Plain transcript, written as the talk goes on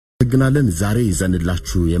እናመሰግናለን ዛሬ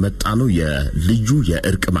ይዘንላችሁ የመጣ ነው የልዩ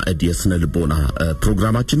የእርቅ ማዕድ የስነ ልቦና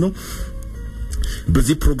ፕሮግራማችን ነው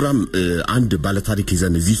በዚህ ፕሮግራም አንድ ባለታሪክ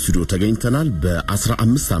ይዘን እዚህ ስቱዲዮ ተገኝተናል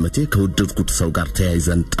በ15 ዓመቴ ከወደኩት ሰው ጋር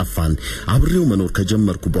ተያይዘን ጠፋን አብሬው መኖር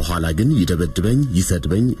ከጀመርኩ በኋላ ግን ይደበድበኝ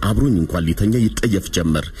ይሰድበኝ አብሮኝ እንኳን ሊተኛ ይጠየፍ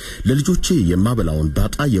ጀመር ለልጆቼ የማበላውን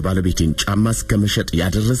ባጣ የባለቤቴን ጫማ እስከመሸጥ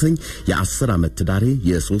ያደረሰኝ የ10 ዓመት ትዳሬ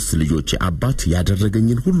የ3 ልጆቼ አባት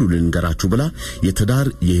ያደረገኝን ሁሉ ልንገራችሁ ብላ የትዳር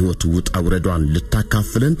የህይወት ውጣ ውረዷን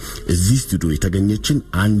ልታካፍለን እዚህ ስቱዲዮ የተገኘችን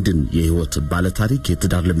አንድን የህይወት ባለታሪክ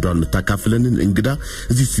የትዳር ልምዷን ልታካፍለን እንግዳ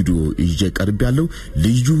እዚህ ስቱዲዮ ይቀርብ ያለው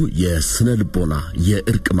ልዩ የስነ ልቦና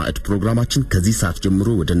የእርቅ ማዕድ ፕሮግራማችን ከዚህ ሰዓት ጀምሮ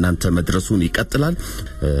ወደናንተ መድረሱን ይቀጥላል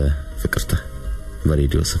ፍቅርታ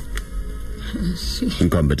በሬዲዮ ሰ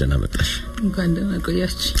እንኳን በደህና መጣሽ እንኳን ደህና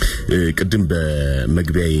ቆያች ቅድም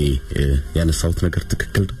በመግቢያዬ ያነሳውት ነገር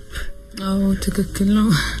ትክክል ነው አዎ ትክክል ነው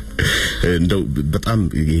እንደው በጣም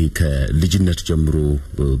ከልጅነት ጀምሮ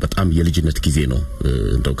በጣም የልጅነት ጊዜ ነው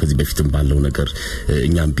እንደው ከዚህ በፊትም ባለው ነገር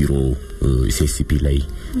እኛም ቢሮ ሲሲፒ ላይ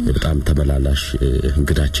በጣም ተመላላሽ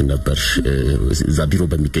እንግዳችን ነበርሽ እዛ ቢሮ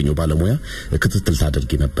በሚገኘው ባለሙያ ክትትል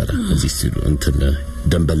ታደርጊ ነበር እዚህ ሲሉ እንትን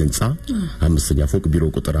ደንበልንጻ 5ኛ ፎቅ ቢሮ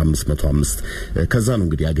ቁጥር 505 ከዛ ነው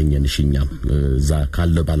እንግዲህ ያገኘንሽኛም እዛ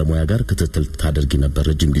ካለ ባለሙያ ጋር ክትትል ታደርጊ ነበር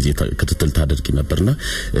ረጅም ጊዜ ክትትል ታደርጊ ነበርና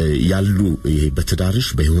ያሉ በትዳርሽ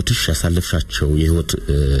በህይወትሽ ያሳለፍሻቸው የህይወት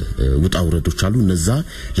ውጣውረዶች አሉ እነዛ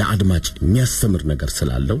ለአድማጭ የሚያስተምር ነገር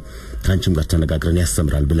ስላለው ታንቺም ጋር ተነጋግረን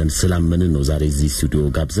ያስተምራል ብለን ስላመንን ነው ዛሬ እዚህ ስቱዲዮ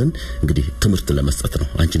ጋብዘን እንግዲህ ትምህርት ለመስጠት ነው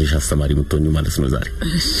አንቺ ነሽ አስተማሪ ምትሆኚ ማለት ነው ዛሬ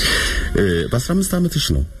በ15 ዓመትሽ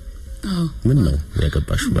ነው አዎ ምን ነው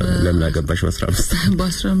ያገባሽ ለምን ያገባሽ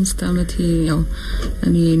በ15 ዓመቴ ያው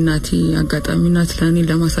እኔ እናቴ አጋጣሚ እናት ለኔ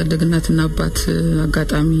ለማሳደግ እናትና አባት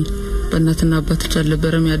አጋጣሚ በእናትና አባት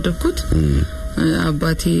ተጨለበረም ያደኩት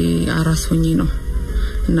አባቴ አራስ ሆኜ ነው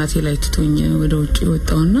እናቴ ላይ ትቶኝ ወደ ውጪ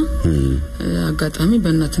ወጣውና አጋጣሚ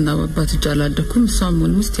በእናትና አባት ተጨላደኩም እሷም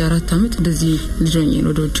ኦልሞስት የ4 ዓመት እንደዚህ ልጆኝ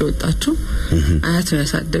ወደ ውጪ ወጣቸው አያት ነው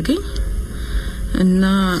ያሳደገኝ እና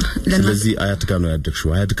ስለዚህ አያት ጋር ነው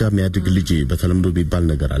ያደግሽው አያት ጋር የሚያድግ ልጅ በተለምዶ ቢባል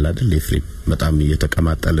ነገር አለ አይደል ኤፍሬም በጣም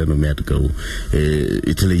እየተቀማጠለ ነው የሚያድገው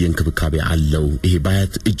የተለየ እንክብካቤ አለው ይሄ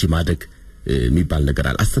ባያት እጅ ማደግ የሚባል ነገር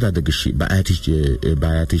አለ አስተዳደግሽ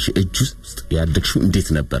በአያትሽ እጅ ውስጥ ያደግሽው እንዴት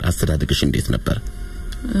ነበር አስተዳደግሽ እንዴት ነበር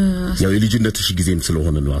ያው የልጅነትሽ ጊዜም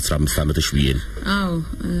ስለሆነ ነው 15 ዓመትሽ ብዬ አዎ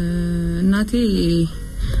እናቴ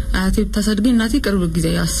አያቴ ታሳድገኝ እናቴ ቅርብ ጊዜ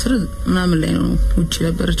 10 ምናምን ላይ ነው ውጪ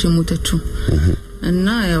ነበረች የሞተችው እና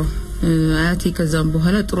ያው አያቴ ከዛም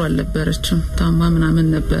በኋላ ጥሩ አልነበረችም ታማ ምናምን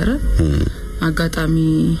ነበረ አጋጣሚ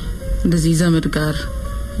እንደዚህ ዘመድ ጋር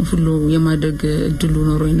ሁሉ የማደግ እድሉ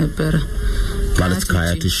ኖሮኝ ነበር ማለት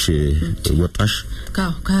ከአያትሽ ወጣሽ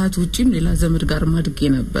ከአያት ውጪም ሌላ ዘመድ ጋር ማድጌ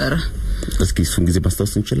ነበር እስኪ እሱን ጊዜ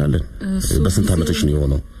ማስታወስ እንችላለን በስንት ዓመትሽ ነው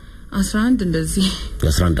የሆነው 11 እንደዚህ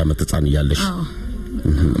የ11 ዓመት ህፃን ያለሽ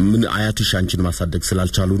ምን አያትሽ አንቺን ማሳደግ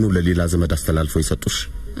ስላልቻሉ ነው ለሌላ ዘመድ አስተላልፎ ይሰጡሽ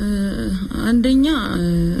አንደኛ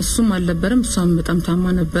እሱም አልነበረም እሷም በጣም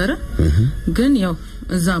ታማ ነበር ግን ያው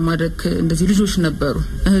እዛ ማድረግ እንደዚህ ልጆች ነበሩ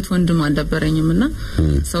እህት ወንድም አልነበረኝምና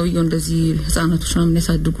ሰውየው እንደዚህ ህፃናቶች ነው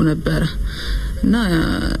የሚያሳድጉ ነበር እና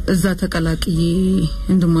እዛ ተቀላቅዬ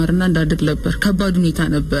እንድማርና እንዳድግ ነበር ከባድ ሁኔታ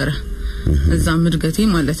ነበር እዛ ምድገቴ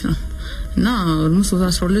ማለት ነው እና ኦልሞስት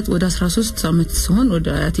 12 ወደ 13 ዓመት ሲሆን ወደ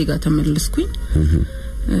አያቴ ጋር ተመለስኩኝ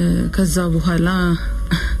ከዛ በኋላ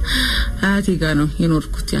አያቴ ጋር ነው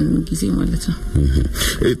የኖርኩት ያን ጊዜ ማለት ነው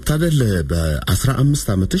ታደለ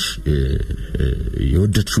በ15 ዓመትሽ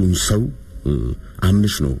የወደድሽውን ሰው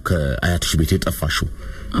አምንሽ ነው ከአያትሽ ቤት የጠፋሽው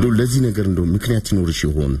ለዚህ ነገር እንደው ምክንያት ይኖርሽ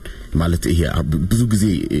ይሆን ማለት ይሄ ብዙ ጊዜ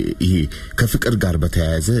ይሄ ከፍቅር ጋር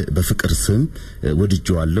በተያያዘ በፍቅር ስም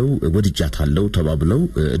ወድጃለሁ ወድጃታለሁ ተባብለው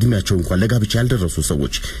እድሜያቸው እንኳን ለጋብቻ ያልደረሱ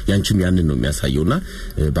ሰዎች ያንቺም ያንን ነው የሚያሳየውና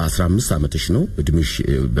በ15 ዓመትሽ ነው እድሜሽ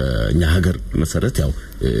በእኛ ሀገር መሰረት ያው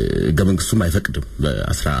ገመንግስቱም አይፈቅድም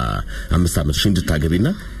በ15 ዓመትሽ እንድታገቢና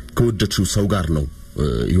ከወደድሽው ሰው ጋር ነው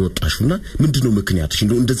ይወጣሽና ምንድነው ምክንያትሽ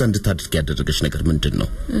እንደዛ እንድታድርጊ ያደረገሽ ነገር ምንድነው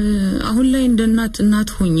አሁን ላይ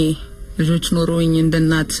እናት ሆኜ ልጆች ኖሮኝ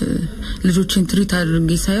እንደናት ልጆችን ትሪት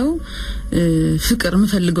አድርጌ ሳይው ፍቅር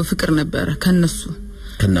ምፈልገው ፍቅር ነበር ከነሱ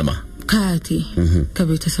ከነማ ካያቴ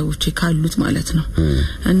ከቤተሰቦቼ ካሉት ማለት ነው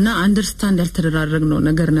እና አንደርስታንድ ያልተደራረግነው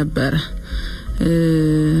ነገር ነበር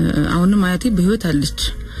አሁንም አያቴ በህይወት አለች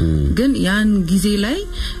ግን ያን ጊዜ ላይ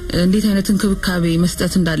እንዴት አይነት እንክብካቤ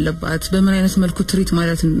መስጠት እንዳለባት በምን አይነት መልኩ ትሪት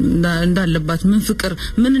ማለት እንዳለባት ምን ፍቅር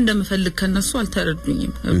ምን እንደምፈልግ ከነሱ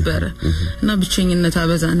አልተረዱኝም ነበር እና ብቸኝነት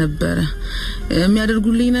አበዛ ነበር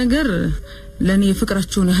የሚያደርጉልኝ ነገር ለኔ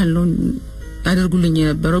ፍቅራቸውን ያህል ነው ያደርጉልኝ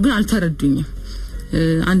ነበር ግን አልተረዱኝም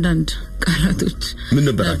አንዳንድ ቃላቶች ምን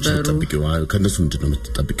ነበራችሁ ተጠብቂው ከነሱ ምንድነው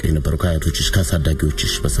የምትጠብቂው የነበረው ከአያቶችሽ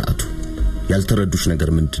ካሳዳጊዎችሽ በሰዓቱ ያልተረዱሽ ነገር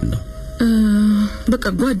ምንድነው በቃ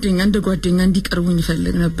ጓደኛ እንደ ጓደኛ እንዲቀርቡኝ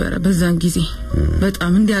ይፈልግ ነበር በዛን ጊዜ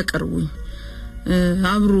በጣም እንዲያቀርቡኝ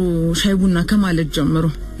አብሮ ሻይ ቡና ከማለት ጀምሮ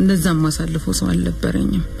እንደዛም ማሳልፈው ሰው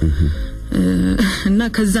አልነበረኝም እና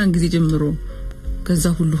ከዛን ጊዜ ጀምሮ ከዛ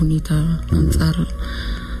ሁሉ ሁኔታ አንፃር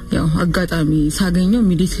ያው አጋጣሚ ሳገኘው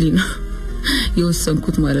ኢሚዲየትሊ ነው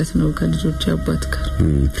የወሰንኩት ማለት ነው ከልጆች አባት ጋር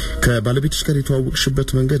ከባለቤትሽ ጋር የተዋወቅሽበት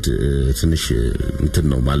መንገድ ትንሽ እንትን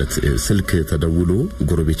ነው ማለት ስልክ ተደውሎ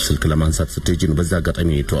ጎረቤት ስልክ ለማንሳት ስትሄጂ ነው በዛ አጋጣሚ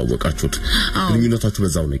የተዋወቃችሁት ግንኙነታችሁ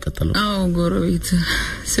በዛው ነው የቀጠለው አዎ ጎረቤት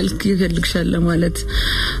ስልክ ይፈልግሻል ማለት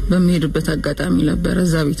በመሄድበት አጋጣሚ ነበር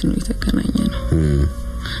እዛ ቤት ነው የተገናኘነው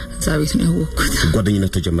እዛ ቤት ነው ያወቅኩት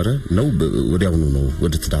ጓደኝነት ተጀመረ ነው ወዲያውኑ ነው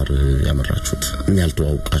ወደ ትዳር ያመራችሁት ምን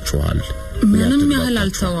ያልተዋወቃችኋል ምንም ያህል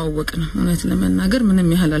አልተዋወቅንም እውነት ለመናገር ምንም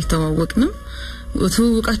ያህል አልተዋወቅንም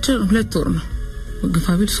ወተዋወቃችን 2 ወር ነው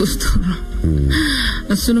ግፋቢል 3 ወር ነው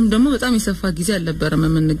እሱንም ደግሞ በጣም የሰፋ ጊዜ አልነበረም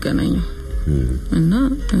የምንገናኘው እና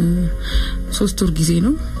 3 ወር ጊዜ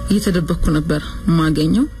ነው እየተደበኩ ነበር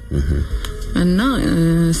ማገኘው እና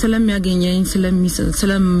ስለሚያገኘኝ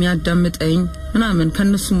ስለሚያዳምጠኝ ምናምን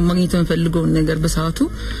ከነሱ ማግኘት የምፈልገው ነገር በሰዓቱ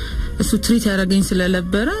እሱ ትሪት ያደርገኝ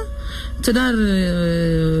ስለነበረ ትዳር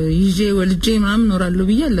ይዤ ወልጄ ምናምን ኖራለሁ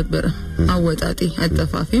ብዬ አልነበረ አወጣጤ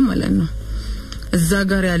አጠፋፌ ማለት ነው እዛ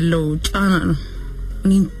ጋር ያለው ጫና ነው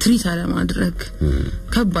እኔን ትሪት አለማድረግ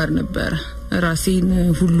ከባድ ነበር ራሴን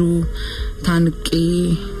ሁሉ ታንቄ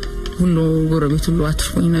ሁሉ ጎረቤት ሁሉ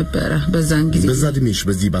አትርፎኝ ነበር በዛን ጊዜ በዛ ድሜሽ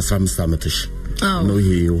በዚህ በ15 ዓመትሽ ነው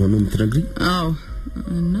ይሄ የሆነው ምትነግሪ አዎ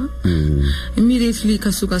እና ኢሚዲየትሊ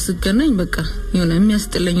ከሱ ጋር ስገናኝ በቃ የሆነ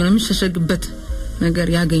የሚያስጥለኝ ነው የሚሸሸግበት ነገር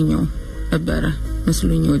ያገኘው ነበር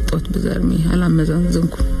መስሎኝ ወጣት በዛርሜ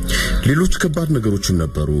አላመዛንዘንኩ ሌሎች ከባድ ነገሮችም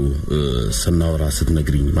ነበሩ ሰናወራ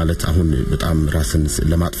ስትነግሪኝ ማለት አሁን በጣም ራስን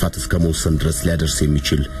ለማጥፋት እስከ መወሰን ድረስ ሊያደርስ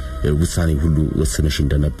የሚችል ውሳኔ ሁሉ ወሰነሽ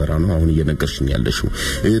እንደነበረ ነው አሁን እየነገርሽኝ ያለሽው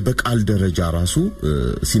በቃል ደረጃ ራሱ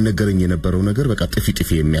ሲነገረኝ የነበረው ነገር በቃ ጥፊ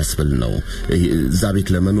የሚያስብል ነው እዛ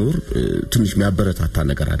ቤት ለመኖር ትንሽ የሚያበረታታ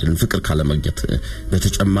ነገር አይደለም ፍቅር ካለማግኘት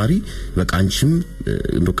በተጨማሪ በቃ አንቺም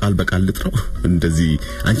እንደው ቃል በቃል ልጥራው እንደዚህ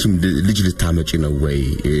አንቺም ልጅ ልታመጪ ነው ወይ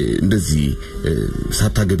እንደዚህ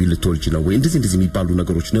ሳታገቢ ልትወልጂ ነው ወይ እንደዚህ የሚባሉ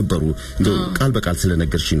ነገሮች ነበሩ እንደው ቃል በቃል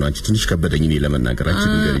ስለነገርሽኝ ነው አንቺ ትንሽ ከበደኝ እኔ ለመናገር አንቺ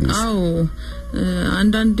ንገሪኝ አዎ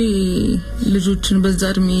አንዳንዴ ልጆችን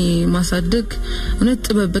በዛርሜ ማሳደግ እውነት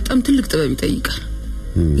ጥበብ በጣም ትልቅ ጥበብ ይጠይቃል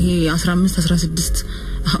ይሄ 15 16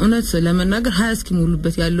 እውነት ለመናገር 20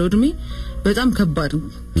 እስኪሞሉበት ያለው እድሜ በጣም ከባድ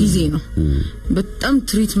ጊዜ ነው በጣም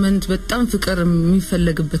ትሪትመንት በጣም ፍቅር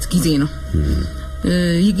የሚፈልግበት ጊዜ ነው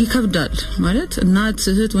ይከብዳል ማለት እናት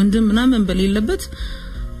እህት ወንድም ምናምን በሌለበት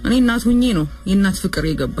እኔ እናት ሆኜ ነው የእናት ፍቅር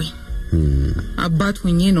የገባኝ አባት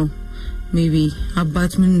ሆኜ ነው ሜቢ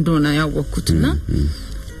አባት ምን እንደሆነ ያወቅኩትና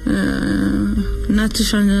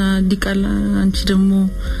እናትሻና ዲቃላ አንቺ ደግሞ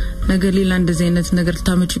ነገር ሌላ እንደዚህ አይነት ነገር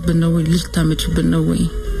ታመጭብን ነው ወይ ልጅ ታመጭብን ነው ወይ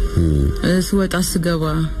ስወጣ ስገባ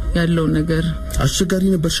ያለው ነገር አስቸጋሪ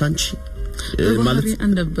ነበር ሻንቺ ማለት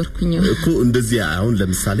አንደበርኩኝ እኮ እንደዚህ አሁን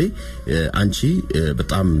ለምሳሌ አንቺ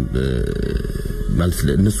በጣም ማለት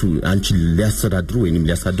ለነሱ አንቺ ሊያስተዳድሩ ወይንም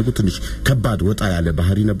ሊያሳድጉ ትንሽ ከባድ ወጣ ያለ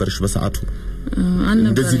ባህሪ ነበርሽ በሰዓቱ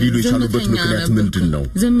እንደዚህ ሊሉ ይቻሉበት ምክንያት ምንድነው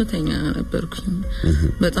ዘመተኛ ነበርኩኝ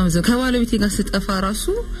በጣም ከባለቤቴ ጋር ስጠፋ ራሱ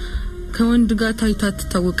ከወንድ ጋር ታይታት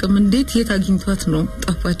ተታወቀም እንዴት የታግኝቷት ነው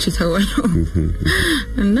ጠፋች ተዋለው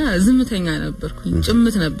እና ዝምተኛ ነበርኩኝ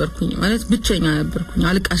ጭምት ነበርኩኝ ማለት ብቸኛ ነበርኩኝ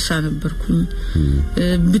አልቃሻ ነበርኩኝ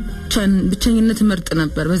ብቸኝነት መርጥ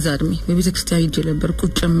ነበር በዛ እድሜ በቤተክርስቲያን ሄጄ ነበር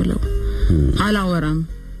ቁጭ ምለው አላወራም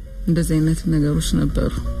እንደዚህ አይነት ነገሮች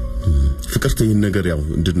ነበሩ ፍቅርተኝ ነገር ያው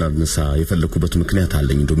እንድናነሳ የፈለኩበት ምክንያት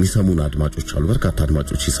አለኝ እንደም ይሰሙን አድማጮች አሉ በርካታ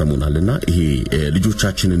አድማጮች ይሰሙናልና ይሄ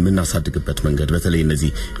ልጆቻችንን ምናሳድግበት መንገድ በተለይ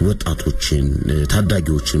እነዚህ ወጣቶችን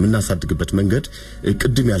ታዳጊዎችን ምናሳድግበት መንገድ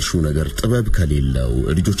ቅድም ያልሽው ነገር ጥበብ ከሌለው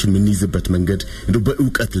ልጆችን ምንይዝበት መንገድ እንደው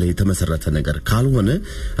በእውቀት ላይ የተመሰረተ ነገር ካልሆነ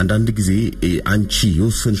አንዳንድ ጊዜ አንቺ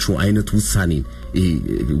የወሰንሽው አይነት ውሳኔ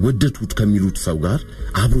ወደቱት ከሚሉት ሰው ጋር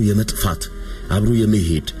አብሮ የመጥፋት አብሮ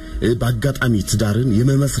የመሄድ ባጋጣሚ ትዳርን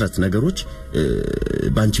የመመስረት ነገሮች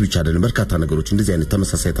ባንቺ ብቻ አይደለም በርካታ ነገሮች እንደዚህ አይነት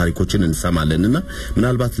ተመሳሳይ ታሪኮችን እንሰማለንና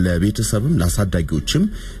ምናልባት ለቤተሰብም ለአሳዳጊዎችም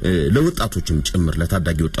ለወጣቶችም ጭምር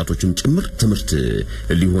ለታዳጊ ወጣቶችም ጭምር ትምርት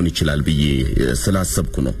ሊሆን ይችላል ብዬ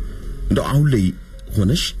ስላሰብኩ ነው እንደው አሁን ላይ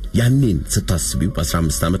ሆነሽ ያኔን ስታስቢው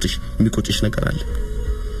በ15 ዓመትሽ የሚቆጭሽ ነገር አለ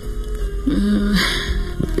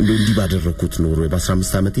እንዲህ ባደረኩት ኖሮ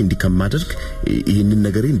በ15 ዓመቴ እንዲከማደርክ ይሄንን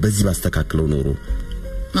ነገርን በዚህ ባስተካክለው ኖሮ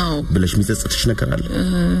ብለሽ የሚጸጽትሽ ነገር አለ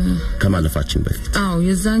ከማለፋችን በፊት? አዎ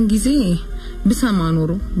የዛን ጊዜ ብሰማ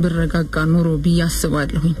ኖሮ ብረጋጋ ኖሮ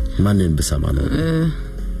ብያስባለሁ። ማንን ብሰማ ኖሮ?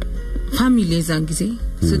 ፋሚሊ የዛን ጊዜ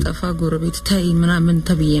ስጠፋ ጎረቤት ታይ ምናምን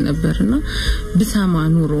ተብዬ ነበርና ብሰማ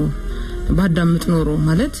ኖሮ ባዳምጥ ኖሮ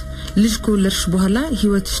ማለት ልጅ ከወለድሽ በኋላ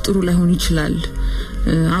ህይወትሽ ጥሩ ላይሆን ይችላል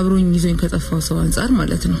አብሮኝ ይዞኝ ከጠፋው ሰው አንፃር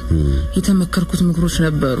ማለት ነው። የተመከርኩት ምክሮች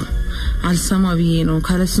ነበሩ አልሰማ ብዬ ነው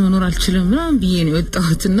ካለስ መኖር አልችልም ምናምን ብዬ ነው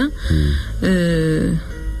የወጣሁትና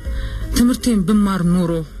ትምርቴን ብማር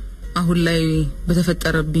ኖሮ አሁን ላይ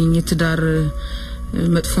በተፈጠረብኝ የትዳር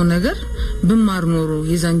መጥፎ ነገር ብማር ኖሮ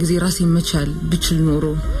የዛን ጊዜ ራሴን መቻል ብችል ኖሮ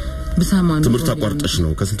ብሰማ ኖሮ። ትምርት አቋርጠሽ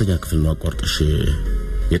ነው ከስንተኛ ክፍል ነው አቋርጠሽ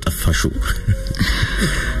የጠፋሽው?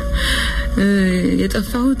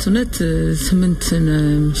 የጠፋሁት እውነት 8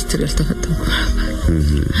 ሚኒስትር ያልተፈጠንኩ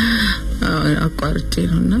አቋርጬ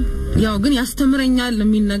ነውና ያው ግን ያስተምረኛል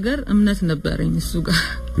የሚል ነገር እምነት ነበረኝ እሱ ጋር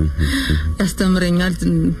ያስተምረኛል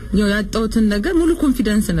ያው ያጣውትን ነገር ሙሉ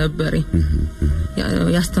ኮንፊደንስ ነበረኝ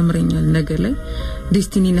ያስተምረኛል ነገር ላይ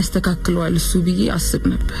ዴስቲኒን ያስተካክለዋል እሱ ብዬ አስብ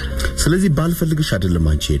ነበር። ስለዚህ ባልፈልግሽ አይደለም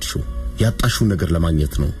አንቺ ሄድሽው ያጣሽው ነገር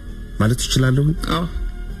ለማግኘት ነው ማለት ይችላልው? አዎ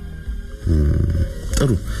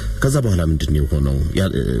ጥሩ። ከዛ በኋላ ምንድነው ሆነው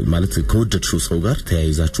ማለት ከወደድሽው ሰው ጋር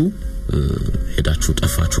ተያይዛችሁ ሄዳችሁ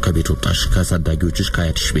ጠፋችሁ ከቤት ወጣሽ ከሳዳጊዎችሽ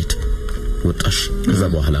ከአያትሽ ቤት ወጣሽ ከዛ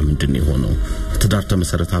በኋላ ምንድነው ሆነው ትዳር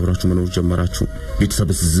ተመሰረተ አብራችሁ መኖር ጀመራችሁ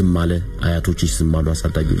ቤተሰብስ ዝም አለ አያቶችሽ ዝም አሉ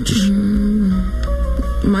አሳዳጊዎችሽ?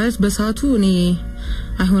 ማለት በሰዓቱ እኔ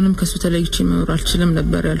አይሆንም ከሱ ተለይቼ መኖር አልችልም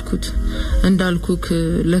ነበር ያልኩት እንዳልኩክ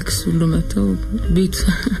ለክስ ሁሉ መተው ቤት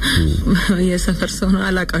የሰፈር ሰው ነው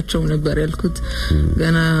አላቃቸው ነበር ያልኩት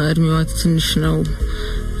ገና እድሜዋ ትንሽ ነው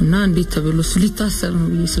እና እንዴት ተብሎ ሊታሰር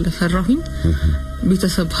ነው ስለፈራሁኝ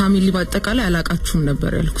ቤተሰብ ፋሚሊ ባጠቃላይ አላቃችሁም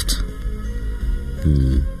ነበር ያልኩት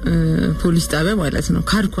ፖሊስ ጣቢያ ማለት ነው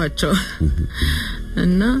ካድኳቸው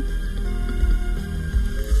እና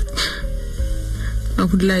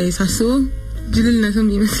አሁን ላይ ሳስበው ጅልነትም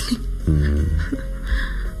ይመስለኝ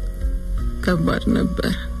ከባድ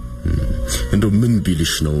ነበር። እንደው ምን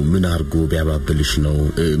ቢልሽ ነው ምን አርጎ ቢያባብልሽ ነው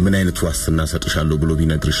ምን አይነት ዋስትና ሰጥሻለሁ ብሎ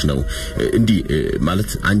ቢነግርሽ ነው እንዲ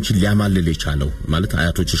ማለት አንቺ ሊያማልል የቻለው ማለት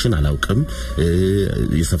አያቶችሽን አላውቅም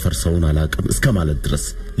የሰፈር ሰውን አላውቅም እስከ ማለት ድረስ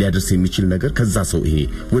ሊያደርስ የሚችል ነገር ከዛ ሰው ይሄ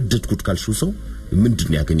ወደድኩት ካልሽው ሰው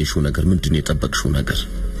ምንድነው ያገኘሽው ነገር ምንድነው የጠበቅሽው ነገር?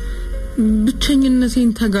 ብቸኝነቴን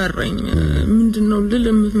ተጋራኝ ምንድነው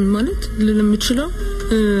ማለት ልልምችለው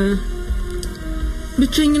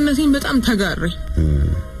ብቸኝነቴን በጣም ተጋራኝ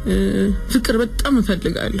ፍቅር በጣም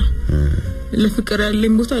እፈልጋለሁ ለፍቅር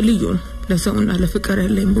ያለኝ ቦታ ልዩ ነው ለሰውና ለፍቅር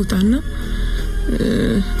ያለኝ ቦታና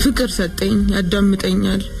ፍቅር ሰጠኝ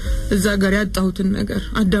ያዳምጠኛል እዛ ጋር ያጣሁትን ነገር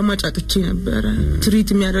አዳማጭ አጥቼ ነበር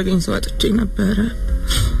ትሪት የሚያደርገኝ ሰው አጥቼ ነበር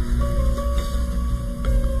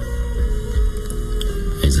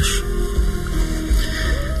አይዞሽ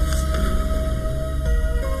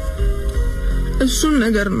እሱን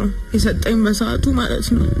ነገር ነው የሰጠኝ በሰዓቱ ማለት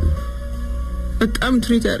ነው በጣም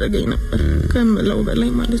ትሪት ያደርገኝ ነበር ከመላው በላይ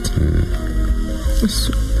ማለት ነው እሱ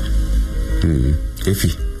ኤፊ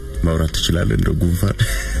ማውራት ትችላለህ እንደው ጉንፋን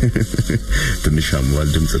ትንሽ አሟል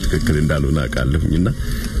ድምጽ ትክክል እንዳልሆነ አቃለሁኝና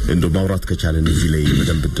እንደው ማውራት ከቻለን እዚህ ላይ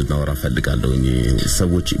በደንብ እንድናወራ ፈልጋለሁኝ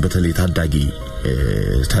ሰዎች በተለይ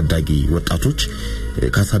ታዳጊ ወጣቶች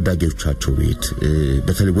ካሳዳጊዎቻቸው ቤት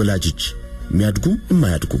በተለይ ወላጆች የሚያድጉ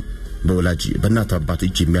የማያድጉ በወላጅ በእናት አባት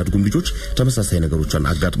እጅ የሚያድጉም ልጆች ተመሳሳይ ነገሮችን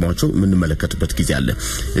አጋጥሟቸው ምን መለከትበት ጊዜ አለ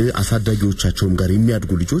አሳዳጊዎቻቸውም ጋር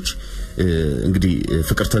የሚያድጉ ልጆች እንግዲህ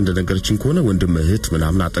ፍቅርተ እንደነገረችን ከሆነ ወንድም እህት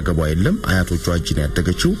ምናምን አጠገቧ የለም አያቶቿ እጅ ነው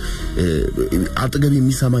ያደገችው አጠገብ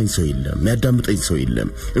የሚሰማኝ ሰው የለም የሚያዳምጠኝ ሰው የለም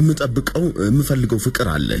የምጠብቀው የምፈልገው ፍቅር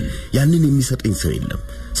አለ ያንን የሚሰጠኝ ሰው የለም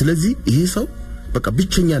ስለዚህ ይሄ ሰው በቃ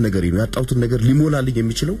ብቸኛ ነገር የሚያጣውትን ነገር ሊሞላልኝ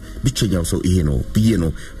የሚችለው ብቸኛው ሰው ይሄ ነው ብዬ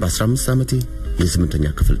ነው በ15 ዓመቴ የ8ኛ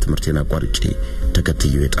ክፍል ትምርቴን አቋርጬ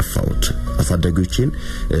ተከትዬው የጠፋሁት አሳዳጊዎቼን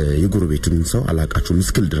የጎረቤቱን ሰው አላቃቸው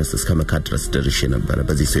ምስክል ድረስ እስከ መካድ ድረስ ደርሼ ነበር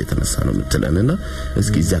በዚህ ሰው የተነሳ ነው ምትለንና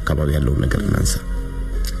እስኪ እዚህ አካባቢ ያለው ነገር እናንሳ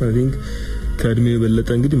I think ከእድሜው በለጠ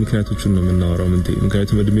እንግዲህ ምክንያቶቹን ነው የምናወራው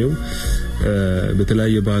ምክንያቱም እድሜው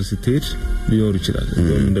በተለያየ ባህል ስትሄድ ሊኖር ይችላል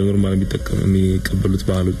እንደ ኖርማል የሚቀበሉት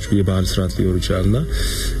ባህሎች የባህል ስርዓት ሊኖር ይችላልና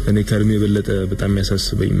እኔ ከእድሜው በለጠ በጣም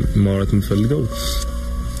ያሳስበኝ ማውራት የምፈልገው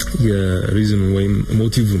የሪዝን ወይም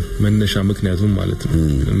ሞቲቭን መነሻ ምክንያቱም ማለት ነው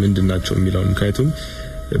ምንድናቸው የሚለው ምክንያቱም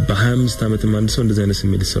በ25 ዓመት አንድ ሰው እንደዚህ አይነት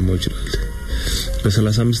ስሜት ሊሰማው ይችላል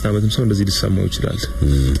በ35 ዓመትም ሰው እንደዚህ ሊሰማው ይችላል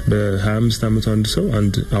በ25 ዓመት አንድ ሰው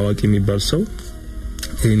አንድ አዋቂ የሚባል ሰው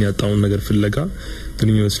ይሄን ያጣውን ነገር ፍለጋ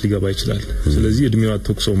ግንኙነት ሊገባ ይችላል ስለዚህ እድሜው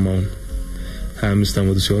አትወቅሰውም አሁን 25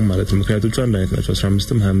 ዓመት ሲሆን ማለት ነው ምክንያቶቹ አንድ አይነት ናቸው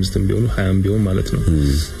 15ም 25ም ቢሆኑ 20ም ቢሆን ማለት ነው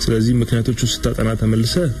ስለዚህ ምክንያቶቹ ስታጠና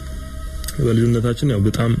ተመልሰ በልጅነታችን ያው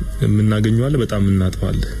በጣም የምናገኘዋለ በጣም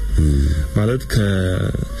እናጥፋለ ማለት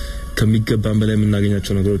ከሚገባን በላይ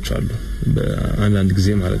የምናገኛቸው ነገሮች አሉ በአንድ ጊዜ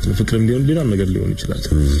ማለት ነው ፍቅርም ሊሆን ሌላ ነገር ሊሆን ይችላል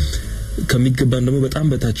ከሚገባን ደግሞ በጣም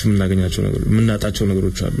በታች የምናገኛቸው ነገሮች የምናጣቸው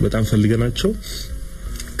ነገሮች አሉ በጣም ፈልገናቸው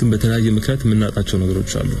ግን በተለያየ ምክንያት የምናጣቸው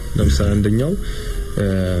ነገሮች አሉ ለምሳሌ አንደኛው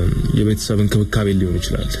የቤተሰብ እንክብካቤ ሊሆን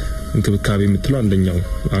ይችላል እንክብካቤ የምትለው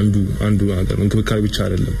አንዱ ነገር እንክብካቤ ብቻ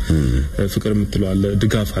አይደለም ፍቅር የምትለው አለ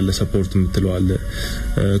ድጋፍ አለ ሰፖርት የምትለው አለ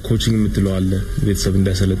ኮቺንግ የምትለው አለ ቤተሰብ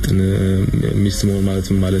እንዳይሰለጥን ሚስት መሆን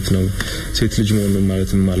ማለት ነው ሴት ልጅ መሆን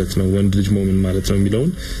ማለት ነው ወንድ ልጅ መሆን ማለት ነው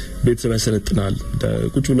የሚለውን ቤተሰብ ያሰለጥናል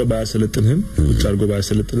ቁጭ ብሎ ባያሰለጥንህም ቁጭ አድርጎ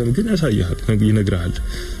ባያሰለጥንህም ግን ያሳያል ይነግራል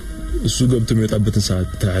እሱ ገብቶ የሚወጣበትን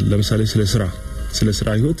ሰዓት ታያል ለምሳሌ ስለ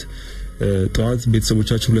ስራ ህይወት ጧት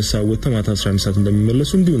ቤተሰቦቻችን 2 ሰዓት ወጥተው ማታ 11 ሰዓት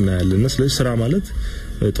እንደሚመለሱ እንዲሁ እናያለን ስለዚህ ስራ ማለት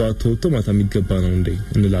ጧት ተወጥቶ ማታ የሚገባ ነው እንዴ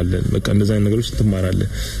እንላለን በቃ እንደዛ አይነት ነገሮች ትማራለህ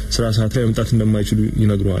ስራ ሰዓት ላይ መምጣት እንደማይችሉ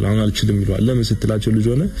ይነግሩሃል አሁን አልችልም ይሏል ለምን ስትላቸው ልጅ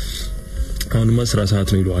ሆነ አሁንማ ስራ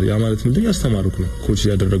ሰዓት ነው ይሏል ያ ማለት ምንድነው ያስተማሩክ ነው ኮች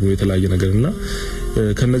ያደረጉ የተለያየ ነገርና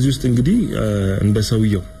ከነዚህ ውስጥ እንግዲህ እንደ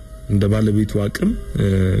ሰውየው እንደ ባለቤቱ አቅም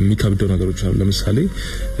የሚከብደው ነገሮች አሉ ለምሳሌ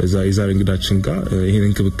እዛ የዛሬ እንግዳችን ጋር ይሄን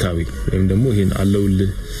እንክብካቤ ወይም ደግሞ ይሄን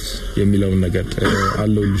አለውልህ የሚለው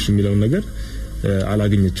ነገር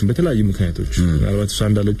አላገኘችም በተለያየ ምክንያቶች ምናልባት እሷ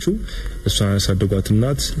እንዳለችው እሷ ያሳደጓት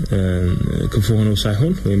እናት ክፉ ሆነው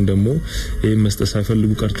ሳይሆን ወይም ደግሞ ይሄን መስጠት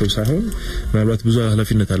ሳይፈልጉ ቀርተው ሳይሆን ምናልባት ብዙ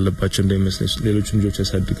ኃላፊነት አለባቸው እንደሚመስለኝ ሌሎች ልጆች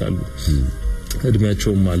ያሳድጋሉ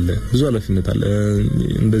እድሜያቸውም አለ ብዙ ኃላፊነት አለ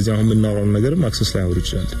እንደዚህ አሁን የምናወራው ነገርም አክሰስ ላይ አውር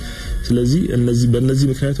ይችላል ስለዚህ በእነዚህ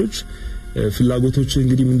ምክንያቶች ፍላጎቶች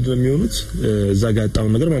እንግዲህ ምንድነው የሚሆኑት እዛ ጋር ያጣው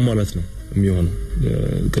ነገር ማሟላት ነው የሚሆነው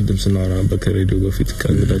ቀደም ስናወራ በከሬዲዮ በፊት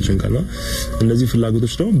ከእንግዳችን ጋር ነው እነዚህ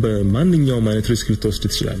ፍላጎቶች ደግሞ በማንኛውም አይነት ሪስክ ልትወስድ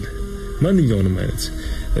ትችላለህ ማንኛውንም አይነት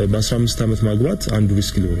በ15 ዓመት ማግባት አንዱ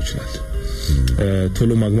ሪስክ ሊሆን ይችላል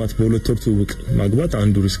ቶሎ ማግባት በሁለት ወር ትውውቅ ማግባት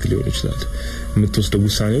አንዱ ሪስክ ሊሆን ይችላል የምትወስደው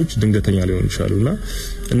ውሳኔዎች ድንገተኛ ሊሆን ይችላሉና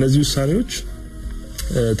እነዚህ ውሳኔዎች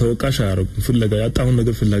ተወቃሽ አያረጉም ፍለጋ ያጣውን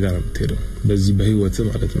ነገር ፍለጋ ነው የምትሄደው በዚህ በህይወት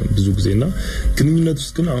ማለት ነው ብዙ ጊዜና ግንኙነት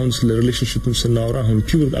ውስጥ ግን አሁን ስለ ሪሌሽንሺፕም ስናወራ አሁን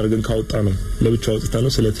ፒውር አድርገን ካወጣ ነው ለብቻው ወጥታ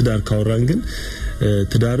ነው ስለ ትዳር ካወራን ግን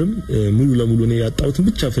ትዳርም ሙሉ ለሙሉ ነው ያጣውትን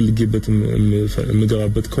ብቻ ፈልጌበት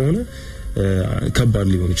ምገባበት ከሆነ ከባድ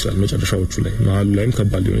ሊሆን ይችላል መጨረሻዎቹ ላይ መሃሉ ላይም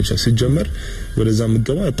ከባድ ሊሆን ይችላል ሲጀመር ወደዛ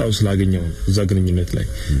ምገባ ያጣው ስላገኘው እዛ ግንኙነት ላይ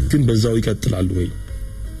ግን በዛው ይቀጥላል ወይ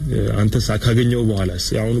አንተ ሳካገኘው በኋላስ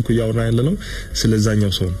ያውን እኮ ያወራ ያለነው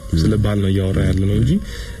ስለዛኛው ሰው ስለ ባል ነው ያወራ ያለነው እንጂ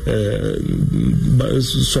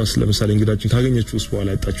እሷስ ለምሳሌ እንግዳችን ካገኘችውስ በኋላ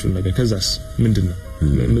ያጣችው ነገር ከዛስ ምንድነው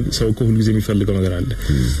ሰው እኮ ሁሉ ጊዜ የሚፈልገው ነገር አለ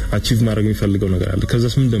አቺቭ ማድረግ የሚፈልገው ነገር አለ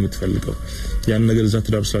ከዛስ ምን እንደምትፈልገው ያን ነገር እዛ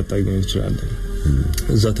ትዳር ውስጥ አታገኘው ይችላል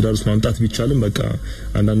እዛ ትዳር ውስጥ ማምጣት ቢቻልም በቃ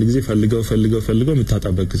አንዳንድ ጊዜ ፈልገው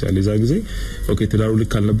የምታጣበት ጊዜ አለ እዛ ጊዜ ኦኬ ትዳሩ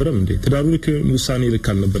ልክ አልነበረም እንዴ ትዳሩ ልክ ውሳኔ ልክ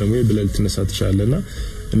አልነበረም ወይ ብለህ ልትነሳ ትችላለህና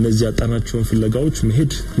እነዚህ ያጣናቸውን ፍለጋዎች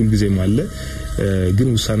መሄድ ሁሉ ጊዜ ማለ ግን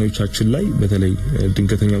ውሳኔዎቻችን ላይ በተለይ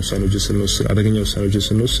ድንገተኛ ውሳኔዎች ስንወስን አደገኛ ውሳኔዎች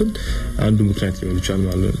ስንወስን አንዱ ምክንያት ሊሆን ይችላል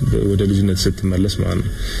ማለት ወደ ልጅነት ስትመለስ ማለት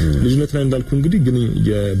ነው ልጅነት ላይ እንዳልኩ እንግዲህ ግን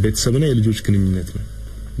የቤተሰብና የልጆች ግንኙነት ነው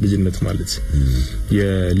ልጅነት ማለት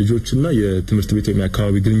የልጆችና የትምህርት ቤት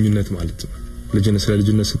የሚያካባቢ ግንኙነት ማለት ነው ስለ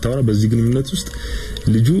ልጅነት ስታወራ በዚህ ግንኙነት ውስጥ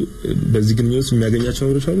ልጁ በዚህ ግንኙነት ውስጥ የሚያገኛቸው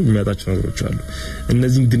ነገሮች አሉ የሚያጣቸው ነገሮች አሉ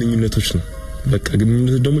እነዚህ ግንኙነቶች ነው በቃ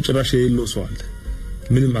ግንኙነት ደግሞ ጭራሽ የሌለው ሰው አለ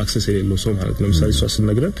ምንም አክሰስ የሌለው ሰው ማለት ነው ለምሳሌ እሷ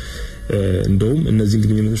ስንነግረን እንደውም እነዚህ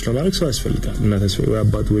ግንኙነቶች ለማድረግ ሰው ያስፈልጋል እናት ወይ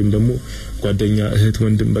አባት ወይም ደግሞ ጓደኛ እህት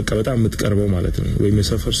ወንድም በቃ በጣም የምትቀርበው ማለት ነው ወይም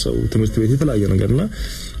የሰፈር ሰው ትምህርት ቤት የተለያየ ነገርና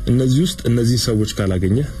እነዚህ ውስጥ እነዚህ ሰዎች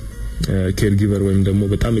ካላገኘ ኬር ጊቨር ወይም ደግሞ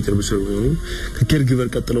በጣም የቅርብ ሰው ሆኖ ከኬር ጊቨር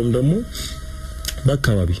ቀጥሎም ደግሞ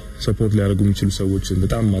በአካባቢ ሰፖርት ሊያደርጉ የሚችሉ ሰዎች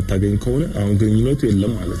በጣም ማታገኝ ከሆነ አሁን ግንኙነቱ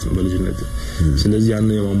የለም ማለት ነው በልጅነት ስለዚህ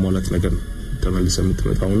ያን የማሟላት ነገር ነው ተመልሰን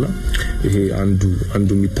የምትመጣውና ይሄ አንዱ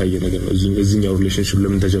የሚታይ ነገር ነው እዚህኛው ሪሌሽንሺፕ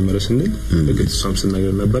ለምን ተጀመረ ስንል በግልጽ ሳምሰን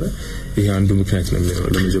ነገር ነበር ይሄ አንዱ ምክንያት ነው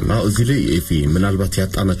የሚሆነው ለመጀመሪያ እዚህ ላይ ምናልባት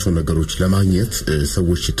ያጣናቸው ነገሮች ለማግኘት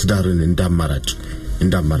ሰዎች ትዳርን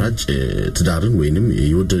እንዳማራጭ ትዳርን ወይንም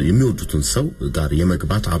የሚወዱትን ሰው ጋር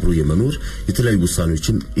የመግባት አብሮ የመኖር የተለያዩ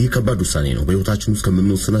ውሳኔዎችን ይሄ ከባድ ውሳኔ ነው በህይወታችን ውስጥ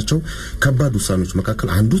ከምንወስናቸው ከባድ ውሳኔዎች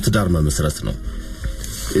መካከል አንዱ ትዳር መመስረት ነው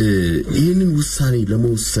ይሄንን ውሳኔ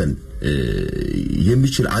ለመወሰን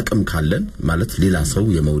የሚችል አቅም ካለን ማለት ሌላ ሰው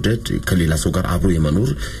የመውደድ ከሌላ ሰው ጋር አብሮ የመኖር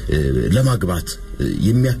ለማግባት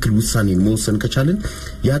የሚያክል ውሳኔ መወሰን ከቻለን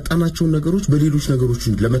ያጣናቸው ነገሮች በሌሎች ነገሮች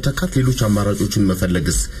ለመተካት ሌሎች አማራጮችን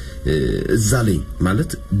መፈለግስ እዛ ላይ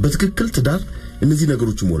ማለት በትክክል ትዳር እነዚህ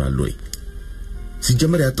ነገሮች ይሞላሉ ወይ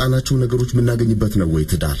ሲጀመር ያጣናቸው ነገሮች ምናገኝበት ነው ወይ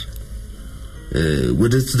ትዳር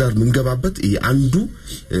ወደ ትዳር ምንገባበት አንዱ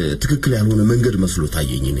ትክክል ያልሆነ መንገድ መስሎ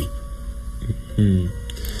ታየኝ ነኝ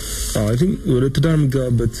I think ወደ ትዳር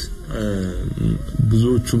ምንገባበት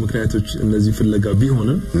ብዙዎቹ ምክንያቶች እነዚህ ፍለጋ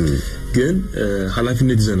ቢሆንም ግን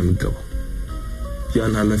ኃላፊነት ይዘን ምንገባው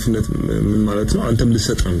ያን ኃላፊነት ምን ማለት ነው አንተም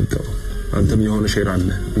ልሰጥ ነው ምንገባው አንተም የሆነ ሼር አለ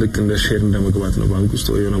ልክ እንደ ሼር እንደመግባት ነው ባንክ ውስጥ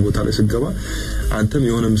ወይ የሆነ ቦታ ላይ ስገባ አንተም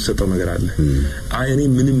የሆነ ምሰጠው ነገር አለ እኔ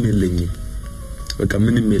ምንም የለኝም በቃ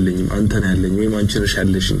ምንም የለኝም አንተ ነህ ያለኝ ወይ አንቺ ነሽ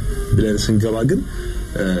ያለሽኝ ብለን ስንገባ ግን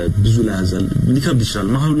ብዙ ላይ ያዛል ሊከብድ ይችላል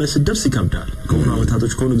መሐሉ ላይ ሲደርስ ይከብዳል ከሆነ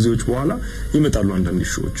አመታቶች ከሆነ ጊዜዎች በኋላ ይመጣሉ አንዳንድ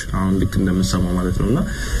ሾዎች አሁን ልክ እንደምንሰማው ማለት ነውና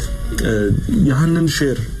ያንን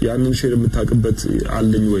ሼር የምታቀበት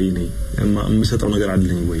አለኝ ወይ ነኝ የምሰጠው ነገር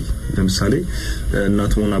አለኝ ወይ ለምሳሌ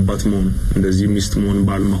እናት መሆን አባት መሆን እንደዚህ ሚስት መሆን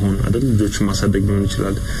ባል መሆን አይደል ልጆችን ማሳደግ ሊሆን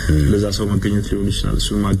ይችላል ለዛ ሰው መገኘት ሊሆን ይችላል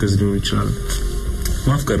እሱን ማገዝ ሊሆን ይችላል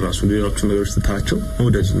ማፍቀር ራሱ ሌሎች ነገሮች ተታቸው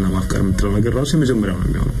ወደድና ማፍቀር የምትለው ነገር ራሱ የመጀመሪያው ነው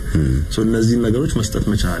የሚሆነው እነዚህ ነገሮች መስጠት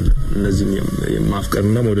መቻል እነዚህ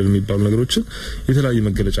ማፍቀርና መውደድ የሚባሉ ነገሮች የተለያየ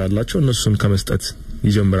መገለጫ አላቸው እነሱን ከመስጠት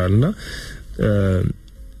ይጀምራልና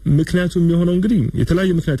ምክንያቱም የሚሆነው እንግዲህ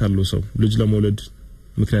የተለያየ ምክንያት አለው ሰው ልጅ ለመውለድ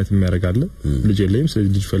ምክንያት የሚያረጋለ ልጅ የለኝም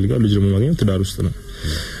ስለዚህ ልጅ ፈልጋለሁ ልጅ ለማግኘት ትዳር ውስጥ ነው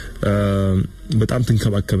በጣም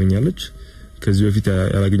ትንከባከበኛለች ከዚህ በፊት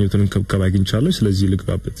ያላገኘሁትን ከማግኝቻለሁ ስለዚህ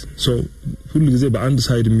ልግባበት ሁሉ ጊዜ በአንድ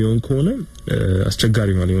ሳይድ የሚሆን ከሆነ አስቸጋሪ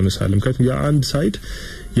ነው የሆነ ሳለም ምክንያቱም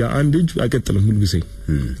ያ አንድ እጅ አይቀጥልም ሁሉ ጊዜ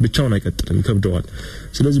ብቻውን አይቀጥልም ይከብደዋል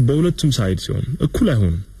ስለዚህ በሁለቱም ሳይድ ሲሆን እኩል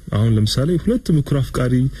አይሆንም አሁን ለምሳሌ ሁለቱም እኩል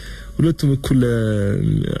አፍቃሪ ሁለቱም እኩል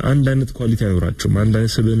አንድ አይነት ኳሊቲ አይኖራቸውም አንድ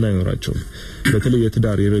አይነት ስብዕና አይኖራቸውም በተለይ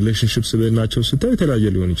የትዳር የሪሌሽንሺፕ ስብዕናቸው ስታይ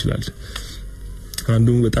የተለያየ ሊሆን ይችላል አንዱ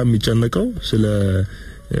በጣም የሚጨነቀው ስለ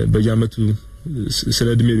በያመቱ ስለ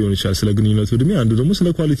እድሜ ሊሆን ይችላል ስለ ግንኙነቱ እድሜ አንዱ ደግሞ ስለ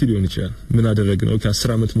ኳሊቲ ሊሆን ይችላል ምን አደረግነው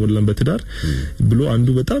ከ10 አመት ሞላን በትዳር ብሎ አንዱ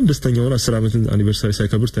በጣም ደስተኛ ሆነ 10 አመት አኒቨርሰሪ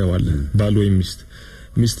ሳይከብር ታይዋል ባል ወይ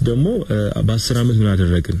ሚስት ደግሞ በ10 አመት ምን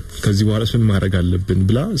አደረግን ከዚህ በኋላ ምን ማድረግ አለብን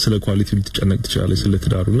ብላ ስለ ኳሊቲ ልትጨነቅ ትችላለች ስለ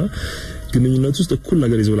ትዳሩና ግንኙነቱ ውስጥ እኩል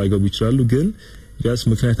ነገር ይዘው ላይገቡ ይችላሉ ግን ያስ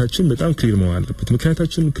ምክንያታችን በጣም ክሊር መሆን አለበት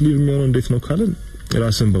ምክንያታችን ክሊር የሚሆነው እንዴት ነው ካለን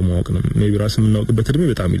ራስን በማወቅ ነው ሜቢ ራስን የምናውቅበት እድሜ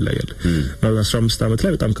በጣም ይለያያል ማለት 15 አመት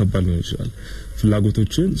ላይ በጣም ከባድ ነው ይችላል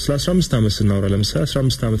ፍላጎቶችን ስለ 15 አመት ስናወራ ለምሳሌ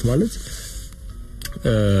 15 አመት ማለት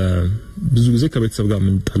ብዙ ጊዜ ከቤተሰብ ጋር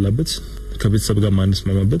የምንጣላበት ከቤተሰብ ጋር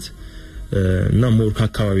ማንስማማበት እና ሞር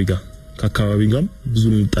ከአካባቢ ጋር ብዙ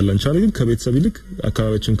ልንጣላ እንችላለን ግን ከቤተሰብ ይልቅ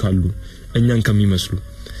አካባቢያችን ካሉ እኛን ከሚመስሉ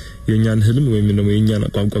የኛን ህልም ወይም ደግሞ የኛን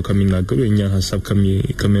ቋንቋ ከሚናገሩ የኛን ሐሳብ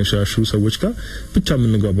ከሚያሻሽሉ ሰዎች ጋር ብቻ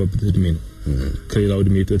የምንግባባበት እድሜ ነው ከሌላው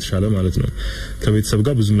እድሜ የተሻለ ማለት ነው ከቤተሰብ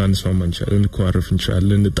ጋር ብዙ ላንስማማ እንችላለን እንኳርፍ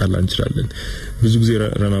እንችላለን እንጣላ እንችላለን ብዙ ጊዜ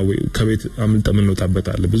ረናዌ ከቤት አምልጠን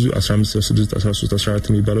እንወጣበታለን ብዙ 15 16 13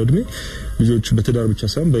 14 የሚባለው እድሜ ልጆች በትዳር ብቻ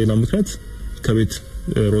ሳይሆን በሌላ ምክንያት ከቤት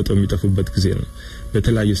ሮጠው የሚጠፉበት ጊዜ ነው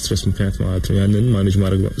በተለያየ ስትረስ ምክንያት ማለት ነው ያንን ማኔጅ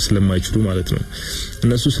ማድረግ ስለማይችሉ ማለት ነው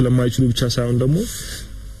እነሱ ስለማይችሉ ብቻ ሳይሆን ደግሞ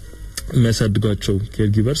የሚያሳድጓቸው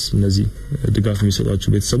ኬርጊቨርስ እነዚህ ድጋፍ የሚሰጧቸው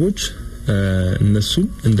ቤተሰቦች እነሱ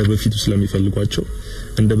እንደበፊቱ ስለሚፈልጓቸው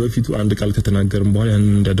እንደበፊቱ አንድ ቃል ከተናገርን በኋላ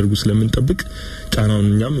ያንን እንዲያደርጉ ስለምንጠብቅ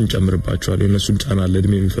ጫናውንኛም እንጨምርባቸዋለን የነሱን ጫና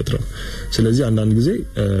ለእድሜ የሚፈጥረው ስለዚህ አንዳንድ ጊዜ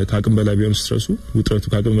ከአቅም በላይ ቢሆን ስትረሱ ውጥረቱ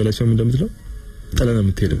ከአቅም በላይ ሲሆን እንደምትለው ተለና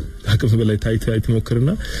የምትሄደው ከአቅም በላይ ታይት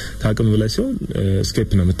ሞክርና ከአቅም በላይ ሲሆን ስኬፕ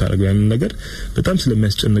ነው የምታደርገው ያንን ነገር በጣም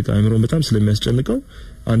ስለሚያስጨንቅ አይምሮ በጣም ስለሚያስጨንቀው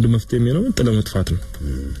አንድ መፍትሄ የሚሆነው ጥለው መጥፋት ነው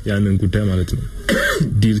ያንን ጉዳይ ማለት ነው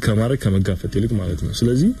ዲል ከማድረግ ከመጋፈጥ ይልቅ ማለት ነው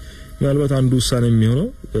ስለዚህ ምናልባት አንዱ ውሳኔ የሚሆነው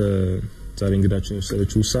ዛሬ እንግዳችን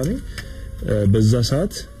የወሰደችው ውሳኔ በዛ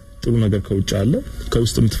ሰዓት ጥሩ ነገር ከውጭ አለ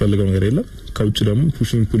ከውስጥ የምትፈልገው ነገር የለም ከውጭ ደግሞ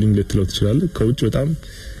ፑሽንግ ፑሊንግ ልትለው ትችላለህ ከውጭ በጣም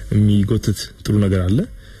የሚጎትት ጥሩ ነገር አለ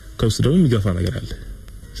ከውስጥ ደግሞ የሚገፋ ነገር አለ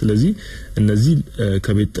ስለዚህ እነዚህ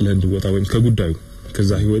ከቤት ጥለህ እንድትወጣ ወይም ከጉዳዩ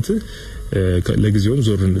ከዛ ህይወት ለጊዜውም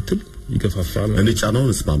ዞር እንድትል ይገፋፋል እኔ ጫናውን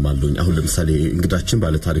እስማማለሁኝ አሁን ለምሳሌ እንግዳችን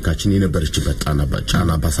ባለ ታሪካችን የነበረችበት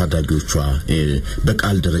ጫና ባሳዳጊዎቿ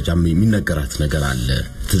በቃል ደረጃ የሚነገራት ነገር አለ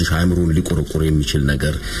ትንሽ አይምሮን ሊቆረቆር የሚችል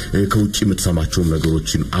ነገር ከውጪ የምትሰማቸው ነገሮች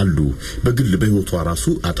አሉ በግል በህይወቷ ራሱ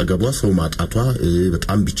አጠገቧ ሰው ማጣቷ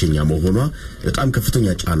በጣም ብቸኛ መሆኗ በጣም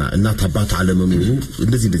ከፍተኛ ጫና እናት አባት አለመኖሩ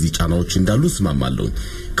እንደዚህ ጫናዎች እንዳሉ እስማማለሁኝ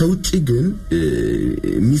ከውጪ ግን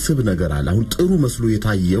የሚስብ ነገር አለ አሁን ጥሩ መስሎ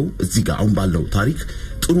የታየው እዚህ ጋር አሁን ባለው ታሪክ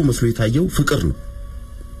ጥሩ መስሎ የታየው ፍቅር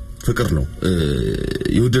ነው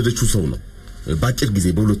የወደደችው ሰው ነው ባጭር ጊዜ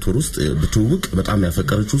በሁለት ወር ውስጥ በትውውቅ በጣም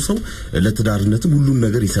ያፈቀረችው ሰው ለትዳርነትም ሁሉን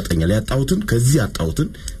ነገር ይሰጠኛል ያጣውትን ከዚህ ያጣውትን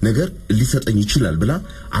ነገር ሊሰጠኝ ይችላል ብላ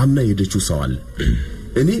አምና የሄደችው ሰው አለ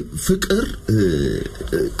እኔ ፍቅር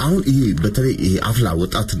አሁን ይሄ በተለይ ይሄ አፍላ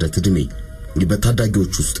ወጣትነት እድሜ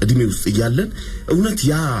በታዳጊዎች ውስጥ እድሜ ውስጥ ይያለን እውነት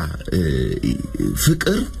ያ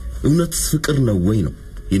ፍቅር ነው ወይ ነው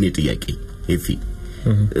የኔ ጥያቄ ኤፊ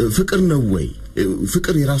ፍቅር ነው ወይ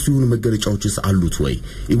ፍቅር የራሱ የሆነ መገለጫዎችስ አሉት ወይ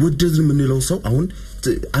ይወደድን ምንለው ሰው አሁን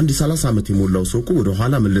አንድ 30 ዓመት የሞላው ሰው ወደ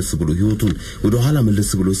ኋላ መለስ ብሎ ህይወቱን ወደ ኋላ መለስ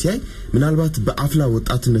ብሎ ሲያይ ምናልባት በአፍላ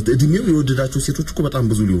ወጣትነት እድሜው የወደዳቸው ሴቶች በጣም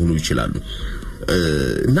ብዙ ሊሆኑ ይችላሉ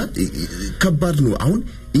እና ከባድ ነው አሁን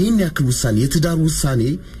ይሄን ያክል ውሳኔ የትዳር ውሳኔ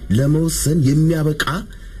ለመወሰን የሚያበቃ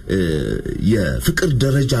የፍቅር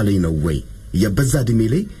ደረጃ ላይ ነው ወይ የበዛ እድሜ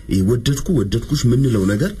ላይ ወደድኩሽ ምንለው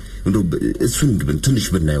ነገር እንደው እሱን ግን ትንሽ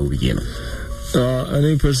ብናየው ብዬ ነው እኔ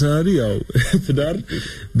ፐርሰናሊ ያው ትዳር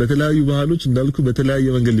በተለያዩ ባህሎች እንዳልኩ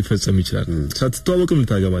በተለያየ መንገድ ሊፈጸም ይችላል ሳትተዋወቅም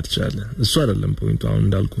ልታገባ ትችላለህ እሱ አይደለም ፖይንቱ አሁን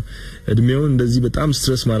እንዳልኩ እድሜውን እንደዚህ በጣም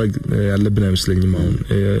ስትረስ ማድረግ ያለብን አይመስለኝም አሁን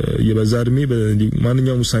የበዛ እድሜ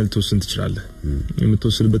ማንኛውም ውሳኔ ልትወስን ትችላለህ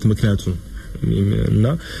የምትወስንበት ምክንያቱ እና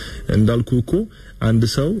እንዳልኩ እኮ አንድ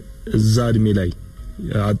ሰው እዛ እድሜ ላይ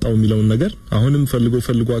አጣው የሚለውን ነገር አሁንም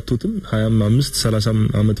ፈልጎ አጥቶትም 25 30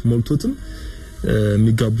 አመት ሞልቶትም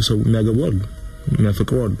የሚጋቡ ሰው የሚያገቡ አሉ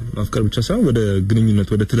የሚያፈቅሩ አሉ ማፍቀር ብቻ ሳይሆን ወደ ግንኙነት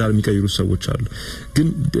ወደ ትዳር የሚቀይሩ ሰዎች አሉ ግን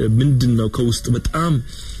ምንድነው ከውስጥ በጣም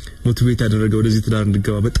ሞቲቬት ያደረገው ወደዚህ ትዳር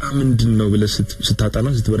እንድገባ በጣም ምንድነው ብለህ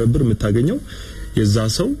ስታጣና ስትበረብር የምታገኘው የዛ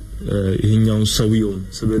ሰው ይሄኛው ሰውየው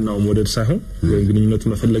ስብናው ሞዴል ሳይሆን ወይ ግንኙነቱ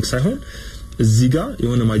መፈለግ ሳይሆን እዚህ ጋር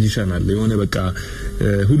የሆነ ማጂሻን አለ የሆነ በቃ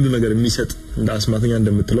ሁሉ ነገር የሚሰጥ እንደ አስማተኛ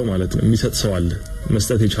እንደምትለው ማለት ነው የሚሰጥ ሰው አለ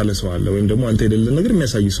መስጠት የቻለ ሰው አለ ወይም ደግሞ አንተ የሌለ ነገር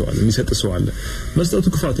የሚያሳይ ሰው አለ የሚሰጥ ሰው አለ መስጠቱ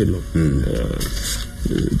ክፋት የለውም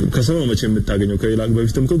ከሰው መቼ የምታገኘው ከሌላ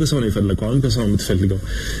በፊትም ከሰው ነው የፈለከው አሁን ከሰው የምትፈልገው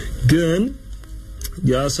ግን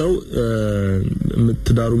ያ ሰው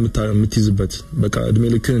ትዳሩ የምትይዝበት በቃ እድሜ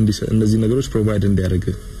ልክን እንደዚህ ነገሮች ፕሮቫይድ እንዲያደርግ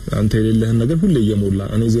አንተ የሌለህን ነገር ሁሉ እየሞላ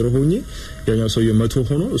እኔ ዜሮ ሆኜ ያኛው ሰው የመቶ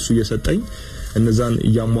ሆኖ እሱ እየሰጠኝ እነዛን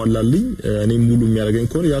ያሟላልኝ እኔ ሙሉ የሚያደርገኝ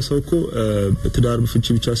ከሆነ ያ ሰው እኮ ትዳር ፍቺ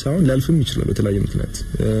ብቻ ሳይሆን ላልፍም ይችላል በተለያየ ምክንያት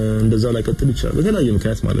እንደዛ ላይ ቀጥል ይችላል በተለያየ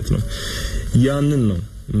ምክንያት ማለት ነው ያንን ነው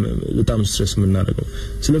በጣም ስትረስ የምናደርገው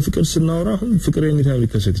ስለ ፍቅር ስናወራ አሁን ፍቅር የኔታ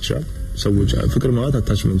ሊከሰት ይችላል ሰዎች ፍቅር ማለት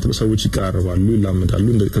አታችመንት ነው ሰዎች ይቀራረባሉ ይላመዳሉ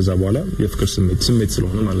ከዛ በኋላ የፍቅር ስሜት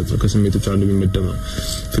ስለሆነ ማለት ነው ከስሜቶች አንዱ የሚመደብ ነው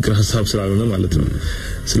ፍቅር ሐሳብ ስላልሆነ ማለት ነው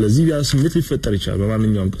ስለዚህ ያ ስሜት ሊፈጠር ይችላል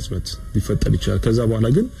በማንኛውም ቅጽበት ሊፈጠር ይችላል ከዛ በኋላ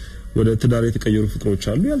ግን ወደ ትዳር የተቀየሩ ፍቅሮች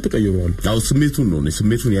አሉ ያልተቀየሩ አሉ አው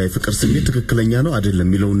ስሜቱን ያ ፍቅር ስሜት ትክክለኛ ነው አይደለም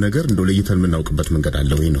የሚለውን ነገር እንደው ለይተን የምናውቅበት መንገድ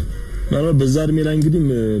አለ ወይ ነው ማለት በዛ እድሜ ላይ እንግዲህ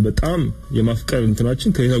በጣም የማፍቀር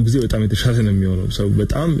እንትናችን ከሌላው ጊዜ በጣም የተሻለ ነው የሚሆነው ሰው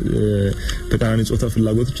በጣም ተቃራኒ ጾታ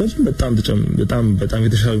ፍላጎቶቻችን በጣም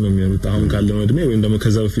የተሻለ ነው የሚሆኑት አሁን ካለው እድሜ ወይም ደግሞ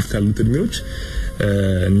ከዛ በፊት ካሉት እድሜዎች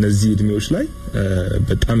እነዚህ እድሜዎች ላይ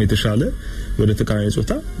በጣም የተሻለ ወደ ተቃራኒ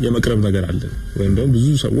ጾታ የመቅረብ ነገር አለ ወይም ደግሞ ብዙ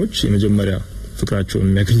ሰዎች የመጀመሪያ ፍቅራቸውን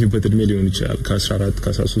የሚያገኙበት እድሜ ሊሆን ይችላል ከ14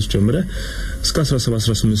 ከ13 ጀምረ እስከ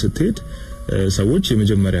 17 18 ስትሄድ ሰዎች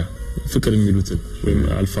የመጀመሪያ ፍቅር የሚሉትን ወይም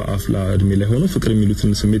አፍላ እድሜ ላይ ሆኖ ፍቅር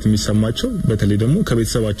የሚሉትን ስሜት የሚሰማቸው በተለይ ደግሞ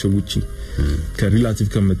ከቤተሰባቸው ውጪ ከሪላቲቭ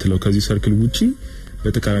ከመተለው ከዚህ ሰርክል ውጪ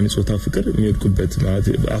በተቃራኒ ጾታ ፍቅር የሚወድቁበት ማለት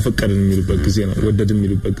አፈቀርን የሚሉበት ጊዜ ነው ወደድን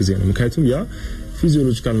የሚሉበት ጊዜ ነው ምክንያቱም ያ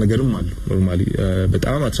ፊዚዮሎጂካል ነገርም አለ ኖርማሊ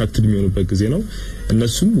በጣም አትራክቲቭ የሚሆኑበት ጊዜ ነው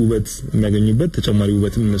እነሱም ውበት የሚያገኙበት ተጨማሪ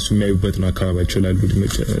ውበትን እነሱ የሚያዩበት ነው አካባቢያቸው ላይ ያሉ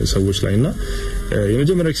ሰዎች ላይና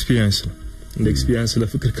የመጀመሪያ ኤክስፒሪየንስ ነው እንደ ኤክስፒሪየንስ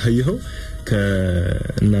ለፍቅር ካየኸው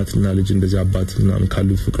ከእናትና ልጅ እንደዚህ አባትና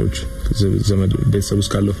ካሉት ፍቅሮች ዘመድ ቤተሰብ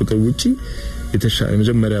ውስጥ ካለው ፍቅር ውጪ የተሻለ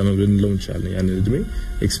መጀመሪያ ነው ልንለው እንችላለን ያን እድሜ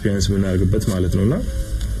ኤክስፒሪየንስ የምናደርግበት ማለት ነውና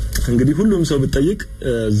እንግዲህ ሁሉም ሰው ብትጠይቅ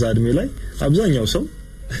እዛ እድሜ ላይ አብዛኛው ሰው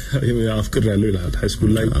አፍቅር ያለው ይላል ሃይ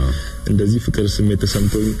ስኩል ላይ እንደዚህ ፍቅር ስሜት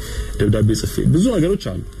ተሰምቶኝ ደብዳቤ ጽፌ ብዙ ነገሮች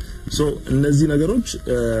አሉ ሶ እነዚህ ነገሮች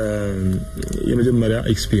የመጀመሪያ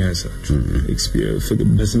ኤክስፒሪየንስ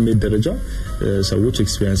በስሜት ደረጃ ሰዎች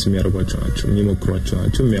ኤክስፒሪየንስ የሚያደርጓቸው ናቸው የሚሞክሯቸው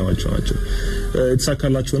ናቸው የሚያዋቸው ናቸው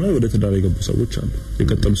የተሳካላቸው ነው ወደ ትዳር የገቡ ሰዎች አሉ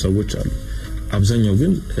የቀጠሉ ሰዎች አሉ አብዛኛው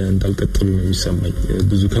ግን እንዳልቀጠሉ ነው የሚሰማኝ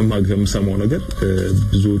ብዙ ከማገምሰማው ነገር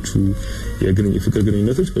ብዙዎቹ የፍቅር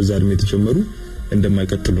ግንኙነቶች በዛ እድሜ ተጀመሩ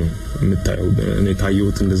እንደማይቀጥሉ የምታየው እኔ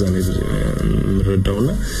ታየሁት እንደዛ ነው የምረዳውና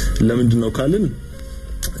ለምንድነው ካልን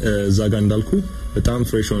እዛ ጋር እንዳልኩ በጣም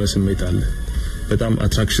ፍሬሽ ሆነ ስሜት አለ በጣም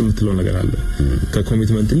አትራክሽን የምትለው ነገር አለ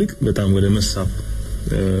ከኮሚትመንት ይልቅ በጣም ወደ መሳብ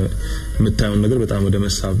የምታየው ነገር በጣም ወደ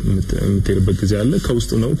መሳብ የምትሄድበት ጊዜ አለ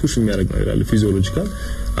ከውስጥ ነው ፑሽ የሚያደርግ ነገር አለ ፊዚዮሎጂካል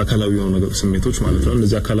አካላዊ የሆነ ነገር ስሜቶች ማለት ነው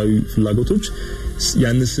እነዚህ አካላዊ ፍላጎቶች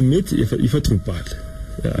ያን ስሜት ይፈጥሩባል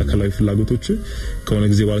አካላዊ ፍላጎቶች ከሆነ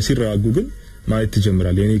ጊዜ በኋላ ሲረጋጉ ግን ማየት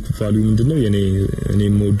ተጀምራል የኔ ቫልዩ ምንድነው እኔ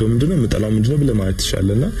ሞዶ ምንድነው መጣላው ምንድነው ብለ ማየት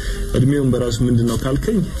ይሻላልና እድሜውን በራሱ ምንድነው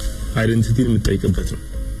ካልከኝ አይደንቲቲን የምትጠይቅበት ነው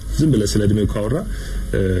ዝም ብለህ ስለ እድሜው ካወራ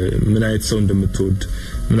ምን አይነት ሰው እንደምትወድ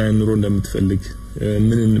ምን አይነት ኑሮ እንደምትፈልግ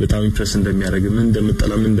ምን በጣም ኢምፕረስ እንደሚያደርግ ምን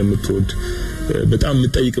እንደምትጠላ ምን እንደምትወድ በጣም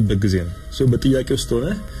የምትጠይቅበት ጊዜ ነው ሶ በጥያቄ ውስጥ ሆነ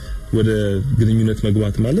ወደ ግንኙነት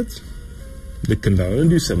መግባት ማለት ልክ እንዳው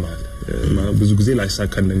እንዲሁ ይሰማል ብዙ ጊዜ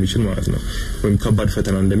ላይሳካ እንደሚችል ማለት ነው ወይም ከባድ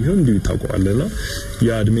ፈተና እንደሚሆን እንዲሁ ታውቀዋለና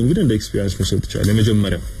ያ እድሜ እንግዲህ እንደ ኤክስፒሪየንስ መሰጥ ይችላል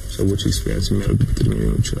የመጀመሪያው ሰዎች ኤክስፒሪየንስ የሚያደርጉት እድሜ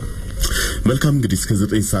ነው ይችላል መልካም እንግዲህ እስከ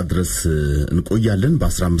 9 ሰዓት ድረስ እንቆያለን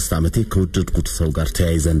በ15-ዓመቴ ከወደኩት ሰው ጋር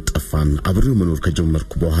ተያይዘን ጠፋን አብሬው መኖር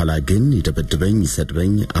ከጀመርኩ በኋላ ግን ይደበድበኝ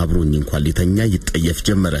ይሰድበኝ አብሮኝ እንኳን ሊተኛ ይጠየፍ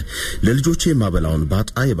ጀመረ ለልጆቼ የማበላውን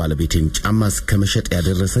ባጣ የባለቤቴን ጫማ እስከመሸጥ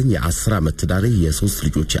ያደረሰኝ የ10 ዓመት ትዳሬ የ3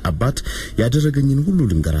 ልጆች አባት ያደረገኝን ሁሉ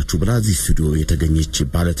ልንገራችሁ ብላ እዚህ ስቱዲዮ የተገኘች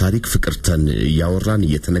ባለ ታሪክ ፍቅርተን ያወራን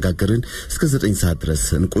እየተነጋገርን እስከ 9 ሰዓት ድረስ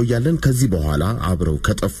እንቆያለን ከዚህ በኋላ አብረው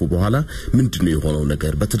ከጠፉ በኋላ ምንድነው የሆነው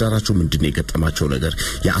ነገር በትዳራቸው ምንድነው የገጠማቸው ነገር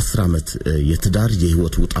የ10 ዓመት የትዳር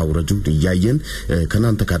የህይወት ውጣ ውረዱን ያያየን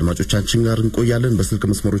ከናንተ ካድማጮቻችን ጋር እንቆያለን በስልክ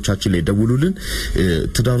መስመሮቻችን ላይ ደውሉልን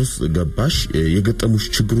ትዳሩስ ገባሽ የገጠሙሽ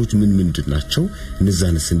ችግሮች ምንድናቸው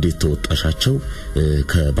እነዛንስ እንዴት ተወጣሻቸው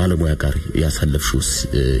ከባለሙያ ጋር ያሳለፍሽው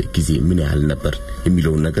ጊዜ ምን ያህል ነበር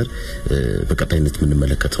የሚለው ነገር በቀጣይነት ምን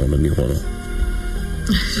መለከተው ነው የሚሆነው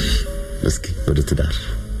እስኪ ወደ ትዳር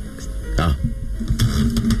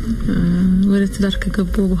ወደ ትዳር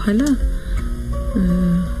ከገባው በኋላ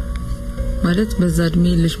ማለት በዛ እድሜ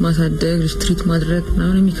ልጅ ማሳደግ ልጅ ትሪት ማድረግ ነው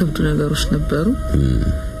የሚከብዱ ነገሮች ነበሩ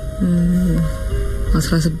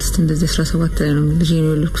 16 እንደዚህ 17 ላይ ነው ልጅ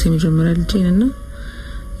የወለድኩት የመጀመሪያ ልጄንና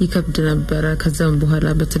ይከብድ ነበር ከዛም በኋላ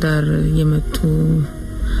በትዳር የመጡ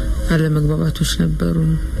አለመግባባቶች ነበሩ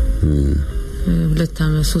 2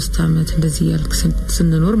 አመት 3 አመት እንደዚህ ያልክ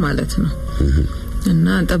ስንኖር ማለት ነው እና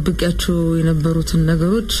ጠብቂያቸው የነበሩትን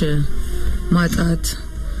ነገሮች ማጣት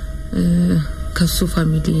ከሱ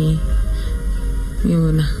ፋሚሊ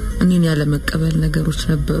የሆነ እኔን ያለ መቀበል ነገሮች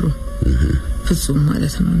ነበሩ ፍጹም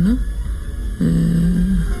ማለት ነውና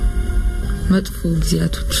መጥፎ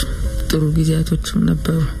ጊዜያቶች ጥሩ ጊዜያቶችም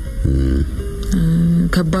ነበሩ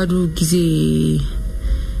ከባዱ ጊዜ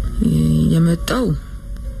የመጣው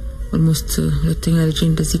almost ሁለተኛ ልጅ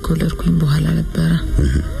እንደዚህ ኮለርኩኝ በኋላ ነበር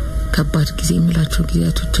ከባድ ጊዜ የሚላቸው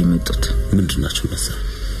ጊዜያቶች የመጡት ምንድናቸው መሰለ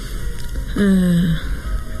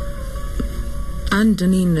አንድ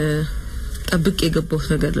እኔን ጠብቄ የገባው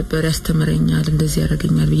ነገር ነበር ያስተምረኛል እንደዚህ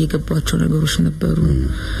ያረጋኛል በየገባቸው ነገሮች ነበሩ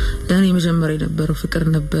ለኔ መጀመሪያ የነበረው ፍቅር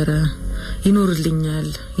ነበር ይኖርልኛል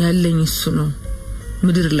ያለኝ እሱ ነው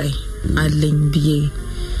ምድር ላይ አለኝ ብዬ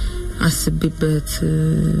አስብበት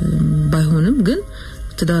ባይሆንም ግን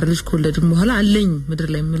ትዳር ልጅ ኮለድም በኋላ አለኝ ምድር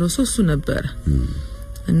ላይ የሚለው ሰው እሱ ነበር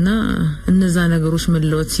እና እነዛ ነገሮች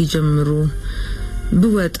መለወጥ ሲጀምሩ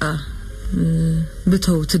ብወጣ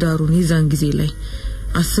በተው ትዳሩን ይዛን ጊዜ ላይ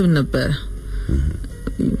አስብ ነበር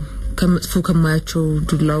ከመጥፎ ከማያቸው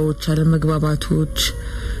ዱላዎች አለ መግባባቶች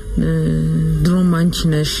ድሮም አንቺ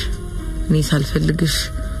ነሽ እኔ ሳልፈልግሽ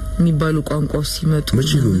የሚባሉ ቋንቋዎች ሲመጡ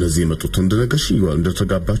መቼም እነዚህ መጡት እንደነገርሽ ይዋል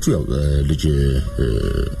እንደተጋባችሁ ያው ልጅ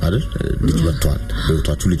አይደል ልጅ መጥቷል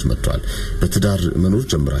በህይወታችሁ ልጅ መጥቷል በትዳር መኖር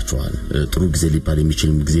ጀምራችኋል ጥሩ ጊዜ ሊባል የሚችል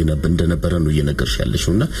ጊዜ እንደነበረ ነው እየነገርሽ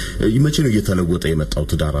ያለሽውና መቼ ነው እየተለወጠ የመጣው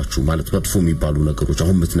ትዳራችሁ ማለት መጥፎ የሚባሉ ነገሮች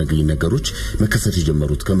አሁን የምትነግሪኝ ነገሮች መከሰት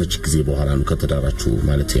የጀመሩት ከመቼ ጊዜ በኋላ ነው ከተዳራችሁ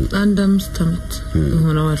ማለት ነው 5 አመት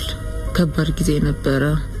ሆነዋል ከባድ ጊዜ ነበር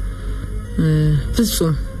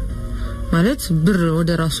ፍጹም ማለት ብር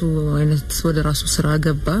ወደ ራሱ አይነት ወደ ራሱ ስራ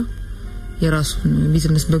ገባ የራሱን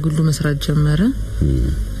ቢዝነስ በግሉ መስራት ጀመረ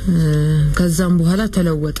ከዛም በኋላ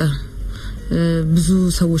ተለወጠ ብዙ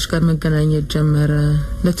ሰዎች ጋር መገናኘት ጀመረ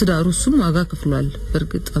ለትዳሩ እሱም ዋጋ ከፍሏል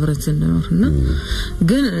በርግጥ አብረን ስንኖርና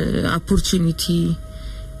ግን ኦፖርቹኒቲ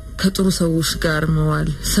ከጥሩ ሰዎች ጋር መዋል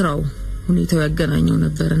ስራው ሁኔታው ያገናኘው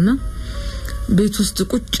ነበርና ቤት ውስጥ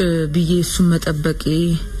ቁጭ ብዬ እሱን መጠበቄ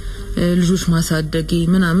ልጆች ማሳደጊ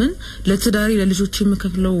ምናምን ለትዳሪ ለልጆች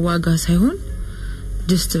የምከፍለው ዋጋ ሳይሆን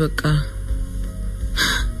just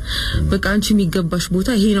በቃ አንቺ የሚገባሽ ቦታ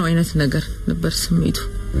ይሄ ነው አይነት ነገር ነበር ስሜቱ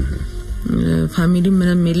ፋሚሊ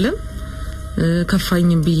ምንም የለም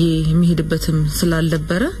ከፋኝም ብዬ የሚሄድበትም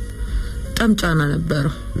ስላልነበረ ጣምጫና ነበር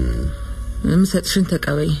ምሰጥሽን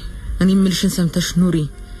ተቀበይ እኔ ምልሽን ሰምተሽ ኑሪ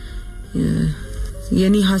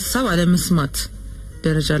የኔ ሐሳብ አለ መስማት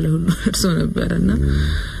ደረጃ ላይ ሁሉ እርሶ ነበርና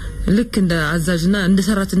ልክ እንደ አዛዥና እንደ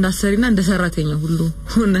ሰራት እንዳሰሪና እንደ ሰራተኛ ሁሉ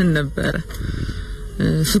ሆነን ነበር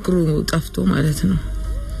ፍቅሩ ጠፍቶ ማለት ነው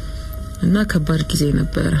እና ከባድ ጊዜ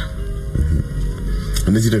ነበር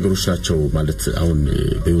እነዚህ ነገሮች ናቸው ማለት አሁን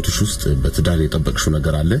በህይወትሽ ውስጥ በትዳር የጠበቅሽው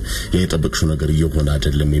ነገር አለ የጠበቅሽው ነገር እየሆነ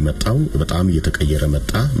አይደለም የመጣው በጣም እየተቀየረ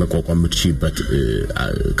መጣ መቋቋም ምትችይበት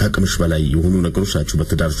ከአቅምሽ በላይ የሆኑ ነገሮች ናቸው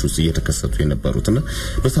በትዳርሽ ውስጥ እየተከሰቱ የነበሩትና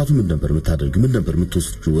በሳቱ ምን ነበር የምታደርግ ምን ነበር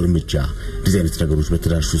የምትወስጂው እርምጃ እንደዚህ አይነት ነገሮች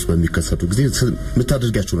በትዳርሽ ውስጥ በሚከሰቱ ጊዜ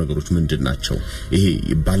የምታደርጋቸው ነገሮች ምንድናቸው ይሄ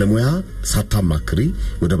ባለሙያ ሳታማክሪ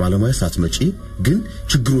ወደ ባለሙያ ሳትመጪ ግን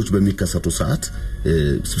ችግሮች በሚከሰቱ ሰዓት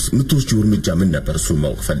ምትወስጂው እርምጃ ምን ነበር እሱን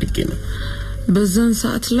ማወቅ ፈልጌ ነው በዛን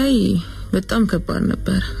ሰዓት ላይ በጣም ከባድ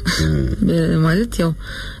ነበር ማለት ያው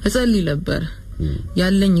እጸልይ ነበር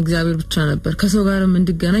ያለኝ እግዚአብሔር ብቻ ነበር ከሰው ጋርም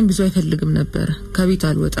እንድገናኝ ብዙ አይፈልግም ነበር ከቤት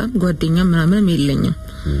አልወጣም ጓደኛ ምናምን የለኝም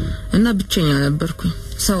እና ብቸኛ ነበርኩኝ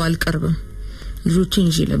ሰው አልቀርብም ልጆቼን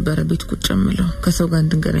ይዤ ነበር ቤት ቁጭ ብለው ከሰው ጋር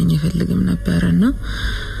እንድገናኝ አይፈልግም ነበርና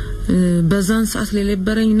በዛን ሰዓት ላይ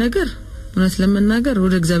ነበረኝ ነገር እውነት ለመናገር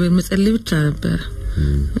ወደ እግዚአብሔር መጸለይ ብቻ ነበር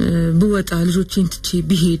ብወጣ ልጆቼን ትቼ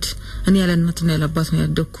ቢሄድ እኔ ያለ እናትና ያለ አባት ነው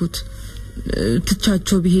ያደኩት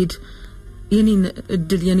ትቻቸው ቢሄድ የኔን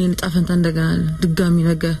እድል የኔን ጣፈንታ እንደገና ድጋሚ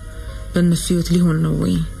ነገር በእነሱ ህይወት ሊሆን ነው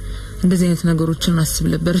ወይ እንደዚህ አይነት ነገሮችን አስብ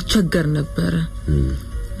ነበር ቸገር ነበር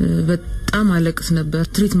በጣም አለቅስ ነበር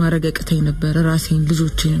ትሪት ማድረግ ያቅተኝ ነበር ራሴን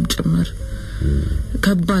ልጆቼንም ጭምር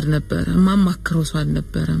ከባድ ነበር ማማክረው ሰው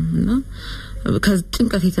አልነበረምና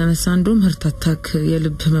ከጭንቀት የተነሳ እንደውም ህርት አታክ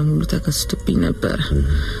የልብ ህመም ሁሉ ተከስቶብኝ ነበር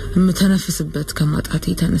የምተነፍስበት ከማጣት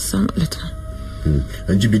የተነሳ ማለት ነው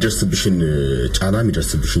እንጂ ቢደርስብሽን ጫና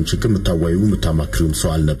ቢደርስብሽን ችግር ምታዋዩ ምታማክሩም ሰው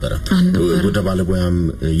አልነበረ ወደ ባለሙያም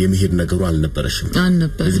የሚሄድ ነገሩ አልነበረሽም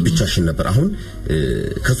እዚህ ብቻሽን ነበር አሁን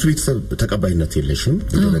ከሱ ቤተሰብ ተቀባይነት የለሽም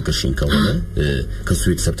እንደነገርሽኝ ከሆነ ከሱ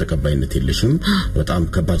ቤተሰብ ተቀባይነት የለሽም በጣም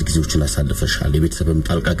ከባድ ጊዜዎችን አሳልፈሻል የቤተሰብም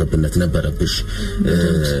ጣልቃ ገብነት ነበረብሽ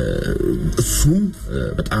እሱም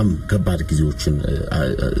በጣም ከባድ ጊዜዎችን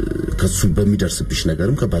ከሱ በሚደርስብሽ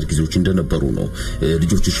ነገርም ከባድ ጊዜዎች እንደነበሩ ነው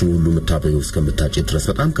ልጆችሽን ሁሉ ምታበዩ እስከ ታጭ ድረስ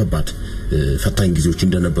በጣም ከባድ ፈታኝ ጊዜዎች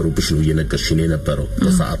እንደነበሩብሽ ነው የነገርሽኝ የነበረው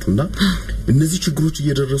በሰዓቱና እነዚህ ችግሮች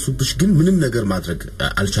እየደረሱብሽ ግን ምንም ነገር ማድረግ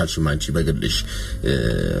አልቻልሽም አንቺ በግልሽ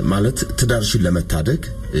ማለት ትዳርሽን ለመታደግ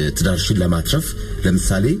ትዳርሽን ለማትረፍ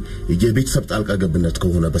ለምሳሌ የቤተሰብ ጣልቃ ገብነት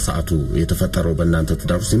ከሆነ በሰዓቱ የተፈጠረው በእናንተ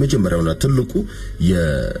ትዳር ውስጥ የመጀመሪያውና ትልቁ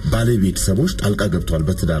የባለቤት ሰቦች ጣልቃ ገብተዋል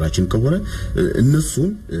በትዳራችን ከሆነ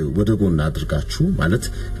እነሱን ወደ ጎን አድርጋችሁ ማለት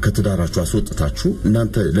ከትዳራችሁ አስወጥታችሁ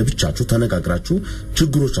እናንተ ለብቻችሁ ተነጋግራችሁ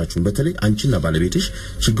ችግሮቻችሁን በተለይ አንቺና ባለቤትሽ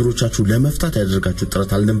ችግሮቻችሁ ለመፍታት ያደርጋችሁ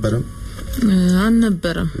ጥረት አልነበረም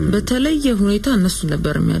አልነበረም በተለየ ሁኔታ እነሱ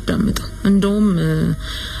ነበር የሚያዳምጠው እንደውም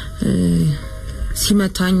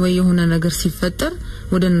ሲመታኝ ወይ የሆነ ነገር ሲፈጠር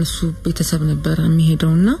ወደ እነሱ ቤተሰብ ነበር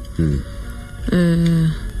የሚሄደውና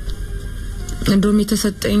እንደውም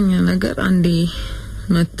የተሰጠኝ ነገር አንዴ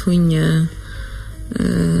መጥቶኝ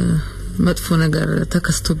መጥፎ ነገር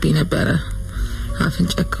ተከስቶብኝ ነበር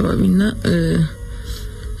አፍንጫ አካባቢና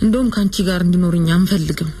እንደውም ካንቺ ጋር እንዲኖርኛ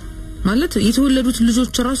አንፈልግም ማለት የተወለዱት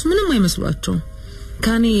ልጆች ራሱ ምንም አይመስሏቸው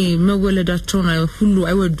ካኔ መወለዳቸውን ሁሉ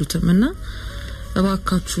አይወዱትምና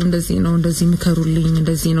እባካችሁ እንደዚህ ነው እንደዚህ ምከሩልኝ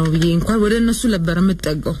እንደዚህ ነው ብዬ እንኳን ወደ እነሱ ነበር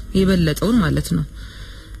የምጠጋው የበለጠው ማለት ነው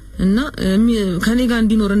እና ካኔ ጋር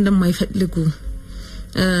እንዲኖር እንደማይፈልጉ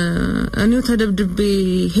እኔው ተደብድቤ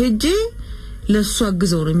ሄጄ ለሱ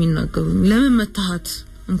አግዘው ነው የሚናገሩኝ ለምን መታሃት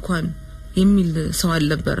እንኳን የሚል ሰው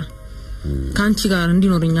አልነበረ ካንቺ ጋር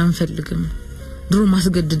እንዲኖርኛ አንፈልግም ድሮ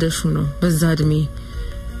ማስገድደሹ ነው በዛ እድሜ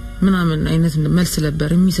ምናምን አይነት መልስ ነበር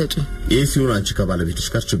የሚሰጡኝ የሲሆን አንቺ ከባለቤትሽ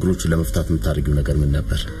ጋር ችግሮችን ለመፍታት የምታደርጊው ነገር ምን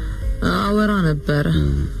ነበር አወራ ነበር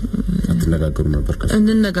አትነጋገሩ ነበር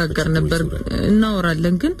እንነጋገር ነበር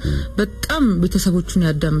እናወራለን ግን በጣም ቤተሰቦቹን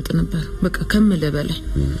ያዳምጥ ነበር በቃ ከመለ በላይ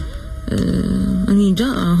እንጃ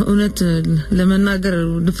እውነት ለመናገር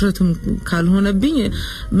ድፍረቱም ካልሆነብኝ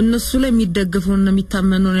በእነሱ ላይ የሚደገፈውና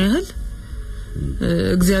የሚታመነው ነው ያህል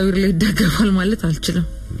እግዚአብሔር ላይ ይደገፋል ማለት አልችልም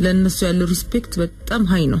ለነሱ ያለው ሪስፔክት በጣም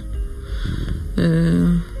ሃይ ነው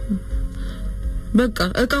በቃ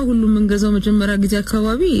እቃ ሁሉ መንገዛው መጀመሪያ ጊዜ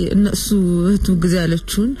አካባቢ እነሱ እህቱ ጊዜ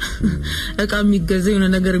ያለችውን እቃ የሚገዛው የሆነ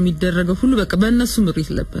ነገር የሚደረገው ሁሉ በቃ በእነሱ ምሪት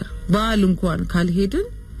ነበር ባል እንኳን ካልሄድን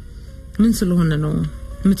ምን ስለሆነ ነው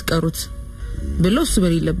ምትቀሩት ብለው እሱ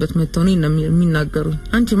በሌለበት መተው ነው የሚናገሩኝ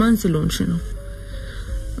አንቺ ማን ስለሆንሽ ነው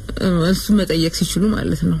እሱ መጠየቅ ሲችሉ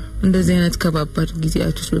ማለት ነው እንደዚህ አይነት ከባባድ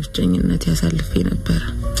ጊዜያቶች በብቸኝነት ያሳልፈ ነበር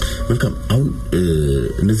መልካም አሁን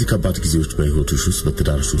እነዚህ ከባድ ጊዜዎች በህይወትሽ ውስጥ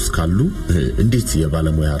በትዳርሽ ውስጥ ካሉ እንዴት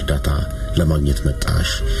የባለሙያ እርዳታ ለማግኘት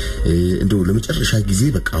መጣሽ እንደው ለመጨረሻ ጊዜ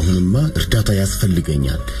በቃ አሁንማ እርዳታ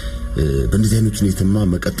ያስፈልገኛል በእንደዚህ አይነት ሁኔታማ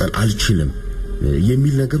መቀጠል አልችልም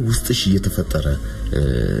የሚል ነገር ውስጥሽ እየተፈጠረ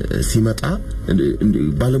ሲመጣ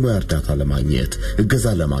ባለሙያ እርዳታ ለማግኘት እገዛ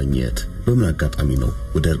ለማግኘት በምን አጋጣሚ ነው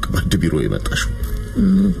ወደ እርቅ ማዕድ ቢሮ የመጣሽው?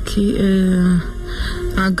 ኦኬ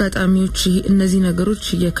አጋጣሚዎች እነዚህ ነገሮች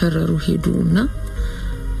እየከረሩ ሄዱና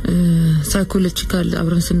ሳይኮሎጂካል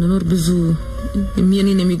አብረን ስንኖር ብዙ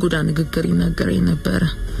የሚኔን የሚጎዳ ንግግር ይናገረኝ ነበር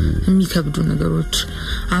የሚከብዱ ነገሮች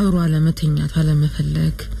አብሮ አለመተኛት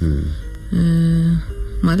አለመፈለግ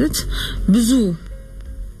ማለት ብዙ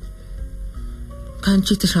ካንቺ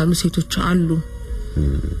ተሻሉ ሴቶች አሉ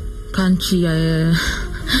ካንቺ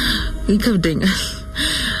ይከብደኛል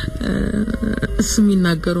እሱ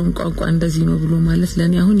የሚናገረው ቋንቋ እንደዚህ ነው ብሎ ማለት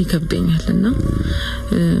ለኔ አሁን ይከብደኛልና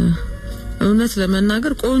እውነት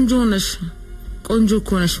ለመናገር ቆንጆ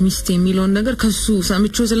ኮነሽ ሚስት የሚለው ነገር ከሱ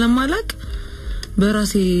ሰምቾ ስለማላቅ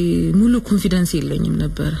በራሴ ሙሉ ኮንፊደንስ የለኝም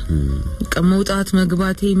ነበር ከመውጣት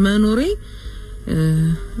መግባቴ መኖሬ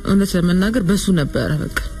እውነት ለመናገር በሱ ነበር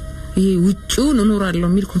በቃ ይሄ ውጪው እኖራለሁ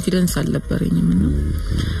የሚል ኮንፊደንስ አልነበረኝም እና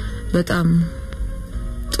በጣም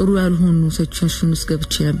ጥሩ ያልሆኑ ሲቹዌሽን ውስጥ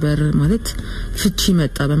ገብቼ ነበር ማለት ፍቺ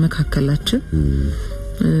መጣ በመካከላችን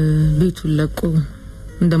ቤቱን ለቆ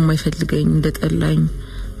እንደማይፈልገኝ እንደጠላኝ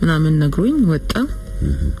ምናምን ነግሮኝ ወጣ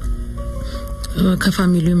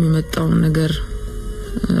ከፋሚሊውም የመጣው ነገር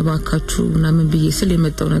ባካቹ ምናምን በየስል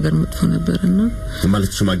የመጣው ነገር መጥፎ ነበርና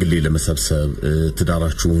ማለት ሽማግሌ ለመሰብሰብ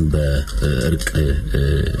ትዳራችሁን በእርቅ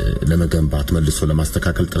ለመገንባት መልሶ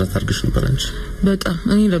ለማስተካከል ጥረት አድርገሽ ነበር አንቺ? በጣም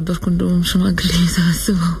እኔ ነበርኩ እንደውም ሽማግሌ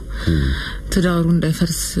ተሰብስበው ትዳሩ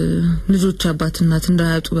እንዳይፈርስ ልጆች አባት እናት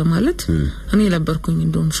እንዳያጡ በማለት እኔ ነበርኩኝ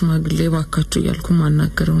እንደውም ሽማግሌ ባካቹ ያልኩ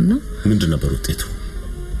ማናገረውና ምንድን ነበር ውጤቱ?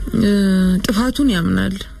 ጥፋቱን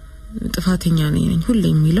ያምናል ጥፋተኛ ነኝ ሁሌ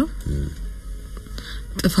የሚለው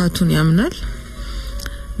ጥፋቱን ያምናል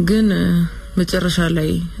ግን መጨረሻ ላይ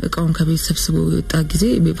እቃውን ከቤት ሰብስቦ ወጣ ጊዜ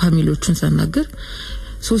በፋሚሊዎቹን ሳናገር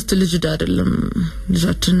 3 ልጅ አይደለም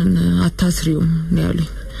ልጃችንን አታስሪው ነው ያሉኝ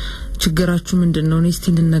ችግራችሁ ምንድነው ነው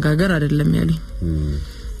እስቲ እንነጋገር አይደለም ያሉኝ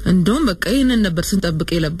እንደውም በቃ ይሄንን ነበር ስንጠብቅ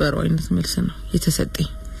የነበረው አይነት መልስ ነው የተሰጠኝ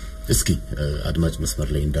እስኪ አድማጭ መስመር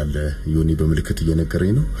ላይ እንዳለ ዮኒ በመልክት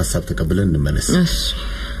እየነገረኝ ነው ሐሳብ ተቀብለን እንመለስ እሺ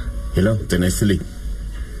ሄሎ ጤና ይስጥልኝ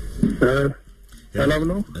ሰላም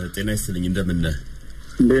ነው ጤና ይስጥልኝ እንደምን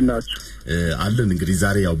እንደናችሁ አለን እንግዲህ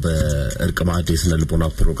ዛሬ ያው በእርቅ ማዕድ የስነ ልቦና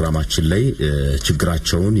ፕሮግራማችን ላይ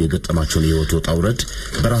ችግራቸውን የገጠማቸውን የህይወት ወጣውረድ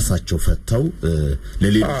በራሳቸው ፈተው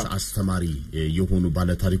ለሌሎች አስተማሪ የሆኑ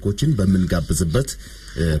ባለ ታሪኮችን በመንጋብዝበት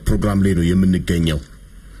ፕሮግራም ላይ ነው የምንገኘው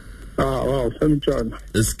አዎ ሰምቻለሁ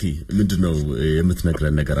እስኪ ምንድነው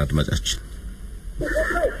የምትነግረን ነገር አድማጫችን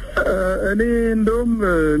እኔ እንደውም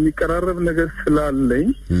የሚቀራረብ ነገር ስላለኝ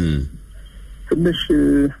ትንሽ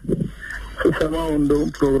ሰማው እንደውም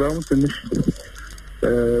ፕሮግራሙ ትንሽ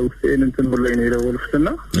ውስጤን እንትን ብሎኝ ነው የደወልኩትና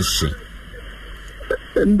እሺ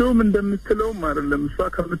እንደውም እንደምትለው አይደለም እሷ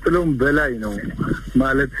ከምትለው በላይ ነው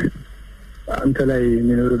ማለት አንተ ላይ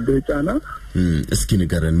የሚኖርብህ ጫና እስኪ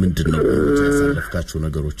ንገረን ምንድነው ያሳለፍካቸው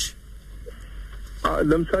ነገሮች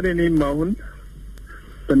ለምሳሌ እኔም አሁን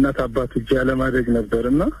በእናት አባት እጅ ያለማደግ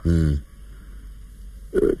ነበርና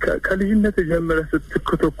ከልጅነት ጀምረ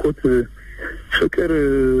ስትኮተኮት ፍቅር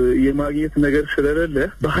የማግኘት ነገር ስለሌለ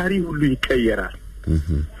ባህሪ ሁሉ ይቀየራል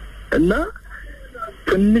እና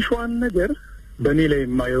ትንሿን ነገር በኔ ላይ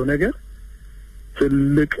የማየው ነገር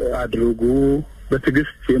ትልቅ አድርጎ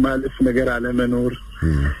በትግስት የማለፍ ነገር አለመኖር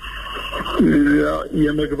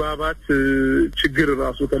የመግባባት ችግር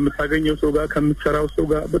ራሱ ከምታገኘው ሰው ጋር ከምትሰራው ሰው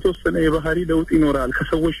ጋር በተወሰነ የባህሪ ለውጥ ይኖራል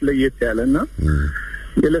ከሰዎች ለየት ያለና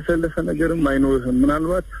የለሰለሰ ነገርም አይኖርም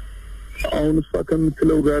ምናልባት አሁን እሷ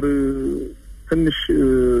ከምትለው ጋር ትንሽ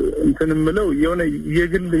እንትንምለው የሆነ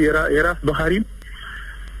የግል የራስ ባህሪ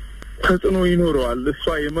ተጽዕኖ ይኖረዋል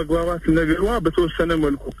እሷ የመግባባት ነገሯ በተወሰነ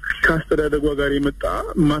መልኩ ካስተዳደጓ ጋር የመጣ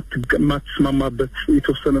ማትስማማበት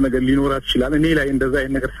የተወሰነ ነገር ሊኖራት ይችላል እኔ ላይ እንደዛ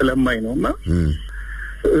አይነት ነገር ስለማይ ነውና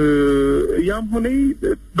ያም ሆነ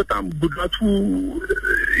በጣም ጉዳቱ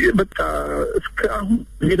በቃ እስካሁን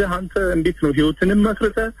ሄደህ አንተ እንዴት ነው ህይወትን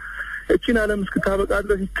መስረተ እቺን ዓለም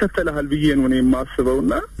እስከታበቃለህ ይከተላል ብዬ ነው እኔ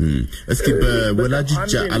ማስበውና እስኪ በወላጅ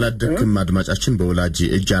እጅ አላደክም አድማጫችን በወላጅ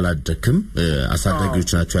እጅ አላደክም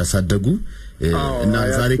አሳዳጊዎች ናቸው ያሳደጉ እና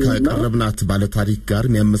ዛሬ ከቀረብናት ባለ ታሪክ ጋር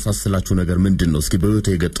የሚያመሳስላችሁ ነገር ምንድነው እስኪ በህይወት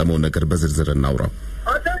የገጠመው ነገር በዝርዝር እናውራው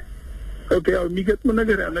ኦኬ ያው የሚገጥመው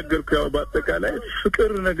ነገር ያነገርኩ ያው በአጠቃላይ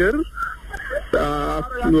ፍቅር ነገር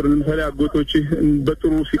አፍኖር ለምሳሌ አጎቶች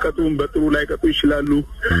በጥሩ ሲቀጡም በጥሩ ላይ ቀጡ ይችላሉ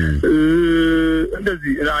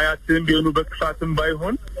እንደዚህ አያትም ቢሆኑ በክፋትም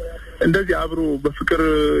ባይሆን እንደዚህ አብሮ በፍቅር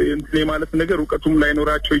እንትን ማለት ነገር ዕውቀቱም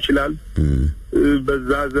ላይኖራቸው ይችላል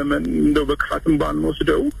በዛ ዘመን እንደው በክፋትም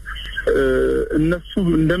ባንወስደው እነሱ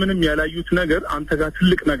እንደምንም ያላዩት ነገር አንተ ጋር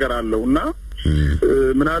ትልቅ ነገር አለውና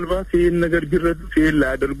ምናልባት ይሄን ነገር ቢረዱት ይሄን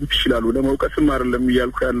ላያደርጉት ይችላሉ ለማውቀስም አይደለም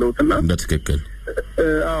ይያልኩ ያለውትና በትክክል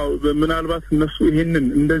አዎ ምናልባት እነሱ ይሄንን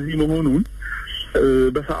እንደዚህ መሆኑን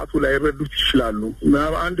በሰዓቱ ላይ ይረዱት ይችላሉ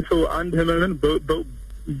አንድ ሰው አንድ ህመምን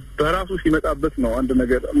በራሱ ሲመጣበት ነው አንድ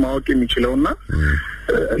ነገር ማወቅ የሚችለውና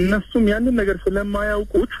እነሱም ያንን ነገር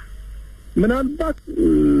ስለማያውቁት ምናልባት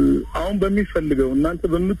አሁን በሚፈልገው እናንተ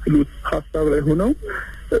በምትሉት ሐሳብ ላይ ሆነው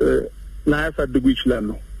ላያሳድጉ ይችላሉ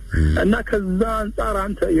እና ከዛ አንፃር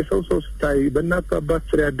አንተ የሰው ስታይ በእናት አባት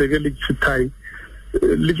ስር ያደገ ልጅ ስታይ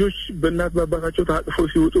ልጆች በእናት አባታቸው ታጥፈው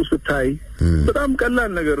ሲወጡ ስታይ በጣም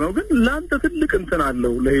ቀላል ነገር ነው ግን ላንተ ትልቅ እንትን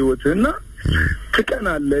አለው ለህይወትና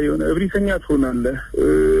ትቀናለህ የሆነ እብሪተኛ ትሆናለህ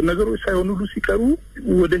ነገሮች ሳይሆኑ ሁሉ ሲቀሩ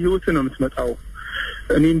ወደ ህይወት ነው የምትመጣው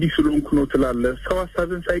እኔ እንዲህ ስለሆንኩ ነው ትላለህ ሰው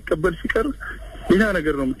ሐሳብን ሳይቀበል ሲቀር ሌላ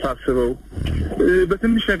ነገር ነው የምታስበው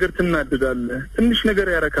በትንሽ ነገር ትናደዳለህ ትንሽ ነገር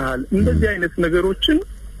ያረካሃል እንደዚህ አይነት ነገሮችን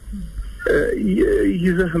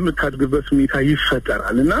ይዘህ የምታድግበት ሁኔታ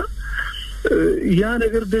ይፈጠራልና ያ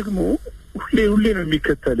ነገር ደግሞ ሁሌ ነው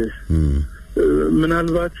የሚከተልህ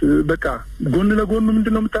ምናልባት በቃ ጎን ለጎን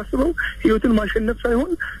ምንድነው የምታስበው ህይወትን ማሸነፍ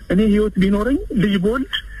ሳይሆን እኔ ህይወት ቢኖርኝ ልጅ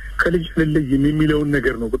ቦልድ ከልጅ ልጅ የሚለው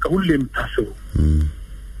ነገር ነው በቃ ሁሌ የምታስበው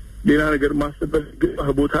ሌላ ነገር ማሰበት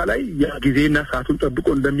ቦታ ላይ ያ ጊዜና ሰዓቱን ጠብቆ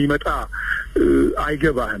እንደሚመጣ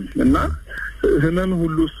አይገባህም እና ህመም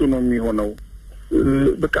ሁሉ እሱ ነው የሚሆነው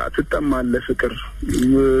በቃ ትጠማለህ ፍቅር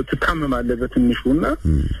ትታመማለህ በትንሹና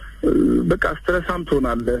በቃ ስትረሳም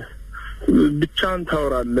ትሆናለህ ብቻን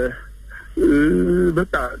ታወራለህ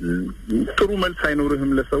በቃ ጥሩ መልስ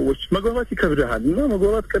አይኖርህም ለሰዎች መግባባት ይከብዳልና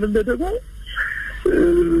መግባባት ከሌለ ደግሞ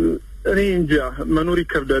እኔ እንጃ መኖር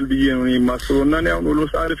ይከብዳል ብዬ ነው የማስበውና እኔ አሁን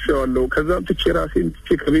ወሎስ አርፌዋለሁ ከዛም ትቼ ራሴን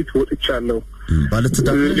ትቼ ከቤት ወጥቻለሁ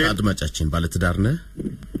ባለትዳር አድማጫችን ባለትዳር ነህ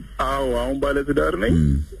አዎ አሁን ባለትዳር ነኝ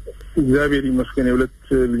እግዚአብሔር ይመስገን የሁለት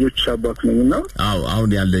ልጆች አባት ነኝና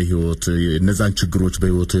አሁን ያለ ህይወት እነዛን ችግሮች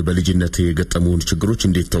በህይወት በልጅነት የገጠሙን ችግሮች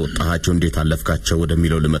እንዴት ተወጣሃቸው እንዴት አለፍካቸው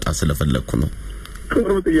ወደሚለው ልመጣ ስለፈለኩ ነው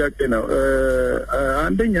ጥሩ ጥያቄ ነው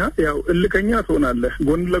አንደኛ ያው እልከኛ ትሆናለህ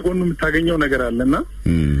ጎን ለጎን የምታገኘው ነገር አለና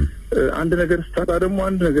አንድ ነገር ስታጣ ደግሞ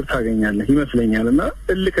አንድ ነገር ታገኛለህ ይመስለኛልና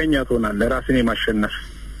እልከኛ ትሆናለህ ራስን የማሸነፍ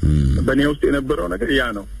በእኔ ውስጥ የነበረው ነገር ያ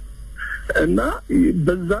ነው እና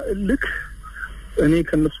በዛ እልክ እኔ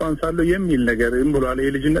ከነሱ አንሳለሁ የሚል ነገር እንብሏል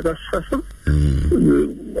የልጅነት አስተሳሰብ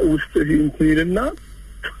ውስጥ እንትና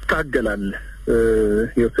ታገላለህ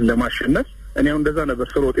ህይወትን ለማሸነፍ እኔ እንደዛ ነበር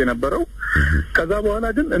ስሮጥ የነበረው ከዛ በኋላ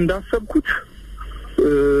ግን እንዳሰብኩት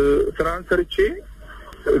ትራንስፈርቼ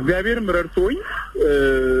እግዚአብሔር ምረርቶኝ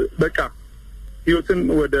በቃ ህይወትን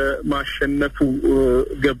ወደ ማሸነፉ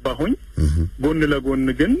ገባሁኝ ጎን ለጎን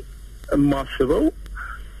ግን ማስበው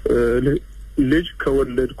ልጅ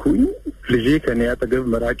ከወለድኩኝ ልጄ ከኔ አጠገብ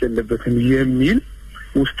መራቅ የለበትም የሚል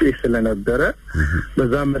ውስጤ ስለነበረ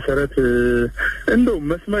በዛ መሰረት እንደው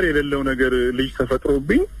መስመር የሌለው ነገር ልጅ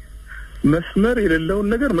ተፈጥሮብኝ መስመር የሌለው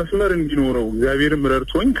ነገር መስመር እንዲኖረው እግዚአብሔር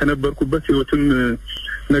ምረርቶኝ ከነበርኩበት ህይወትን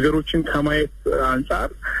ነገሮችን ከማየት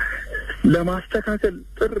አንፃር ለማስተካከል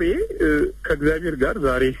ጥሬ ከእግዚአብሔር ጋር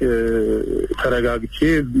ዛሬ ተረጋግቼ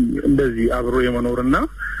እንደዚህ አብሮ የመኖርና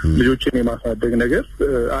ልጆቼን የማሳደግ ነገር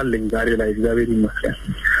አለኝ ዛሬ ላይ እግዚአብሔር ይመስገን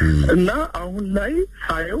እና አሁን ላይ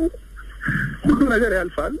ሳየው ሁሉ ነገር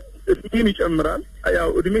ያልፋል እድሜም ይጨምራል ያው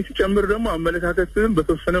እድሜ ሲጨምር ደግሞ አመለካከትም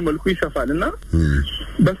በተወሰነ መልኩ ይሰፋልና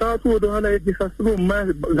በሰዓቱ ወደ ኋላ እየሳስበው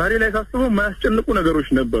ዛሬ ላይ ሳስበው የማያስጨንቁ ነገሮች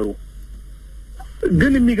ነበሩ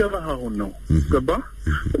ግን የሚገባህ አሁን ነው ገባ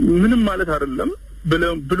ምንም ማለት አይደለም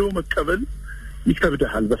ብሎ መቀበል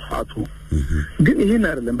ይከብዳል በሰዓቱ ግን ይሄን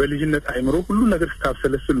አይደለም በልጅነት አይምሮ ሁሉ ነገር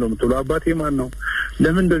ስታብሰለስል ነው የምትለው አባቴ ማን ነው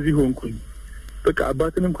ለምን እንደዚህ ሆንኩኝ በቃ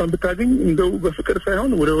አባትን እንኳን ብታገኝ እንደው በፍቅር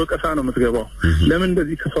ሳይሆን ወደ ወቀሳ ነው የምትገባው ለምን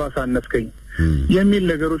እንደዚህ ከሰዋሳነፍከኝ የሚል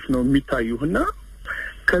ነገሮች ነው የሚታዩና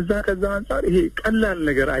ከዛ አንፃር ይሄ ቀላል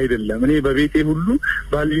ነገር አይደለም እኔ በቤቴ ሁሉ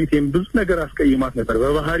ባለቤቴም ብዙ ነገር አስቀይማት ነበር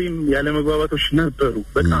በባህሪም ያለ መግባባቶች ነበሩ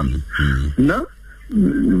በጣም እና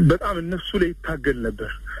በጣም እነሱ ላይ ታገል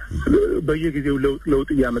ነበር በየጊዜው ለውጥ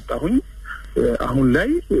ያመጣሁኝ አሁን ላይ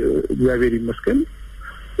እግዚአብሔር ይመስገን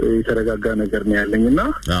የተረጋጋ ነገር ነው ያለኝና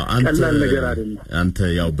ቀላል ነገር አይደለም አንተ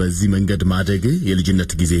ያው በዚህ መንገድ ማደግ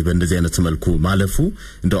የልጅነት ጊዜ በእንደዚህ አይነት መልኩ ማለፉ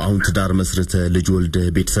እንደው አሁን ትዳር መስርተ ልጅ ወልደ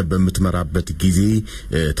ቤተሰብ በመትመራበት ጊዜ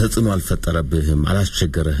ተጽዕኖ አልፈጠረብህም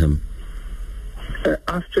አላስቸገረህም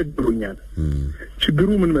አስቸግሮኛል ችግሩ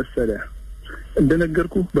ምን መሰለ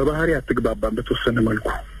እንደነገርኩ በባህሪ አትግባባም በተወሰነ መልኩ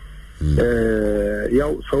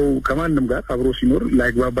ያው ሰው ከማንም ጋር አብሮ ሲኖር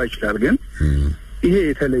ላይግባባ ይችላል ግን ይሄ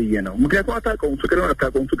የተለየ ነው ምክንያቱም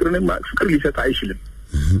አታውቀውም ፍቅር ሊሰጥ አይችልም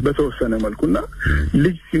በተወሰነ መልኩና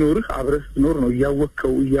ልጅ ሲኖርህ አብረህ ኖር ነው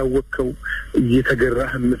ያወከው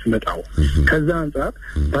እየተገራህ የምትመጣው ከዛ አንፃር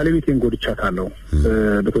ባለቤቴን ጎድቻታለሁ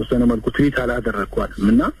በተወሰነ መልኩ ትሪት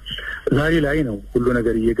አላደረኳትምና ዛሬ ላይ ነው ሁሉ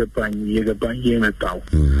ነገር እየገባኝ የመጣው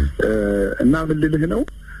እና ምን ልልህ ነው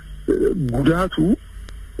ጉዳቱ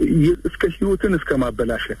እስከ ህይወትን እስከ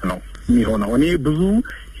ማበላሸት ነው የሚሆነው እኔ ብዙ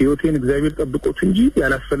ህይወቴን እግዚአብሔር ጠብቆት እንጂ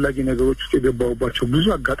ያላስፈላጊ ነገሮች የገባውባቸው ብዙ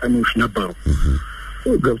አጋጣሚዎች ነበሩ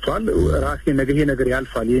ገብቷል ራሴ ነገ ነገር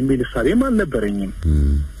ያልፋል የሚል ሐሳቤ ማን ነበረኝም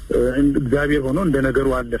እግዚአብሔር ሆኖ እንደ ነገሩ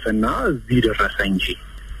አለፈና እዚህ ደረሰ እንጂ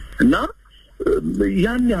እና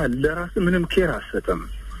ያን ያህል ለራስ ምንም ኬር አሰጠም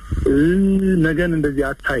ነገን እንደዚህ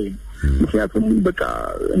አታይም ምክንያቱም በቃ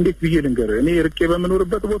እንዴት ብዬ ልንገር እኔ ርቄ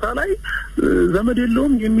በመኖርበት ቦታ ላይ ዘመድ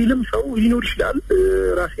የለውም የሚልም ሰው ሊኖር ይችላል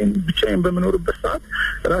ራሴን ብቻዬን በመኖርበት ሰዓት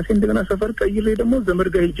ራሴን እንደገና ሰፈር ቀይሬ ደግሞ ዘመድ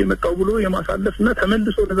ጋር ሄጄ መጣው ብሎ የማሳለፍና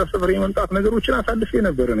ተመልሶ ለዛ ሰፈር የመምጣት ነገሮችን አሳልፌ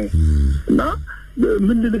ነበር እኔ እና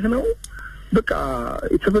ምን ልልህ ነው በቃ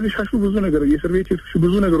የተበለሻሹ ብዙ ነገር የእስር ቤት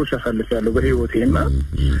ብዙ ነገሮች አሳልፌያለሁ በህይወቴና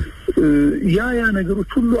ያ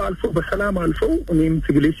ነገሮች ሁሉ አልፎ በሰላም አልፈው እኔም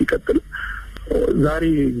ትግሌ ሲቀጥል ዛሬ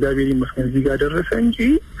እግዚአብሔር ይመስገን እዚህ ጋር ደረሰ እንጂ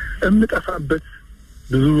እምጠፋበት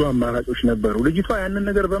ብዙ አማራጮች ነበሩ ልጅቷ ያንን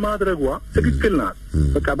ነገር በማድረጓ ትክክል ናት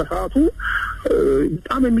በቃ በሰዓቱ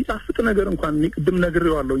በጣም የሚጣፍጥ ነገር እንኳን ቅድም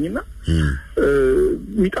ነግሬዋለሁኝና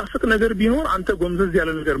የሚጣፍጥ ነገር ቢኖር አንተ ጎምዘዝ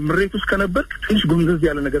ያለ ነገር ምሬት ውስጥ ከነበርክ ትንሽ ጎምዘዝ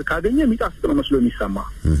ያለ ነገር ካገኘ የሚጣፍጥ ነው መስሎ የሚሰማ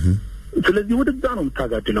ስለዚህ ወደዛ ነው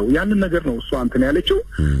የምታጋድለው ያንን ነገር ነው እሷ አንተን ያለችው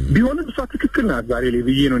ቢሆንም እሷ ትክክል ናት ዛሬ ላይ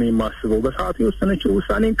ብዬ ነው የማስበው በሰዓቱ የወሰነችው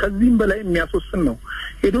ውሳኔን ከዚህም በላይ የሚያስወስን ነው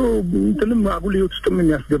ሄዶ እንትንም አጉል ህይወት ውስጥ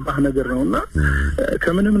የሚያስገባህ ነገር ነውና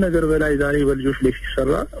ከምንም ነገር በላይ ዛሬ በልጆች ላይ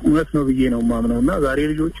ሲሰራ እውነት ነው ብዬ ነው ማምነውና ዛሬ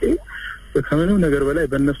ልጆቼ ከምንም ነገር በላይ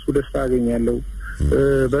በእነሱ ደስታ አገኛለሁ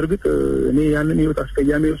በእርግጥ እኔ ያንን ህይወት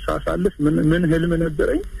አስቀያሚ ሳሳልፍ ምን ህልም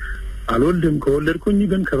ነበረኝ አልወልድም ከወለድኩኝ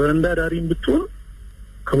ግን ከበረንዳ ዳሪም ብትሆን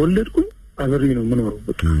ከወለድኩኝ አብሬ ነው ምኖረው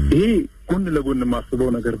በቃ ይሄ ጎን ለጎን ማስበው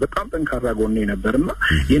ነገር በጣም ጠንካራ ጎን ነበርና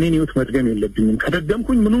የኔን ህይወት መድገም የለብኝም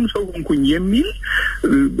ከደገምኩኝ ምኑን ሰው ሆንኩኝ የሚል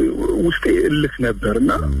ውስጤ እልክ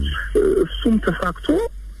ነበርና እሱም ተሳክቶ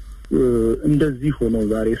እንደዚህ ሆኖ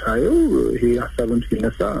ዛሬ ሳየው ይሄ ሐሳብም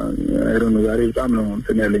ሲነሳ አይሮን ዛሬ በጣም ነው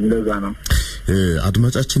እንትን ያለኝ ለዛ ነው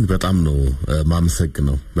አድማጫችን በጣም ነው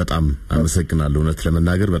ማመሰግነው በጣም አመሰግናለሁ እውነት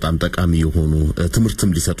ለመናገር በጣም ጠቃሚ የሆኑ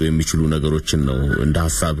ትምህርትም ሊሰጡ የሚችሉ ነገሮችን ነው እንደ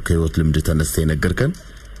ሐሳብ ከህይወት ልምድ ተነስተህ ነገርከን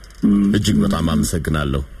እጅግ በጣም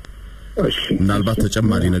አመሰግናለሁ እሺ ምናልባት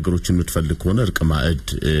ተጨማሪ ነገሮችን የምትፈልግ ከሆነ እርቅ ማዕድ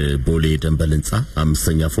ቦሌ ደንበል ህንጻ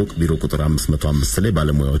 5ኛ ፎቅ ቢሮ ቁጥር 505 ላይ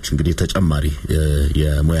ባለሙያዎች እንግዲህ ተጨማሪ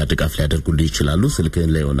የሙያ ድጋፍ ሊያደርጉልህ ይችላሉ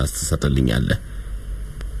ስልክህን ለዮናስ ትሰጥልኛለህ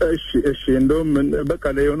እሺ እንደውም በቃ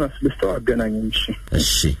ለዮናስ ልስተው አገናኘኝ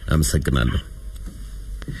እሺ አመሰግናለሁ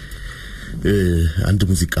አንድ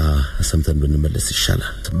ሙዚቃ ሰምተን ብንመለስ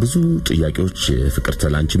ይሻላል ብዙ ጥያቄዎች ፍቅር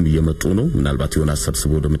ተላንቺም እየመጡ ነው ምናልባት ዮናስ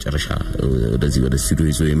ሰብስቦ ወደ መጨረሻ ወደ ስቱዲዮ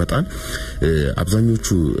ይዞ ይመጣል አብዛኞቹ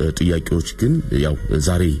ጥያቄዎች ግን ያው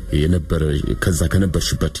ዛሬ የነበረ ከዛ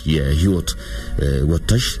ከነበርሽበት የህይወት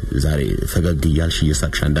ወጥተሽ ዛሬ ፈገግ ይያልሽ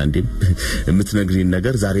እየሳቅሽ አንዳንዴም የምትነግሪን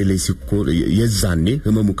ነገር ዛሬ ላይ ሲኮ የዛኔ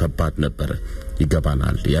ህመሙ ከባድ ነበር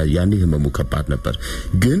ይገባናል ያኔ ህመሙ ከባድ ነበር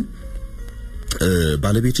ግን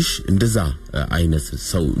ባለቤትሽ እንደዛ አይነት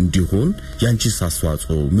ሰው እንዲሆን ያንቺስ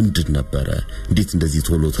አስተዋጽኦ ምንድን ነበር እንዴት እንደዚህ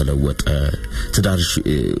ቶሎ ተለወጠ ትዳርሽ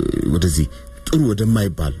ወደዚህ ጥሩ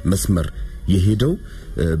ወደማይባል መስመር የሄደው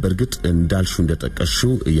በርግጥ እንዳልሹ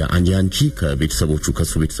እንደተጠቀሽው ያንቺ ከቤተሰቦቹ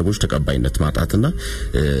ከሱ ቤተሰቦች ተቀባይነት ማጣትና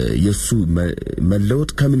የሱ መለወጥ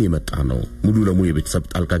ከምን የመጣ ነው ሙሉ ለሙሉ የቤተሰብ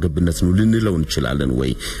ጣልቃ ገብነት ነው ልንለው እንችላለን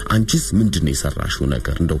ወይ አንቺስ ምንድነው የሰራሽው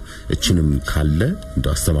ነገር እንደው እቺንም ካለ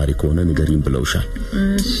እንደው አስተማሪ ከሆነ ንገሪን ብለውሻል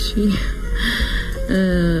እሺ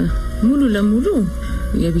ሙሉ ለሙሉ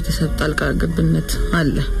የቤተሰብ ጣልቃ ገብነት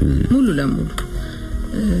አለ ሙሉ ለሙሉ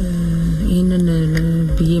ይሄንን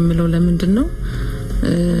በየምለው ለምንድነው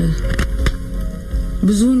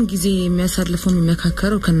ብዙውን ጊዜ የሚያሳልፈው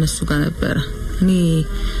የሚመካከረው ከነሱ ጋር ነበር እኔ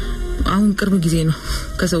አሁን ቅርብ ጊዜ ነው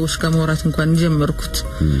ከሰዎች ጋር ማውራት እንኳን ጀመርኩት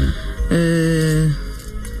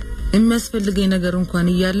የሚያስፈልገኝ ነገር እንኳን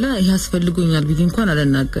ይያላ ያስፈልጉኛል ብዬ እንኳን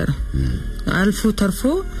አልናገርም አልፎ ተርፎ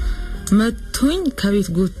መጥቶኝ ከቤት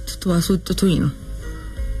ጎትቶ አስወጥቶኝ ነው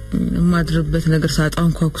ማድረበት ነገር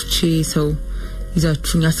ሳጣን ኳኩቼ ሰው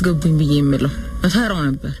ይዛችሁኝ አስገቡኝ ብዬ የምለው እፈራው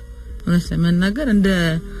ነበር እውነት ለመናገር እንደ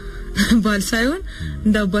ባል ሳይሆን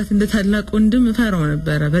እንደ አባት እንደ ታላቅ ወንድም እፈራው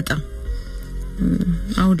ነበር በጣም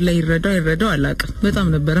አሁን ላይ ይረዳው አላቀም በጣም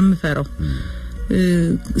ነበር የምፈራው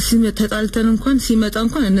ሲመጣ ተጣልተን እንኳን ሲመጣ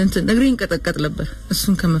እንኳን ነግሬን ቀጠቀጥ ነበር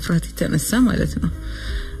እሱን ከመፍራት የተነሳ ማለት ነው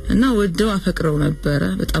እና ወደው አፈቅረው ነበር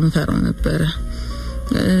በጣም ፈራው ነበር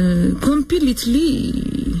ኮምፕሊትሊ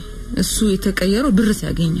እሱ የተቀየረው ብር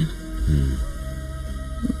ሲያገኝ ነው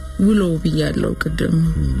ውሎ ብያለው ቀደም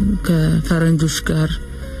ከፈረንጆች ጋር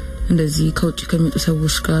እንደዚህ ከውጭ ከሚመጡ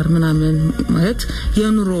ሰዎች ጋር ምናምን ማለት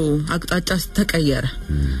የኑሮ አቅጣጫ ተቀየረ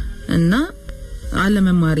እና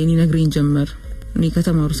አለመማሪን ይነግረኝ ጀመር እኔ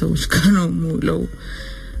ከተማሩ ሰዎች ጋር ነው ሙሉ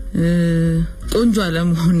ቆንጆ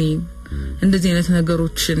አለመሆኔ እንደዚህ አይነት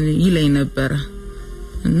ነገሮችን ይለኝ ነበር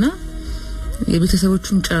እና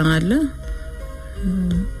የቤተሰቦቹም ጫና አለ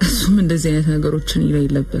እሱም እንደዚህ አይነት ነገሮችን ይለኝ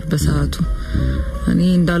ነበር በሰዓቱ እኔ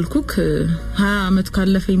እንዳልኩክ 20 አመት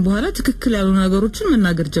ካለፈኝ በኋላ ትክክል ያሉ ነገሮችን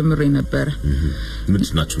መናገር ጀምሬ ነበር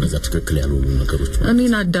ምንድናቸው እነዛ ትክክል ያሉ ነገሮች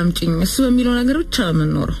እኔን አዳምጪኝ እሱ በሚለው ነገር ብቻ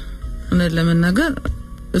ምንኖር እነ ለመናገር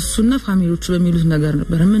እሱና ፋሚሊዎቹ በሚሉት ነገር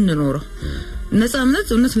ነበር ምንኖረው ነፃነት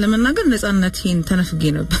እውነት ለመናገር ነፃነቴን ተነፍጌ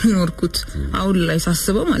ነበር ኖርኩት አሁን ላይ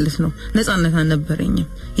ሳስበው ማለት ነው ነፃነት አልነበረኝም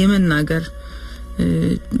የመናገር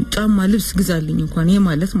ጫማ ልብስ ግዛልኝ እንኳን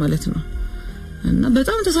የማለት ማለት ነው እና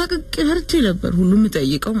በጣም ተሳቀቅ ፈርቼ ነበር ሁሉም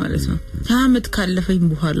ጠይቀው ማለት ነው 20 አመት ካለፈኝ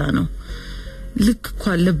በኋላ ነው ልክ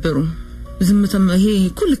ኳልነበሩ ዝምተም ይሄ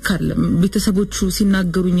እኮ ልክ አለ ቤተሰቦቹ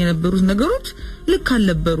ሲናገሩኝ የነበሩት ነገሮች ልክ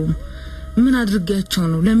አልነበሩም ምን አድርጋቸው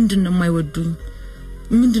ነው ለምንድን ነው የማይወዱኝ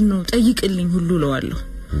ምንድነው ጠይቅልኝ ሁሉ ለዋለሁ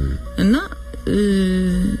እና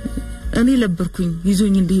እኔ ለበርኩኝ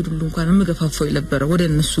ይዞኝ እንደሄዱሉ እንኳን መገፋፋው ይለበረ ወደ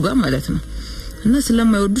እነሱ ጋር ማለት ነው እና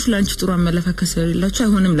ስለማይወዱሽ ላንቺ ጥሩ አመለካከት ስለሌላችሁ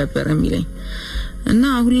አይሆንም ነበር የሚለኝ እና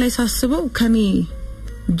አሁን ላይ ሳስበው ከኔ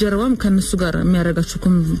ጀርባም ከነሱ ጋር የሚያረጋቸው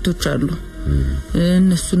ኮሚኒቲዎች አሉ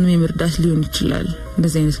እነሱንም የምርዳት ሊሆን ይችላል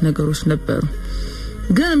እንደዚህ አይነት ነገሮች ነበሩ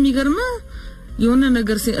ግን የሚገርመው የሆነ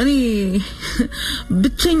ነገር እኔ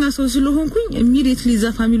ብቸኛ ሰው ስለሆንኩኝ ኢሚዲየትሊ ዛ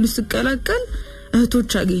ፋሚሊ ውስጥ ቀላቀል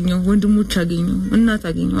እህቶች አገኘው ወንድሞች አገኘው እናት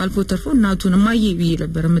አገኘው አልፎ ተርፎ እናቱን ማዬ ብዬ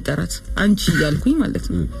ነበር መጠራት አንቺ ያልኩኝ ማለት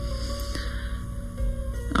ነው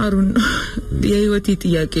አሩን የህይወቴ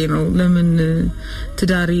ጥያቄ ነው ለምን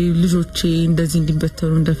ትዳሪ ልጆቼ እንደዚህ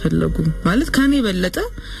እንዲበተኑ እንደፈለጉ ማለት ካኔ በለጠ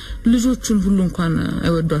ልጆቹን ሁሉ እንኳን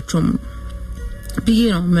አይወዷቸውም ብዬ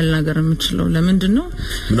ነው መናገር የምችለው ለምንድነው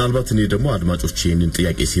ምናልባት እኔ ደግሞ አድማጮች ይሄንን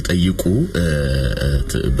ጥያቄ ሲጠይቁ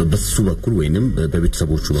በሱ በኩል ወይንም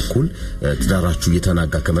በቤተሰቦቹ በኩል ትዳራችሁ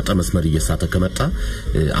እየተናጋ ከመጣ መስመር እየሳተ ከመጣ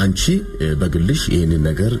አንቺ በግልሽ ይሄንን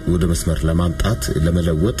ነገር ወደ መስመር ለማምጣት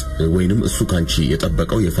ለመለወጥ ወይንም እሱ ካንቺ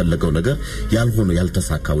የጠበቀው የፈለገው ነገር ያልሆነ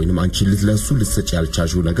ያልተሳካ ወይንም አንቺ ለሱ ልትሰጪ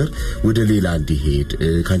ያልቻልሽው ነገር ወደ ሌላ እንዲሄድ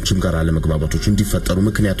ካንቺም ጋር አለመግባባቶች እንዲፈጠሩ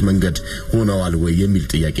ምክንያት መንገድ ሆነዋል ወይ የሚል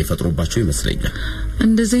ጥያቄ ፈጥሮባቸው ይመስለኛል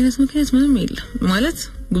እንደዚህ አይነት ምክንያት ምንም የለም ማለት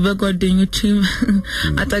በጓደኞቼ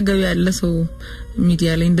አጠገብ ያለ ሰው ሚዲያ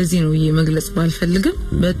ላይ እንደዚህ ነው የመግለጽ ባልፈልግም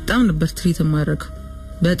በጣም ነበር ትሪት ማድረግ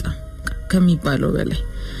በጣም ከሚባለው በላይ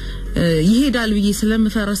ይሄዳል ብዬ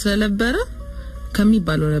ስለምፈራ ስለነበረ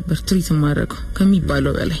ከሚባለው ነበር ትሪት ማድረግ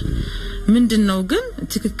ከሚባለው በላይ ምንድነው ግን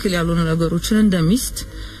ትክክል ያልሆነ ነገሮችን እንደሚስት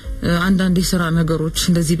አንዳንድ የሥራ ነገሮች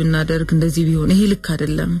እንደዚህ ብናደርግ እንደዚህ ቢሆን ይሄ ልክ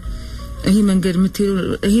አይደለም ይሄ መንገድ ምትሄዱ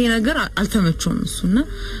ይሄ ነገር አልተመቸውም እሱና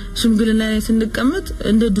ሽምግልና ላይ ስንቀመጥ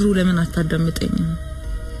እንደ ድሩ ለምን አታዳምጠኝ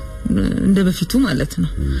እንደ በፊቱ ማለት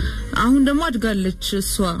ነው አሁን ደግሞ አድጋለች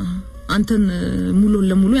እሷ አንተን ሙሉ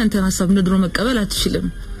ለሙሉ ያንተን ሐሳብ እንደ ድሮ መቀበል አትችልም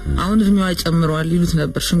አሁን እድሜዋ ጨምሯል ይሉት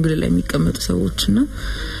ነበር ሽምግልና ላይ የሚቀመጡ ሰዎችና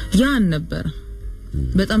ያን ነበር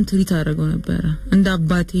በጣም ትሪት አደረገው ነበር እንደ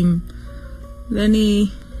አባቴም ለኔ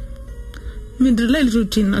ምድር ላይ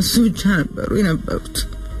ልጆቼና እሱ ብቻ ነበሩ የነበሩት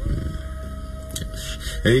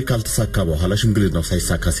ካልተሳካ በኋላ ሽምግልናው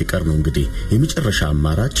ሳይሳካ ሲቀር ነው እንግዲህ የመጨረሻ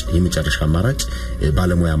አማራጭ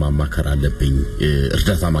ባለሙያ ማማከር አለብኝ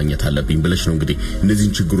እርዳታ ማግኘት አለብኝ ብለሽ ነው እንግዲህ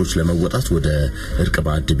እነዚህን ችግሮች ለመወጣት ወደ እርቅ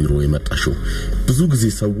ባዕድ ቢሮ የመጣሽው ብዙ ጊዜ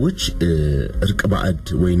ሰዎች እርቅ ባዕድ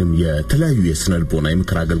ወይንም የተለያዩ የስነልቦና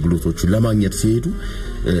የምክር አገልግሎቶችን ለማግኘት ሲሄዱ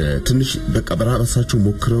ትንሽ በቃ በራሳቸው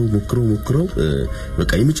ሞክረው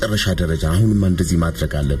በቃ የመጨረሻ ደረጃ አሁንማ እንደዚህ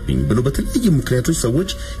ማድረግ አለብኝ ብሎ በተለያየ ምክንያቶች ሰዎች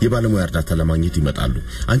የባለሙያ እርዳታ ለማግኘት ይመጣሉ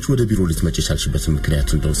አንቺ ወደ ቢሮ ልትመጪ ቻልሽበት ምክንያት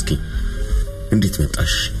እንደው እስኪ እንዴት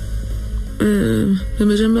መጣሽ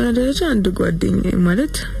በመጀመሪያ ደረጃ አንድ ጓደኛዬ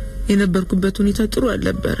ማለት የነበርኩበት ሁኔታ ጥሩ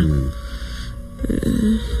አልነበረ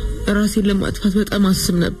ራሴን ለማጥፋት በጣም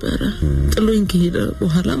አስብ ነበር ጥሎኝ ከሄደ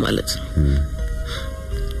በኋላ ማለት ነው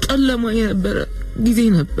ጨለማ የነበረ ጊዜ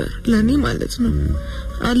ነበር ለኔ ማለት ነው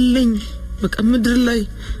አለኝ በቃ ምድር ላይ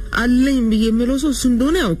አለኝ ብዬ የምለው ሰው እሱ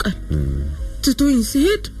እንደሆነ ያውቃል ትቶኝ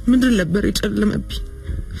ሲሄድ ምድር ነበር የጨለመብኝ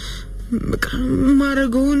በቃ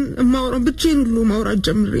ማረገውን ማውራት ብቻዬን ሁሉ ማውራት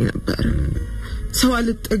ጀምሬ ነበር ሰው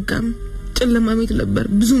አልጠጋም ጨለማ ቤት ነበር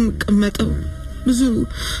ብዙ መቀመጠው ብዙ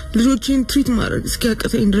ልጆቼን ትሪት ማድረግ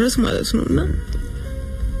እስኪያቀተኝ ድረስ ማለት ነውና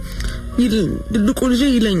ትልቁ ልጅ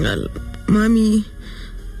ይለኛል ማሚ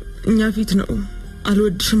እኛ ፊት ነው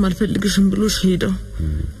አልወድሽም አልፈልግሽም ብሎሽ ሄደው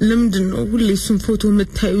ለምንድነው ሁሌ እሱን ፎቶ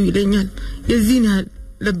መታዩ ይለኛል የዚህን ያህል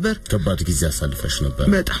ነበር ከባድ ጊዜ አሳልፈሽ ነበር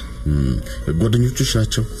በጣም ጓደኞችሽ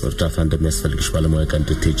ናቸው እርዳታ እንደሚያስፈልግሽ ባለሙያ ጋር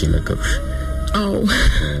እንድትሄጂ ነገሩሽ አዎ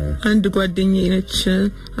አንድ ጓደኛዬ ነች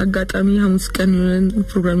አጋጣሚ ሐሙስ ቀን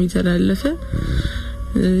ፕሮግራም ይተላለፈ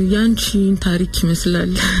ያንቺን ታሪክ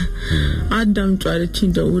ይመስላል አዳምጪ አለችኝ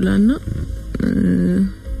ደውላና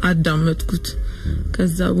አዳመጥኩት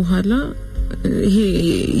ከዛ በኋላ ይሄ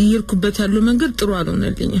ይርኩበት ያለው መንገድ ጥሩ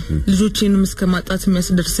አልሆነልኝም ልጆቼንም እስከማጣት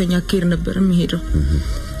የሚያስደርሰኝ አከር ነበር የሚሄደው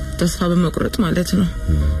ተስፋ በመቁረጥ ማለት ነው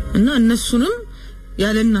እና እነሱንም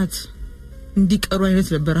ያለ እናት እንዲቀሩ አይነት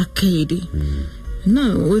ነበር አከሄዴ እና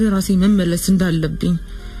ወደ ራሴ መመለስ እንዳለብኝ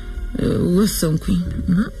ወሰንኩኝ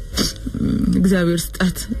እግዚአብሔር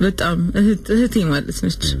ስጣት በጣም እህቴ ማለት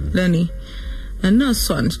ነች ለኔ እና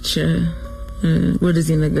እሷ ነች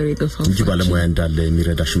ወደዚህ ነገር የገፋው እንጂ ባለሙያ እንዳለ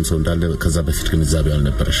የሚረዳሽም ሰው እንዳለ ከዛ በፊት ግን ዛቢው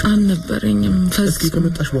አልነበረኝም እስኪ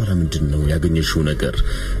ከመጣሽ በኋላ ምንድነው ያገኘሽው ነገር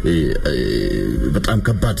በጣም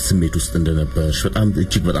ከባድ ስሜት ውስጥ እንደነበርሽ በጣም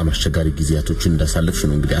እጅግ በጣም አስቸጋሪ ጊዜያቶችን እንዳሳለፍሽ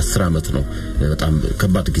ነው እንግዲህ 10 አመት ነው በጣም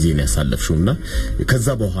ከባድ ጊዜ ነው ያሳለፍሽውና ከዛ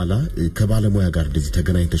በኋላ ከባለሙያ ጋር እንደዚህ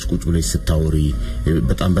ተገናኝተሽ ቁጭ ብለሽ ስታወሪ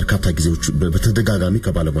በጣም በርካታ ጊዜዎች በተደጋጋሚ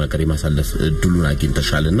ከባለሙያ ጋር የማሳለፍ ድሉን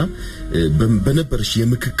አግኝተሻልና በነበርሽ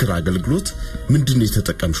የምክክር አገልግሎት ምንድነው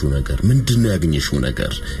የተጠቀምሽው ነገር ምንድነው ያገኘሽው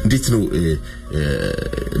ነገር እንዴት ነው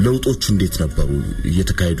ለውጦች እንዴት ነበሩ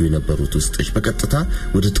እየተካሄዱ የነበሩት ውስጥሽ በቀጥታ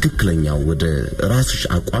ወደ ትክክለኛው ወደ ራስሽ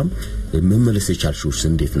አቋም መመለስ የቻልሽው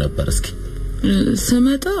እንዴት ነበር እስኪ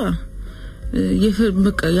ስመጣ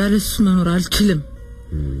በቃ ያለሱ መኖር አልችልም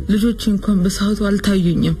ልጆች እንኳን በሰዓቱ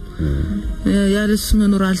አልታዩኝም ያለሱ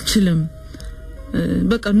መኖር አልችልም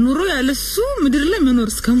በቃ ኑሮ ያለሱ ምድር ላይ መኖር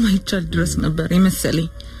እስከማይቻል ድረስ ነበር የመሰለኝ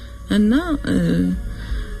እና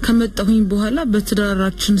ከመጣሁኝ በኋላ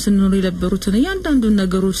በትዳራችን ስንኖር የነበሩትን ያንዳንዱ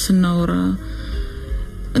ነገሮች ስናወራ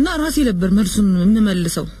እና ራሴ ነበር መልሱን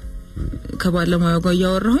እንመልሰው ከባለሙያው ጋር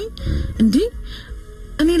ያወራሁኝ እንዴ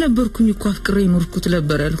እኔ ነበርኩኝ እኮ አፍቅሬ ኖርኩት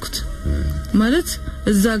ነበር ያልኩት ማለት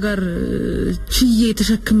እዛ ጋር ቺዬ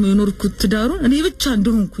ተሸክመ የኖርኩት ትዳሩን እኔ ብቻ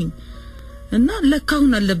እንደሆንኩኝ እና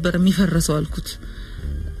ለካውን አልነበረም ይፈረሰው አልኩት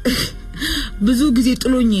ብዙ ጊዜ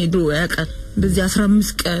ጥሎኝ ሄዶ ያቃል በዚህ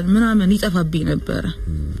 15 ቀን ምናምን ይጠፋብኝ ነበር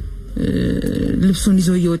ልብሱን ይዞ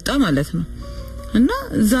እየወጣ ማለት ነው እና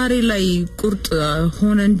ዛሬ ላይ ቁርጥ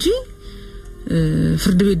ሆነ እንጂ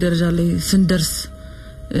ፍርድ ቤት ደረጃ ላይ ስንደርስ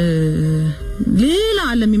ሌላ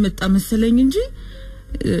ዓለም ይመጣ መሰለኝ እንጂ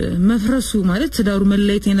መፍረሱ ማለት ትዳሩ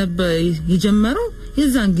መለየት የጀመረው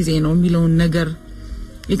የዛን ጊዜ ነው የሚለውን ነገር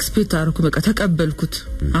ኤክስፔክት አርኩ በቃ ተቀበልኩት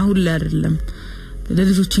አሁን ላይ አይደለም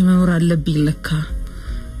ለልጆቼ መኖር አለብኝ ለካ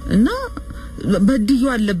እና በድዩ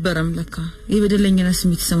አልነበረም ለካ የበደለኝነት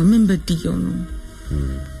ስሜት ሰማ ምን በድየው ነው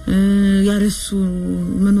ያረሱ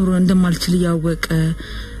መኖር እንደማልችል ያወቀ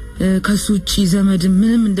ከሱጪ ዘመድ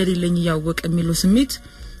ምንም እንደሌለኝ ያወቀ የሚለው ስሜት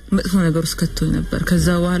መጥፎ ነገር ውስጥ ከተወኝ ነበር ከዛ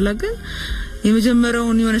በኋላ ግን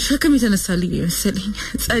የመጀመሪያውን የሆነ ሸክም የተነሳልኝ መሰለኝ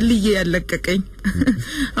ጸልዬ ያለቀቀኝ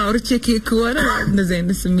አውርቼ ከወራ እንደዚህ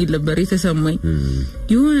አይነት ስሜት ነበር የተሰማኝ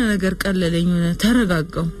የሆነ ነገር ቀለለኝ ሆነ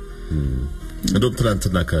ተረጋጋው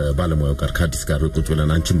ዶክተራንትና ከባለሙያው ጋር ከአዲስ ጋር ቁጭ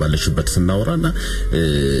ብለን አንቺን ባለሽበት ስናወራና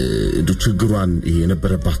ችግሯን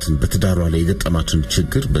የነበረባትን በትዳሯ ላይ የገጠማትን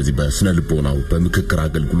ችግር በዚህ በስነ ልቦናው በምክክር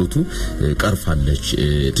አገልግሎቱ ቀርፋለች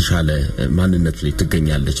ተሻለ ማንነት ላይ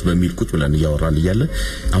ትገኛለች በሚል ቁጭ ብለን ያወራን ይያለ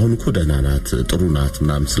አሁን እኮ ደህና ናት ጥሩ ናት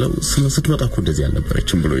ምናምን ስትመጣ እኮ እንደዚህ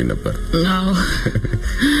አልነበረችም ብሎኝ ነበር አዎ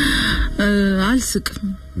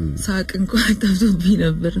አልስቅም ሳቅ እንኳን ተብቶብኝ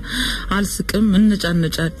ነበር አልስቅም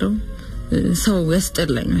እንጫነጫለው ሰው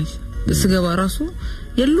ያስጠላኛል ስገባ ራሱ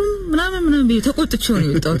የሉም ምናምን ተቆጥቼው ነው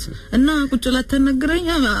የወጣሁት እና ቁጭላ ተነግረኝ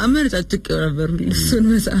አመረጫጭቅ ነበር እሱን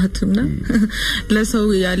መስአቱና ለሰው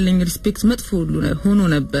ያለኝ ሪስፔክት መጥፎ ሁሉ ሆኖ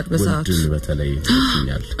ነበር በሰዓቱ በተለይ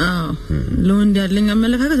ይኛል ለወንድ ያለኝ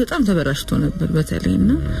አመለካከት በጣም ተበራሽቶ ነበር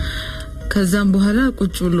በተለይና ከዛም በኋላ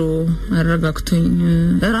ቁጭ ብሎ አረጋግቶኝ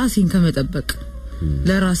ራሴን ከመጠበቅ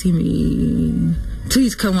ለራሴ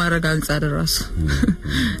ትሪት ከማረግ አንፃር ራሱ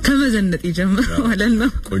ከመዘነጥ ይጀምራል ማለት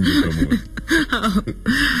ነው ቆንጆ ከመሆን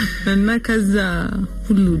እና ከዛ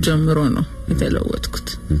ሁሉ ጀምሮ ነው የተለወጥኩት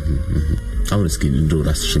አሁን እስኪ እንደው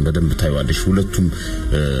ራስሽን በደንብ ታይዋለሽ ሁለቱም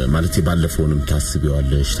ማለት ባለፈውንም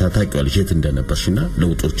ታስቢዋለሽ ታታቂዋለሽ የት እንደነበርሽና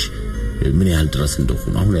ለውጦች ምን ያህል ድረስ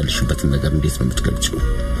እንደሆኑ አሁን ያለሽበትን ነገር እንዴት ነው የምትገልጪው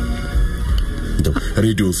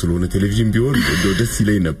ሬዲዮ ስለሆነ ቴሌቪዥን ቢሆን ደስ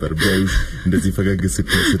ይለኝ ነበር ቢያዩሽ እንደዚህ ፈገግ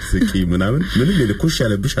ስትስቂ ምናምን ምንም ለኮሽ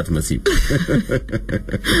ያለብሽ አትመስይም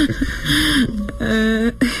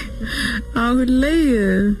አሁን ላይ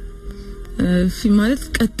ማለት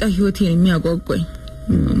ቀጣይ ህይወቴን የሚያጓጓኝ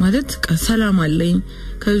ማለት ሰላም አለኝ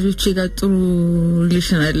ከልጆቼ ጋር ጥሩ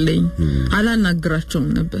ሪሌሽን አለኝ አላናግራቸውም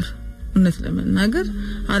ነበር እውነት ለመናገር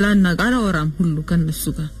አላወራም ሁሉ ከነሱ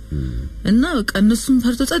ጋር እና ከነሱም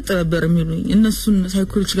ፈርቶ ጸጥ ነበር የሚሉኝ እነሱን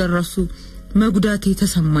ሳይኮሎጂ ጋር ራሱ መጉዳቴ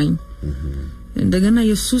ተሰማኝ እንደገና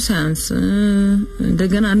የሱ ሳይንስ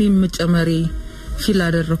እንደገና እኔ መጨመሬ ፊል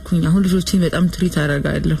አደረኩኝ አሁን ልጆቼን በጣም ትሪት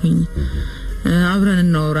አደርጋለሁኝ አብረን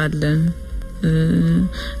እናወራለን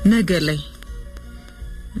ነገ ላይ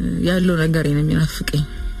ያለው ነገር ነው የሚናፍቀኝ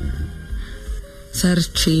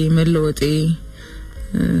ሰርቼ መለወጤ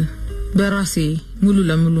በራሴ ሙሉ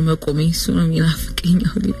ለሙሉ መቆሜ እሱ ነው የሚናፍቀኝ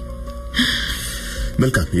አሁን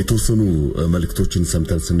መልካም የተወሰኑ መልእክቶችን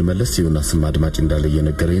ሰምተን ስንመለስ ዮናስም አድማጭ እንዳለ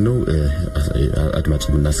እየነገረኝ ነው አድማጭ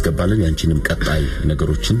እናስገባለን ያንቺንም ቀጣይ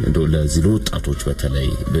ነገሮችን እንደው ለዚህ ለወጣቶች በተለይ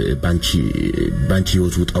ባንቺ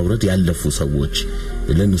ህይወት ውጣ ውረድ ያለፉ ሰዎች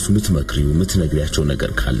ለነሱ ምትመክሪው ምትነግሪያቸው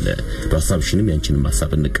ነገር ካለ ሐሳብሽንም ያንቺንም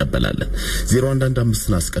ሐሳብ እንቀበላለን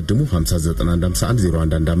 0115 አስቀድሙ 5951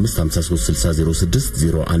 0115 536006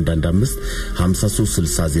 0115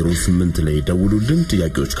 536008 ላይ ደውሉልን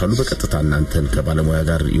ጥያቄዎች ካሉ በቀጥታ እናንተን ከባለሙያ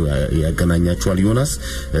ጋር ያገናኛችኋል ዮናስ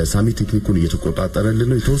ሳሚ ቴክኒኩን እየተቆጣጠረልን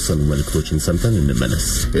ነው የተወሰኑ መልእክቶችን ሰምተን እንመለስ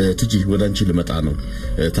ትጂ ወዳንቺ ልመጣ ነው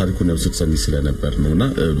ታሪኩን ነው ስትሰሚ ስለነበር ነውና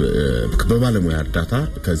በባለሙያ እርዳታ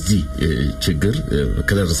ከዚህ ችግር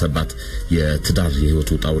ከደረሰባት የትዳር የህይወት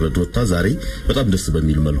ውጣ ውረድ ወጣ ዛሬ በጣም ደስ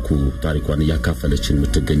በሚል መልኩ ታሪኳን ያካፈለችን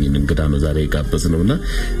ምትገኝን እንግዳ ነው ዛሬ ጋበዝነውና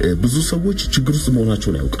ብዙ ሰዎች ችግር ውስጥ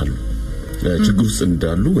መሆናቸውን ያውቃሉ ችግር ውስጥ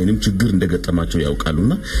እንዳሉ ወይንም ችግር እንደገጠማቸው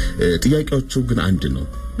ያውቃሉና ጥያቄዎቹ ግን አንድ ነው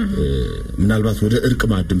ምናልባት ወደ እርቅ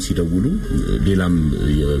ማዕድም ሲደውሉ ሌላም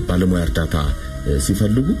ባለሙያ እርዳታ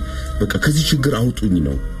ሲፈልጉ በቃ ከዚህ ችግር አውጡኝ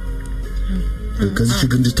ነው ከዚህ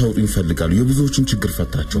ችግር እንድታውጡኝ ፈልጋለሁ የብዙዎችን ችግር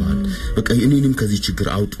ፈታቸዋል በቃ እኔንም ከዚህ ችግር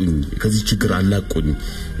አውጡኝ ከዚህ ችግር አላቁኝ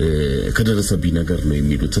ከደረሰብኝ ነገር ነው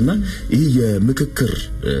የሚሉትና ይሄ የምክክር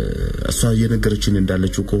እሷ የነገረችን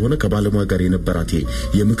እንዳለችው ከሆነ ከባለሙያ ጋር የነበራት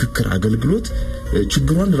የምክክር አገልግሎት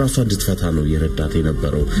ችግሯን ራሷ እንድትፈታ ነው የረዳት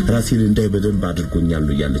የነበረው ራሴን እንዳይበደንብ አድርጎኛል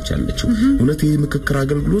ነው ያለችው እውነት ይሄ ምክክር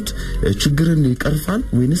አገልግሎት ችግርን ይቀርፋል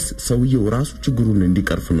ወይንስ ሰውየው ራሱ ችግሩን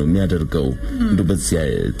እንዲቀርፍ ነው የሚያደርገው እንደው በዚህ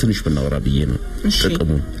ትንሽ ብናወራ ብዬ ነው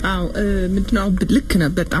ጥቅሙ አው ምንድነው ልክ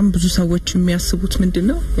ነው በጣም ብዙ ሰዎች የሚያስቡት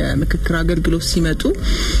ምንድነው የምክክር አገልግሎት ሲመጡ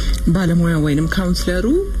ባለሙያ ወይንም ካውንስለሩ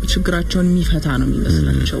ችግራቸውን የሚፈታ ነው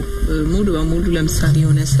የሚመስላቸው ሙሉ በሙሉ ለምሳሌ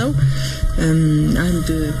የሆነ ሰው አንድ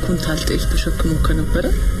ኩንታል ጤፍ ተሸክሞ ከነበረ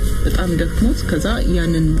በጣም ደክሞት ከዛ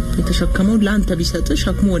ያንን የተሸከመው ላንተ ቢሰጥ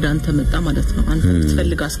ሸክሙ ወደ አንተ መጣ ማለት ነው አንተ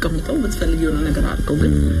ትፈልግ አስቀምጠው በትፈልግ የሆነ ነገር አድርገው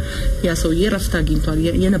ግን ያ ሰው የረፍታ አግኝቷል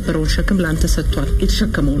የነበረው ሸክም ላንተ ሰጥቷል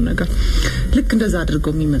የተሸከመው ነገር ልክ እንደዛ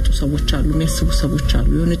አድርገው የሚመጡ ሰዎች አሉ የሚያስቡ ሰዎች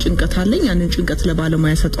አሉ የሆነ ጭንቀት አለኝ ያንን ጭንቀት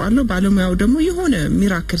ለባለሙያ ሰጣዋለሁ ባለሙያው ደግሞ የሆነ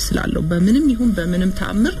ሚራክል ስላለው በምንም ይሁን በምንም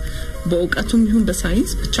ተአምር በእውቀቱም ይሁን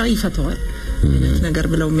በሳይንስ ብቻ ይፈታዋል ነገር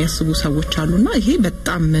ብለው የሚያስቡ ሰዎች አሉና ይሄ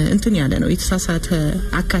በጣም እንትን ያለ ነው የተሳሳተ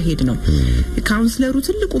አካሄድ ነው ካውንስለሩ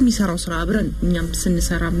ትልቁ የሚሰራው ስራ አብረን እኛም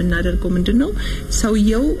ስንሰራ የምናደርገው ምንድነው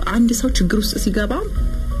ሰውየው አንድ ሰው ችግር ውስጥ ሲገባ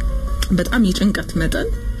በጣም የጭንቀት መጠን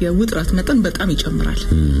የውጥረት መጠን በጣም ይጨምራል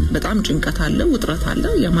በጣም ጭንቀት አለ ውጥረት አለ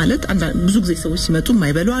ያ ማለት ብዙ ጊዜ ሰዎች ሲመጡ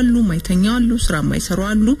ማይበሉ አሉ ማይተኛው አሉ ስራ ማይሰሩ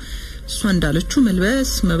አሉ እሷ እንዳለችው መልበስ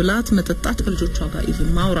መብላት መጠጣት ከልጆቿ ጋር ኢቭን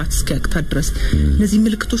ማውራት እስኪያቅታት ድረስ እነዚህ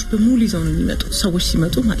ምልክቶች በሙሉ ይዘው ነው የሚመጡት ሰዎች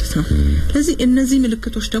ሲመጡ ማለት ነው ስለዚህ እነዚህ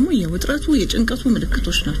ምልክቶች ደግሞ የውጥረቱ የጭንቀቱ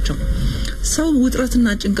ምልክቶች ናቸው ሰው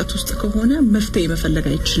ውጥረትና ጭንቀት ውስጥ ከሆነ መፍትሄ መፈለግ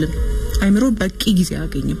አይችልም አይምሮ በቂ ጊዜ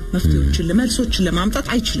ያገኝም መፍትሄዎችን ለመልሶችን ለማምጣት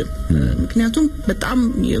አይችልም ምክንያቱም በጣም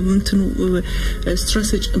እንትኑ ስትረስ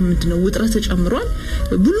ምንድነው ውጥረት ጨምሯል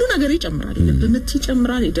ሁሉ ነገር ይጨምራል በመት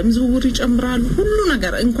ይጨምራል የደም ዝውውር ይጨምራል ሁሉ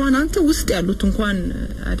ነገር እንኳን አንተ ውስጥ ያሉት እንኳን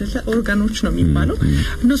አይደለ ኦርጋኖች ነው የሚባለው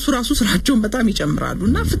እነሱ ራሱ ስራቸውን በጣም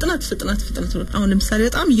ይጨምራሉና ፍጥነት አሁን ለምሳሌ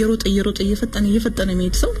በጣም እየሮጠ እየፈጠነ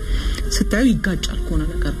የሚሄድ ሰው ስታዩ ይጋጫል ኮና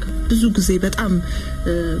ነገር ብዙ ጊዜ በጣም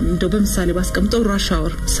እንደው በመሳሌ ባስቀምጠው ራሽ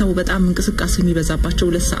አወር ሰው በጣም እንቅስቃሴ የሚበዛባቸው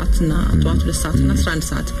 2 ሰዓትና ጧት 2 ሰዓትና 11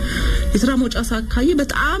 ሰዓት የስራ መውጫ ሰዓት ካየ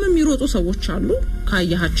በጣም የሚሮጡ ሰዎች አሉ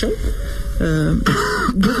ካያቸው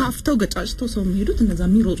ገፋፍተው ገጫጭተው ሰው የሚሄዱት እነዛ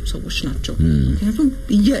የሚሮጡ ሰዎች ናቸው ምክንያቱም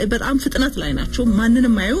በጣም ፍጥነት ላይ ናቸው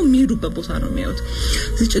ማንንም ማየው የሚሄዱበት ቦታ ነው የሚያዩት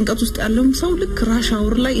እዚህ ጭንቀት ውስጥ ያለው ሰው ልክ ራሽ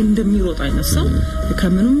አወር ላይ እንደሚሮጥ አይነት ሰው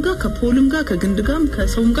ከምንም ጋር ከፖልም ጋር ከግንድ ጋርም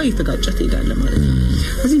ከሰውም ጋር እየተጋጨተ ይላል ማለት ነው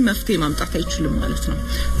እዚህ መፍትሄ ማምጣት አይችልም ማለት ነው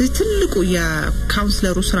እዚህ ትልቁ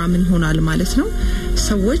የካውንስለሩ ስራ ምን ይሆናል ማለት ነው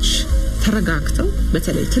ሰዎች ተረጋግተው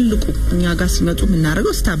በተለይ ትልቁ እኛ ጋር ሲመጡ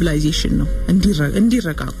ምናረጋው ስታቢላይዜሽን ነው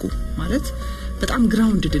እንዲረጋጉ ማለት በጣም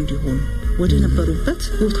ግራውንድድ እንዲሆኑ ወደ ነበሩበት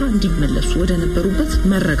ቦታ እንዲመለሱ ወደ ነበሩበት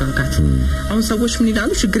መረጋጋት አሁን ሰዎች ምን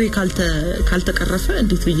ይላሉ ችግሬ ካልተቀረፈ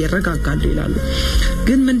እንዴት ይረጋጋሉ ይላሉ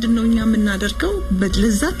ግን ምንድነው እኛ ምናደርገው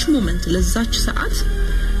በለዛች ሞመንት ለዛች ሰዓት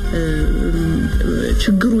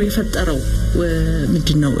ችግሩ የፈጠረው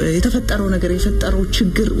ምንድነው የተፈጠረው ነገር የፈጠረው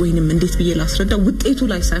ችግር ወይንም እንዴት ብዬ ላስረዳ ውጤቱ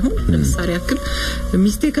ላይ ሳይሆን ለምሳሌ ያክል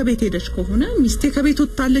ሚስቴ ከቤት ሄደች ከሆነ ሚስቴ ከቤት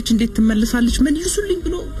ወጣለች እንዴት ትመለሳለች መልሱልኝ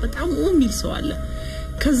ብሎ በጣም ኦሚል ሰው አለ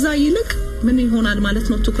ከዛ ይልቅ ምን ይሆናል ማለት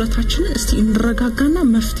ነው ትኩረታችን እስቲ እንረጋጋና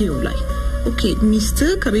መፍትሄው ላይ ኦኬ ሚስት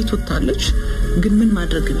ከቤት ወጣለች ግን ምን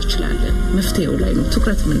ማድረግ እንችላለን መፍትሄው ላይ ነው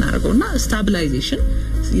ትኩረት የምናደርገውና ስታቢላይዜሽን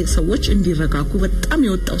ሰዎች እንዲረጋጉ በጣም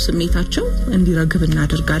የወጣው ስሜታቸው እንዲረግብ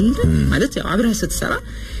እናደርጋለን ማለት ያው አብረህ ስትሰራ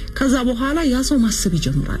ከዛ በኋላ ያ ሰው ማሰብ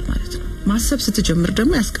ይጀምራል ማለት ነው ማሰብ ስትጀምር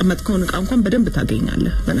ደግሞ ያስቀመጥከው ንቃ እንኳን በደንብ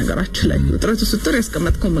ታገኛለህ በነገራችን ላይ ውጥረቱ ስትር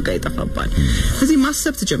ያስቀመጥከው ንቃ ይጠፋባል ስለዚህ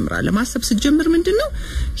ማሰብ ትጀምራለህ ማሰብ ስትጀምር ምንድነው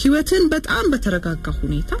ህይወትን በጣም በተረጋጋ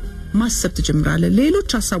ሁኔታ ማሰብ ትጀምራለህ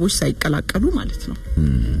ሌሎች ሐሳቦች ሳይቀላቀሉ ማለት ነው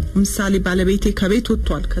ምሳሌ ባለቤቴ ከቤት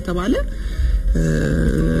ወጥቷል ከተባለ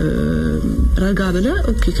ረጋ ብለ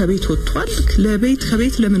ኦኬ ከቤት ወጥቷል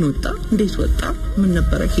ከቤት ለምን ወጣ እንዴት ወጣ ምን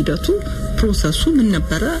ነበር ሂደቱ ፕሮሰሱ ምን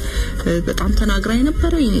ነበር በጣም ተናግራይ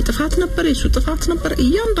ነበር የኔ ጥፋት ነበር የሱ ጥፋት ነበር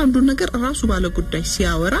እያንዳንዱ ነገር ራሱ ባለ ጉዳይ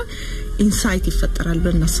ሲያወራ ኢንሳይት ይፈጠራል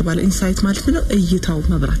በእናስባለን ኢንሳይት ማለት ነው እይታው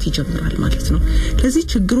መብራት ይጀምራል ማለት ነው ለዚህ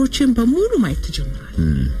ችግሮችን በሙሉ ማየት ይጀምራል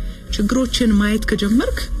ችግሮችን ማየት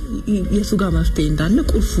ከጀመርክ የሱጋ መፍትሄ እንዳለ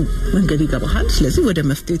ቁልፉ መንገድ ይገባሃል ስለዚህ ወደ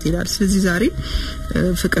መፍትሄ ትሄዳለህ ስለዚህ ዛሬ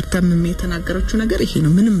ፍቅር ተምም የተናገረችው ነገር ይሄ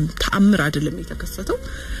ነው ምንም ተአምር አይደለም የተከሰተው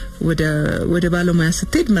ወደ ባለሙያ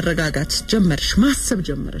ስትሄድ መረጋጋት ጀመርሽ ማሰብ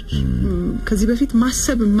ጀመረች ከዚህ በፊት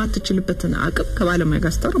ማሰብ የማትችልበትን አቅም ከባለሙያ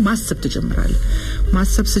ጋር ስትወር ማሰብ ትጀምራለህ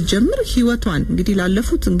ማሰብ ስትጀምር ህይወቷን እንግዲህ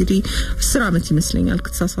ላለፉት እንግዲህ 10 አመት ይመስለኛል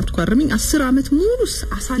ከተሳሳትኩ አርሚኝ 10 አመት ሙሉ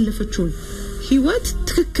አሳለፈችው ህይወት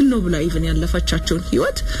ትክክል ነው ብላ ኢቭን ያለፈቻቸው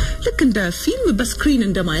ህይወት ልክ እንደ ፊልም በስክሪን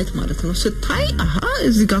እንደማየት ማለት ነው ስታይ አሃ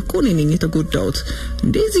እዚህ ጋር እኮ ነኝ የተጎዳውት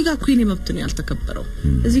እንዴ እዚህ ጋር እኮ የኔ መብት ነው ያልተከበረው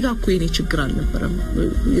እዚህ ጋር እኮ የኔ ችግር አልነበረም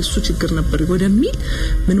የሱ ችግር ነበር ወደሚል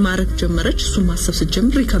ምን ማድረግ ጀመረች እሱ ማሰብ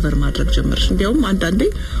ስትጀምር ሪከቨር ማድረግ ጀመረች እንዲያውም አንዳንዴ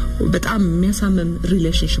በጣም የሚያሳምም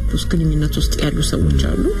ሪሌሽንሺፕ ውስጥ ግንኙነት ውስጥ ያሉ ሰዎች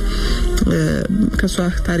አሉ ከሷ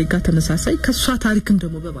ታሪክ ጋር ተመሳሳይ ከሷ ታሪክም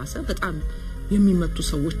ደግሞ በባሰ በጣም የሚመጡ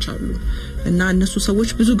ሰዎች አሉ እና እነሱ ሰዎች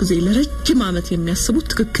ብዙ ጊዜ ለረጅም አመት የሚያስቡት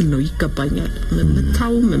ትክክል ነው ይገባኛል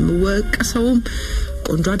መታውም መወቀሰውም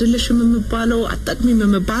ቆንጆ አይደለሽም የምባለው አጣቅሚም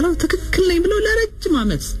የምባለው ትክክል ነኝ ብለው ለረጅም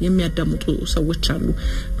አመት የሚያዳምጡ ሰዎች አሉ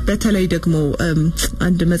በተለይ ደግሞ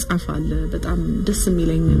አንድ መጽሐፍ አለ በጣም ደስ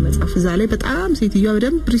የሚለኝ መጽሐፍ እዛ ላይ በጣም ሴትዮዋ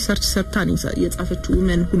በደንብ ሪሰርች ሰርታን የጻፈችው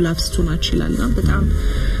women who loves too much ይላልና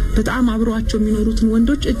በጣም አብሯቸው የሚኖሩትን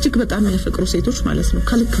ወንዶች እጅግ በጣም የሚያፈቅሩ ሴቶች ማለት ነው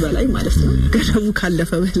ከልክ በላይ ማለት ነው ገደቡ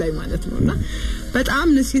ካለፈ በላይ ማለት ነውና በጣም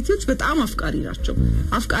ለሴቶች በጣም አፍቃሪ ናቸው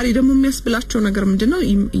አፍቃሪ ደግሞ የሚያስብላቸው ነገር ምንድነው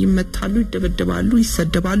ይመታሉ ይደበደባሉ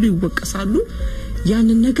ይሰደባሉ ይወቀሳሉ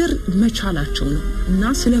ያንን ነገር መቻላቸው ነው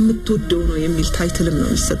እና ስለምትወደው ነው የሚል ታይትልም ነው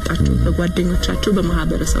የሚሰጣቸው በጓደኞቻቸው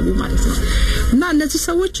በማህበረሰቡ ማለት ነው እና እነዚህ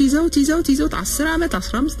ሰዎች ይዘውት 10 አመት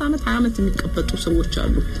 15 አመት 20 አመት የሚቀበጡ ሰዎች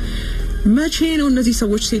አሉ መቼ ነው እነዚህ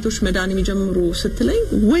ሰዎች ሴቶች መዳን የሚጀምሩ ስትለይ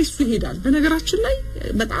ወይስ ይሄዳል በነገራችን ላይ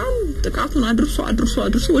በጣም ጥቃቱን አድርሶ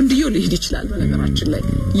ወንድየው ሊሄድ ይችላል በነገራችን ላይ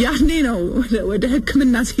ያኔ ነው ወደ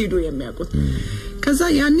ህክምና ሲሄዱ የሚያውቁት ከዛ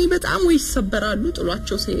ያኔ በጣም ይሰበራሉ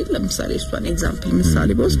ጥሏቸው ሲሄድ ለምሳሌ እሷን ኤግዛምፕል ምሳሌ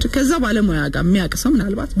በውስጥ ከዛ ባለሙያ ጋር የሚያቀሰው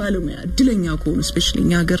ምናልባት ባለሙያ ድለኛ ከሆኑ ስፔሻሊ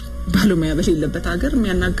ሀገር ባለሙያ በሌለበት ሀገር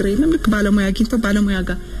የሚያናግረው የለም ልክ ባለሙያ አግኝተው ባለሙያ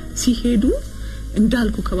ጋር ሲሄዱ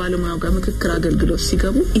እንዳልኩ ከባለሙያው ጋር ምክክር አገልግሎት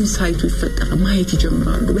ሲገቡ ኢንሳይቱ ይፈጠራል ማየት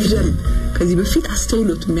ይጀምራሉ በደንብ ከዚህ በፊት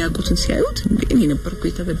አስተውሎት የሚያውቁትን ሲያዩት እኔ ነበርኩ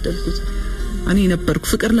የተበደልኩት እኔ ነበርኩ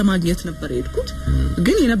ፍቅር ለማግኘት ነበር የሄድኩት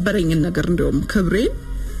ግን የነበረኝን ነገር እንደውም ክብሬን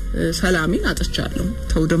ሰላሜን አጥቻለሁ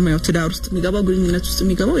ተው ደግሞ ያው ትዳር ውስጥ የሚገባው ግንኙነት ውስጥ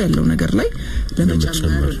የሚገባው ያለው ነገር ላይ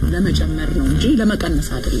ለመጨመር ነው እንጂ ለመቀነስ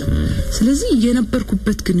አይደለም ስለዚህ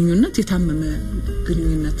የነበርኩበት ግንኙነት የታመመ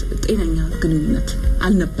ግንኙነት ጤነኛ ግንኙነት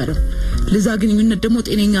አልነበረም ለዛ ግንኙነት ደግሞ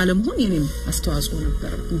ጤነኛ ለመሆን የኔም አስተዋጽኦ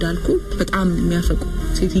ነበር እንዳልኩ በጣም የሚያፈቁ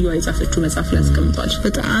ሴትዮዋ የጻፈችው መጽሐፍ ላይ አስቀምጧል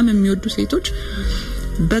በጣም የሚወዱ ሴቶች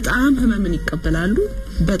በጣም ህመምን ይቀበላሉ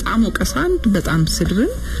በጣም ወቀሳን በጣም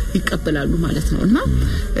ስድብን ይቀበላሉ ማለት ነውና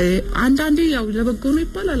አንዳንዴ ያው ለበጎ ነው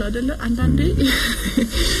ይባላል አይደለ አንዳንዴ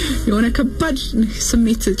የሆነ ከባድ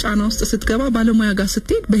ስሜት ጫና ውስጥ ስትገባ ባለሙያ ጋር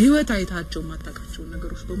ስትሄድ በህይወት አይታቸው ማጣቃቸው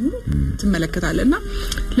ነገሮች በሙሉ ትመለከታለና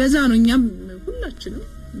ለዛ ነው እኛም ሁላችንም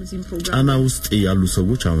እዚህም ፕሮግራም ጫና ውስጥ ያሉ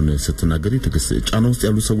ሰዎች አሁን ስትናገሪ ጫና ውስጥ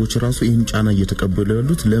ያሉ ሰዎች ራሱ ይሄን ጫና እየተቀበሉ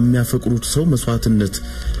ያሉት ለሚያፈቅሩት ሰው መስዋዕትነት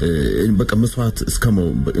በቃ መስዋዕት እስከመው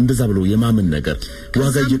እንደዛ ብሎ የማመን ነገር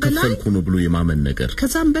ዋጋ እየከፈልኩ ነው ብሎ የማመን ነገር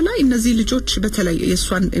ከዛም በላይ እነዚህ ልጆች በተለይ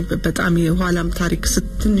የሷን በጣም የኋላም ታሪክ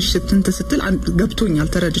ትንሽ ስትል ገብቶኛል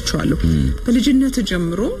ተረድቻለሁ በልጅነት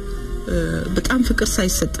ጀምሮ በጣም ፍቅር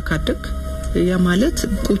ሳይሰጥ ካደክ ያ ማለት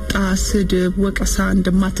ቁጣ ስድብ ወቀሳ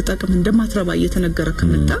እንደማትጠቅም እንደማትረባ እየተነገረ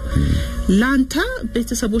ከመጣ ላንተ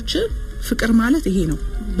ቤተሰቦች ፍቅር ማለት ይሄ ነው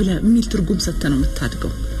ብለ ሚል ትርጉም ሰጥተ ነው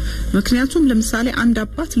የምታድገው ምክንያቱም ለምሳሌ አንድ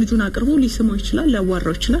አባት ልጁን አቅርቦ ሊስመው ይችላል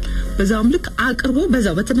ሊያዋራው ይችላል በዛውም ልክ አቅርቦ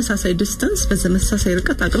በዛው በተመሳሳይ ዲስታንስ በተመሳሳይ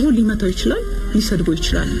ርቀት አቅርቦ ሊመታው ይችላል ሊሰድበው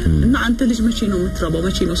ይችላል እና አንተ ልጅ መቼ ነው የምትረባው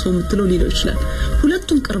መቼ ነው ሰው የምትለው ሊለው ይችላል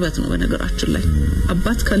ሁለቱም ቅርበት ነው በነገራችን ላይ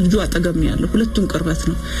አባት ከልጁ አጠገብ ነው ያለው ሁለቱም ቅርበት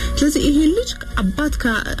ነው ስለዚህ ይሄ ልጅ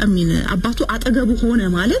አባቱ አጠገቡ ሆነ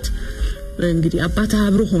ማለት እንግዲህ አባታ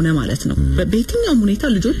አብሮ ሆነ ማለት ነው በቤትኛው ሁኔታ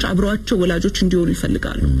ልጆች አብሮአቸው ወላጆች እንዲሆኑ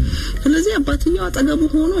ይፈልጋሉ ስለዚህ አባትኛው አጠገቡ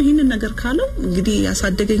ሆኖ ይሄንን ነገር ካለው እንግዲህ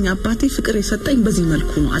ያሳደገኝ አባቴ ፍቅር የሰጠኝ በዚህ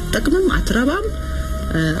መልኩ ነው አትጠቅምም አትረባም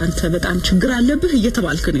አንተ በጣም ችግር አለብህ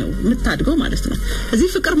እየተባልክ ነው የምታድገው ማለት ነው እዚህ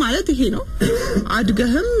ፍቅር ማለት ይሄ ነው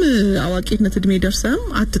አድገህም አዋቂነት እድሜ ደርሰህም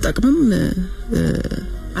አትጠቅምም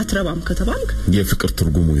አትረባም ከተባልክ የፍቅር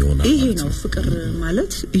ትርጉሙ ይሆናል ይሄ ነው ፍቅር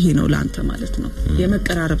ማለት ይሄ ነው ላንተ ማለት ነው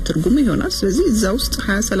የመቀራረብ ትርጉሙ ይሆናል ስለዚህ እዛው ውስጥ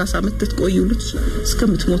 20-30 ዓመት ትቆዩልት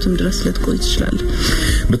እስከምትሞትም ድረስ ልትቆይ ይችላል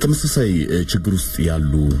በተመሳሳይ ችግር ውስጥ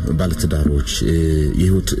ያሉ ባለትዳሮች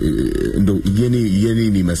የህይወት እንደው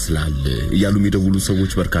የኔን ይመስላል ያሉ የሚደውሉ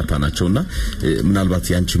ሰዎች በርካታ ናቸውና ምናልባት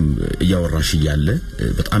ያንቺም ያወራሽ ይያለ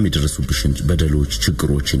በጣም ይደርሱብሽን በደሎች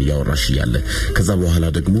ችግሮችን ያወራሽ ይያለ ከዛ በኋላ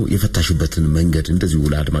ደግሞ የፈታሽበትን መንገድ እንደዚህ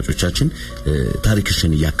አድማጮቻችን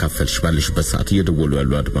ታሪክሽን ያካፈልሽ ባለሽበት ሰዓት እየደወሉ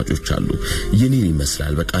ያሉ አድማጮች አሉ የኔን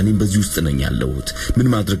ይመስላል በቃ እኔም በዚህ ውስጥ ነኝ ያለሁት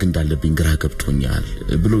ምን ማድረግ እንዳለብኝ ግራ ገብቶኛል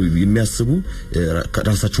ብሎ የሚያስቡ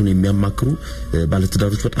ራሳቸውን የሚያማክሩ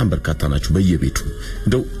ባለትዳሮች በጣም በርካታ ናቸው በየቤቱ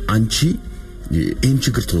እንደው አንቺ ይህን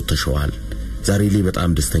ችግር ተወጥተሽዋል ዛሬ ላይ በጣም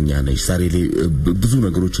ደስተኛ ነሽ ዛሬ ላይ ብዙ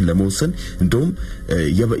ነገሮችን ለመወሰን እንደውም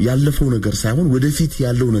ያለፈው ነገር ሳይሆን ወደፊት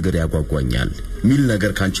ያለው ነገር ያጓጓኛል ሚል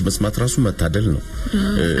ነገር ካንቺ መስማት ራሱ መታደል ነው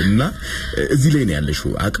እና እዚህ ላይ ነው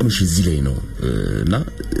ያለሽው አቅምሽ እዚህ ላይ ነው እና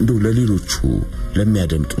እንደው ለሌሎቹ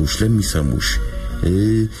ለሚያደምጡሽ ለሚሰሙሽ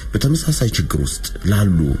በተመሳሳይ ችግር ውስጥ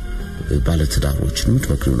ላሉ ባለትዳሮች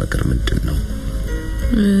የምትመክሪው ነገር ምንድነው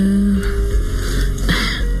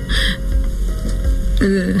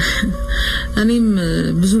እኔም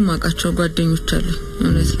ብዙ ማቃቸው ጓደኞች አሉ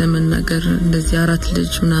እነሱ ለመናገር እንደዚህ አራት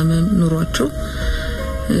ልጅ ምናምን ኑሯቸው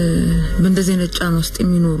በእንደዚህ አይነት ጫና ውስጥ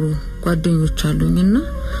የሚኖሩ ጓደኞች አሉኝና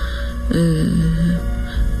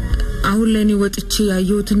አሁን ላይ ነው ወጥቼ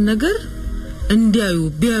ያየሁትን ነገር እንዲያዩ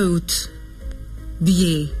ቢያዩት ብዬ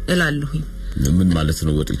እላለሁኝ ምን ማለት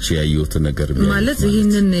ነው ወጥቼ ያየሁት ነገር ማለት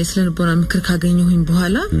ይሄንን ስለልቦና ምክር ካገኘሁኝ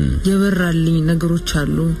በኋላ የበራልኝ ነገሮች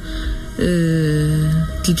አሉ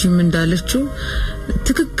ቲጂም እንዳለችው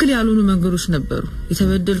ትክክል ያሉኑ መንገዶች ነበሩ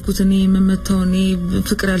የተበደልኩት እኔ መመታው እኔ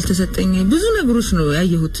ፍቅር ያልተሰጠኝ ብዙ ነገሮች ነው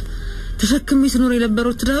ያየሁት ተሸክሜ ስኖር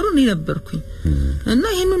የነበረው ትዳሩ እኔ ነበርኩኝ እና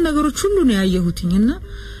ይሄንን ነገሮች ሁሉ ነው ያየሁትኝና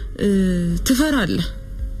ትፈራለህ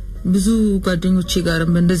ብዙ ጓደኞቼ ጋር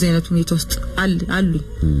በእንደዚህ አይነት ሁኔታ ውስጥ አሉ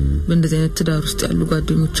በእንደዚህ አይነት ትዳር ውስጥ ያሉ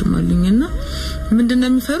ጓደኞችም አሉኝና ምንድነው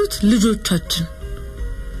የሚፈሩት ልጆቻችን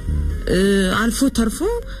አልፎ ተርፎ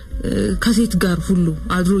ከሴት ጋር ሁሉ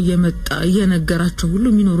አድሮ የመጣ የነገራቸው ሁሉ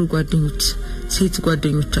የሚኖሩ ጓደኞች ሴት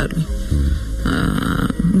ጓደኞች አሉ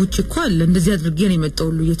ውጪ ኳል እንደዚህ አድርጌ ነው የመጣው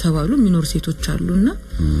ሁሉ እየተባሉ የሚኖር ሴቶች አሉና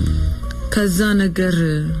ከዛ ነገር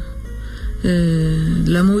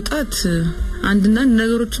ለመውጣት አንድና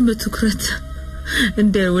ነገሮችን በትኩረት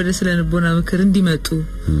እንደ ወደ ስለልቦና ምክር እንዲመጡ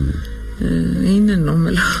ይሄንን ነው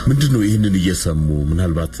ማለት ምንድነው ይሄንን እየሰሙ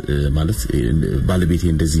ምናልባት ማለት ባለቤቴ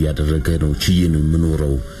እንደዚህ ያደረገ ነው ቺዬን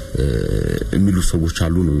ምኖረው የሚሉ ሰዎች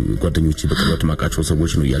አሉ ነው ጓደኞቼ በቅርበት ማቃቸው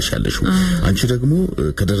ሰዎች ነው ያልሻለሽው አንቺ ደግሞ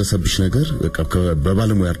ከደረሰብሽ ነገር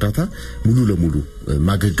በባለሙያ እርዳታ ሙሉ ለሙሉ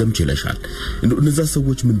ማገገም ችለሻል እነዛ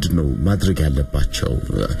ሰዎች ምንድነው ማድረግ ያለባቸው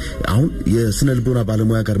አሁን የስነልቦና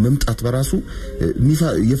ባለሙያ ጋር መምጣት በራሱ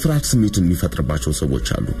የፍርሃት ስሜትን የሚፈጥርባቸው ሰዎች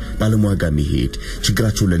አሉ ባለሙያ ጋር መሄድ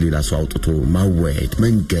ችግራቸው ለሌላ ሰው አውጥቶ ማወያየት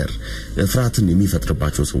መንገር ፍርሃትን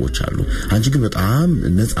የሚፈጥርባቸው ሰዎች አሉ አንቺ ግን በጣም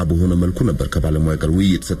ነፃ በሆነ መልኩ ነበር ከባለሙያ ጋር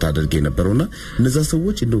ውይይት ስታደርግ የነበረውና እነዛ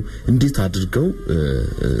ሰዎች እንደው እንዴት አድርገው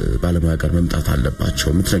ባለሙያ ጋር መምጣት አለባቸው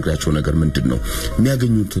የምትነግራቸው ነገር ምንድነው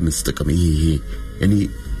የሚያገኙትንስ ጥቅም ይሄ እኔ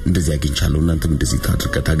እንደዚህ አግኝቻለሁ እናንተም እንደዚህ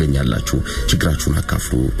ታገኛላችሁ ችግራችሁን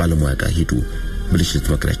አካፍሉ ባለሙያ ጋር ሄዱ ብልሽ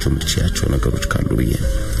ልትመክራቸው ምትችያቸው ነገሮች ካሉ ብዬ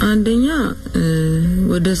አንደኛ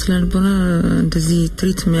ወደ ስላልቦና እንደዚህ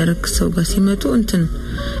ትሪት የሚያደርግ ሰው ጋር ሲመጡ እንትን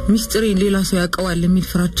ሚስጥሪ ሌላ ሰው ያቀዋል የሚል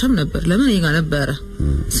ፍራቻም ነበር ለምን ይጋ ነበር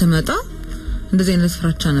ስመጣ እንደዚህ አይነት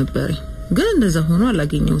ፍራቻ ነበር ግን እንደዛ ሆኖ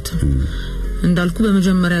አላገኘሁትም እንዳልኩ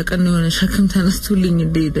በመጀመሪያ ቀን የሆነ ሸክም ተነስቶልኝ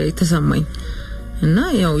እንደሄደ ተሰማኝ እና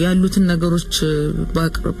ያው ያሉትን ነገሮች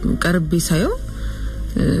ቀርቤ ሳይው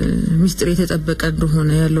ሚስጥር የተጠበቀ እንደሆነ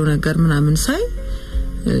ያለው ነገር ምናምን ሳይ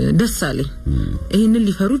ደስ አለኝ ይሄንን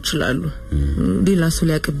ሊፈሩ ይችላሉ ሌላ ሰው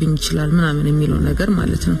ሊያቀብኝ ይችላል ምናምን የሚለው ነገር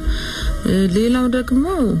ማለት ነው ሌላው ደግሞ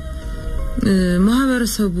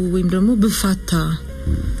ማህበረሰቡ ወይም ደግሞ በፋታ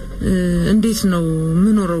እንዴት ነው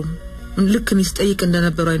ምኖረው ልክ ነው ይስጠይቅ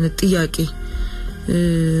እንደነበረው አይነት ጥያቄ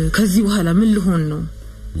ከዚህ በኋላ ምን ሊሆን ነው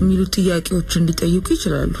የሚሉ ጥያቄዎች እንዲጠይቁ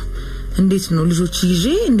ይችላሉ እንዴት ነው ልጆች ይዤ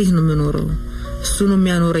እንዴት ነው ምኖረው እሱ ነው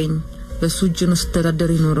የሚያኖረኝ በሱ እጅ ነው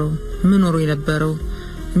ስተዳደር ይኖረው ምኖሮ የነበረው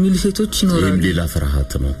ሚል ሴቶች ይኖራሉ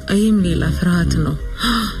ይሄም ሌላ ፍርሃት ነው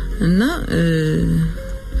እና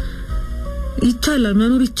ይቻላል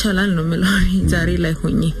መኖር ይቻላል ነው ማለት ዛሬ ላይ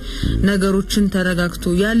ሆኜ ነገሮችን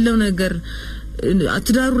ተረጋግቶ ያለው ነገር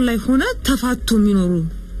አትዳሩ ላይ ሆነ ተፋቶ የሚኖሩ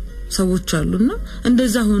ሰዎች አሉና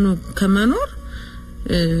እንደዛ ሆኖ ከመኖር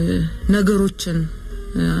ነገሮችን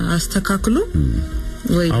አስተካክሎ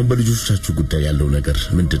ወይ አሁን በልጆቻችሁ ጉዳይ ያለው ነገር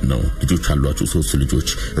ምንድነው ልጆች አሏችሁ 3 ልጆች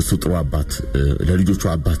እሱ ጥሩ አባት ለልጆቹ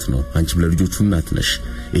አባት ነው አንቺም ለልጆቹ እናት ነሽ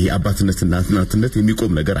ይሄ አባትነትና እናትነት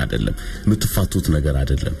የሚቆም ነገር አይደለም ምትፋቱት ነገር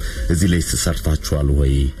አይደለም እዚህ ላይ ተሰርታችኋል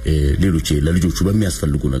ወይ ሌሎች ለልጆቹ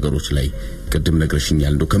በሚያስፈልጉ ነገሮች ላይ ቅድም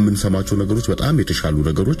ነግረሽኛል እንደው ከመንሰማቸው ነገሮች በጣም የተሻሉ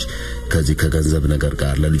ነገሮች ከዚህ ከገንዘብ ነገር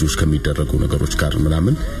ጋር ለልጆች ከሚደረጉ ነገሮች ጋር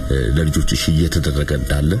ምናምን ለልጆች እሺ እየተደረገ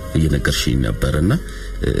እንዳለ እየነገርሽኝ ነበርና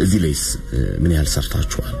እዚህ ላይስ ምን ያህል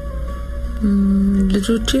ሰርታችኋል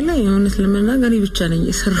ልጆቼ ላይ እውነት ለመናገር ብቻ ነኝ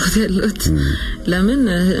የሰራሁት ያለሁት ለምን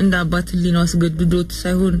እንደ አባት ሊናው አስገድዶት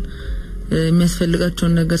ሳይሆን የሚያስፈልጋቸው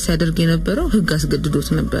ነገር ሲያደርግ የነበረው ህግ አስገድዶት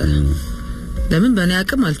ነበር ለምን በእኔ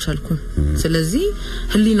አቅም አልቻልኩም ስለዚህ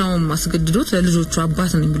ህሊናውም አስገድዶት ለልጆቹ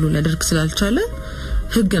አባት ነኝ ብሎ ሊያደርግ ስላልቻለ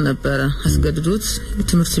ህግ ነበር አስገድዶት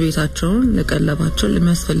ትምህርት ቤታቸውን ለቀለባቸው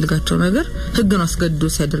ለሚያስፈልጋቸው ነገር ህግ ነው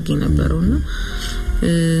አስገድዶት ሲያደርግ የነበረውና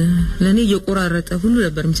ለኔ የቆራረጠ ሁሉ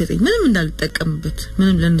ነበር የሚሰጠኝ ምንም እንዳልተጠቀምበት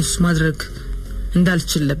ምንም ለነሱ ማድረግ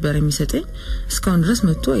እንዳልችል ነበር የሚሰጠኝ እስካሁን ድረስ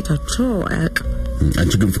መጥቶ አይታቸው አያውቅም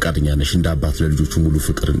አንቺ ግን ፍቃደኛ ነሽ እንደ አባት ለልጆቹ ሙሉ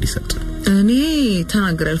ፍቅር እንዲሰጥ እኔ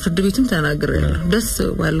ተናግሬያለሁ ፍርድ ቤትም ተናግሬያለሁ ደስ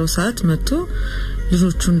ባለው ሰዓት መጥቶ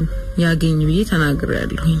ልጆቹን ያገኝ ብዬ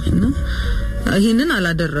ተናግሬያለሁና ይሄንን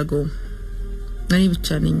አላደረገውም እኔ ብቻ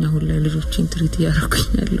ነኝ አሁን ላይ ልጆቼን ትሪት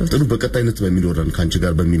ያረኩኛለሁ ጥሩ በቀጣይነት በሚኖረን ካንቺ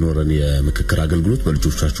ጋር በሚኖረን የምክክር አገልግሎት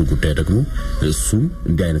በልጆቻችሁ ጉዳይ ደግሞ እሱም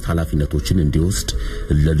እንዲህ አይነት ኃላፊነቶችን እንዲወስድ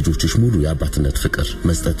ለልጆችሽ ሙሉ የአባትነት ፍቅር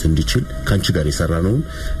መስጠት እንዲችል ካንቺ ጋር የሰራነው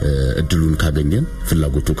እድሉን ካገኘን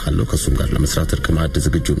ፍላጎቱ ካለው ከሱም ጋር ለመስራት እርቅ ማዕድ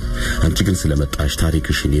ዝግጁ ነው አንቺ ግን ስለመጣሽ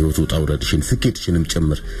ታሪክሽን የህይወት ውጣ ውረድሽን ስኬትሽንም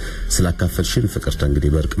ጭምር ስላካፈልሽን ፍቅርታ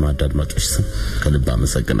እንግዲህ በእርቅ ማዕድ አድማጮች ስም ከልብ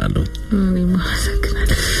አመሰግናለሁ እኔም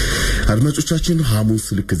አመሰግናለሁ አድማጮቻችን ሐሙስ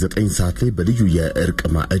ልክ 9 ሰዓት ላይ በልዩ የእርቅ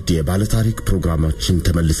ማዕድ የባለ ታሪክ ፕሮግራማችን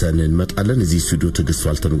ተመልሰን እንመጣለን እዚህ ስቱዲዮ ትግስቱ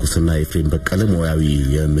አልተንጉስና ኤፍሬም በቀለ ሞያዊ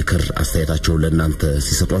የምክር አስተያየታቸው ለእናንተ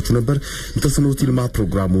ሲሰጧችሁ ነበር እንተስኖት ይልማ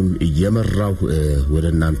ፕሮግራሙን እየመራው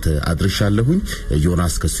ወደናንተ አድርሻለሁኝ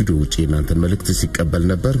ዮናስ ከስቱዲዮ ውጪ እናንተን መልእክት ሲቀበል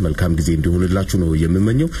ነበር መልካም ጊዜ እንዲሆንላችሁ ነው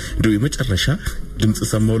የምመኘው እንደው የመጨረሻ ድምጽ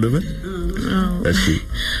ሰማው ለምን እሺ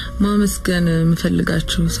ማመስገን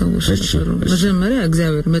የምፈልጋቸው ሰዎች ነበሩ መጀመሪያ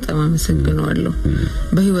እግዚአብሔር በጣም አመሰግናለሁ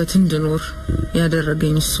በህይወት እንድኖር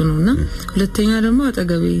ያደረገኝ እሱ ነውና ሁለተኛ ደግሞ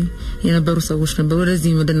አጠገቤ የነበሩ ሰዎች ነበሩ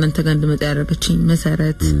ወደዚህ ወደ እናንተ ጋር እንድመጣ ያደረገችኝ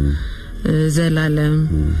መሰረት ዘላለም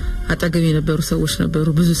አጠገቤ የነበሩ ሰዎች ነበሩ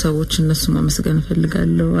ብዙ ሰዎች እነሱ ማመስገን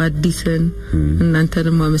ፈልጋለሁ አዲስን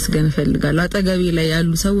እናንተንም ማመስገን ፈልጋለሁ አጠገቤ ላይ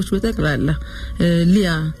ያሉ ሰዎች በጠቅላላ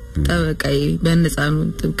ሊያ ጠበቃይ በነጻኑ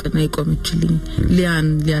ጥብቅና ይቆምችልኝ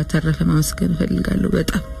ሊያ ተረፈ ማመስገን ፈልጋለሁ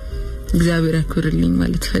በጣም እግዚአብሔር ያክብርልኝ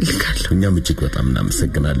ማለት ፈልጋለሁ እኛም እጅግ በጣም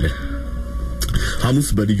እናመሰግናለን ሐሙስ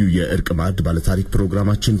በልዩ የእርቅ ማዕድ ባለ ታሪክ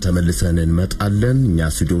ፕሮግራማችን ተመልሰን እንመጣለን እኛ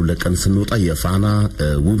ስቱዲዮ ለቀን ስንወጣ የፋና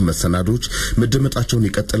ውብ መሰናዶች መደመጣቸውን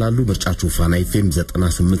ይቀጥላሉ ምርጫችሁ ፋና ኤፍኤም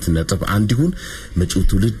 98.1 ይሁን መጪው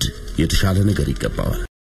ትውልድ የተሻለ ነገር ይገባዋል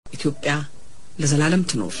ኢትዮጵያ ለዘላለም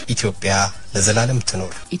ትኖር ኢትዮጵያ ለዘላለም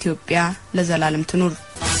ትኖር ኢትዮጵያ ለዘላለም ትኖር